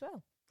life as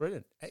well.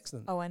 Brilliant,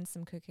 excellent. Oh, and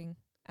some cooking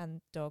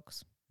and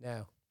dogs.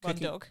 Now, One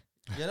dog.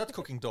 You're not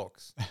cooking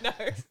dogs. No.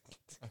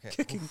 Okay.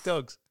 Cooking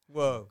dogs.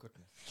 Whoa.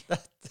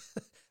 Goodness.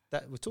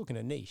 That we're talking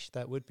a niche.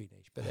 That would be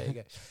niche, but there you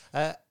go.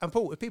 And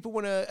Paul, if people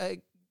want to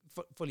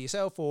follow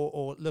yourself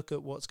or look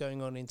at what's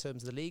going on in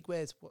terms of the league,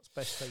 what's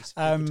best place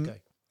for people to go?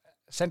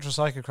 Central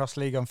Cyclocross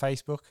League on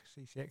Facebook,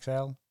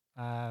 CCXL.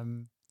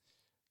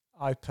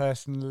 I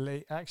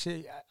personally,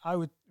 I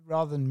would,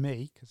 rather than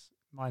me, because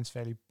mine's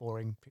fairly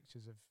boring,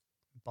 pictures of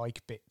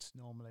bike bits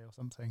normally or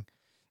something,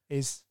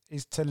 is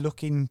to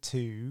look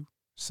into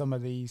some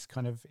of these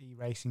kind of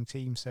e-racing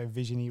teams. So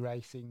Vision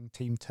E-Racing,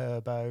 Team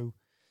Turbo,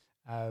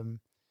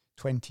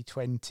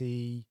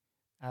 2020,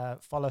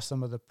 follow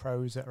some of the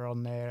pros that are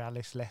on there,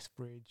 Alice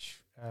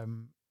Lethbridge,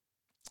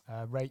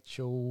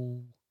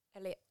 Rachel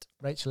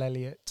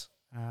Elliott,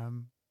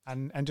 and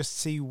just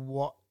see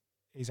what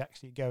is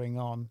actually going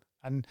on,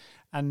 and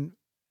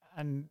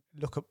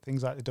look up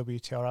things like the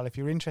WTRL. If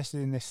you're interested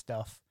in this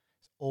stuff,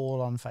 it's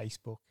all on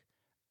Facebook,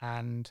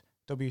 and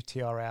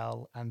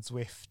WTRL and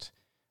Zwift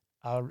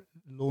are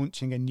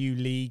launching a new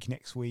league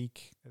next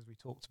week, as we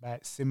talked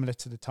about, similar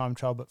to the time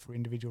trial but for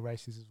individual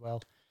races as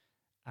well,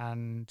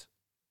 and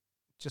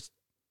just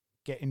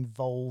get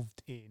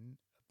involved in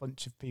a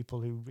bunch of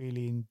people who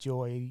really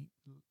enjoy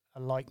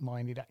a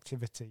like-minded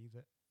activity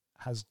that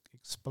has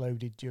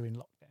exploded during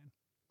lockdown.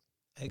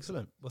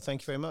 Excellent. Well,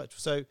 thank you very much.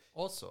 So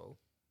Also,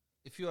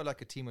 if you are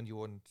like a team and you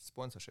want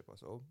sponsorship or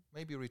so,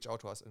 maybe reach out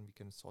to us and we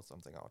can sort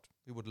something out.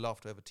 We would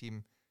love to have a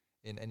team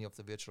in any of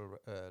the virtual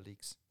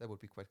leagues. That would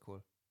be quite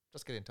cool.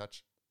 Just get in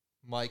touch.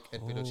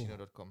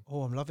 Mike@velocino.com.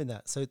 Oh, I'm loving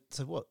that. So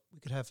what? We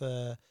could have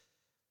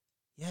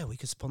we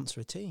could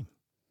sponsor a team.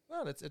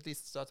 Well, let's at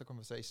least start a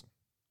conversation.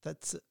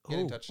 That's Get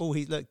in touch. Oh,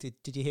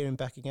 did you hear him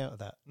backing out of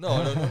that?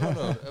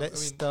 No.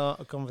 Let's start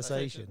a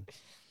conversation.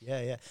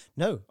 Yeah.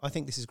 No, I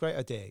think this is a great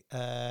idea.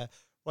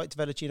 Write to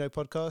Velocino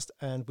podcast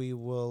and we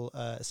will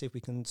see if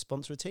we can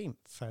sponsor a team.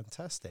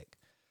 Fantastic.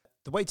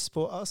 The way to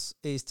support us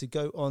is to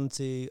go on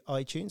to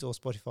iTunes or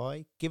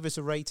Spotify, give us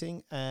a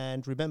rating,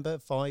 and remember,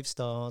 5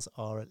 stars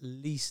are at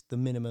least the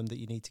minimum that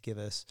you need to give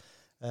us,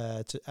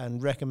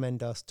 and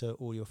recommend us to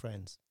all your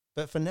friends.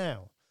 But for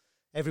now,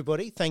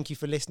 everybody, thank you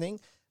for listening.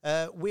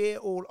 We're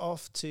all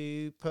off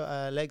to put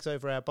our legs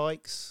over our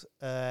bikes,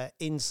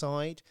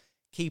 inside,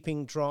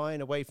 keeping dry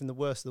and away from the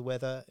worst of the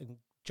weather, and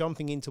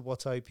jumping into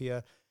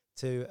Watopia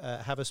to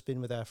have a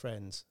spin with our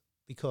friends.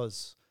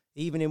 Because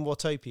even in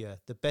Watopia,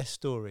 the best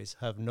stories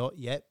have not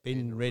yet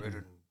been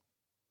written.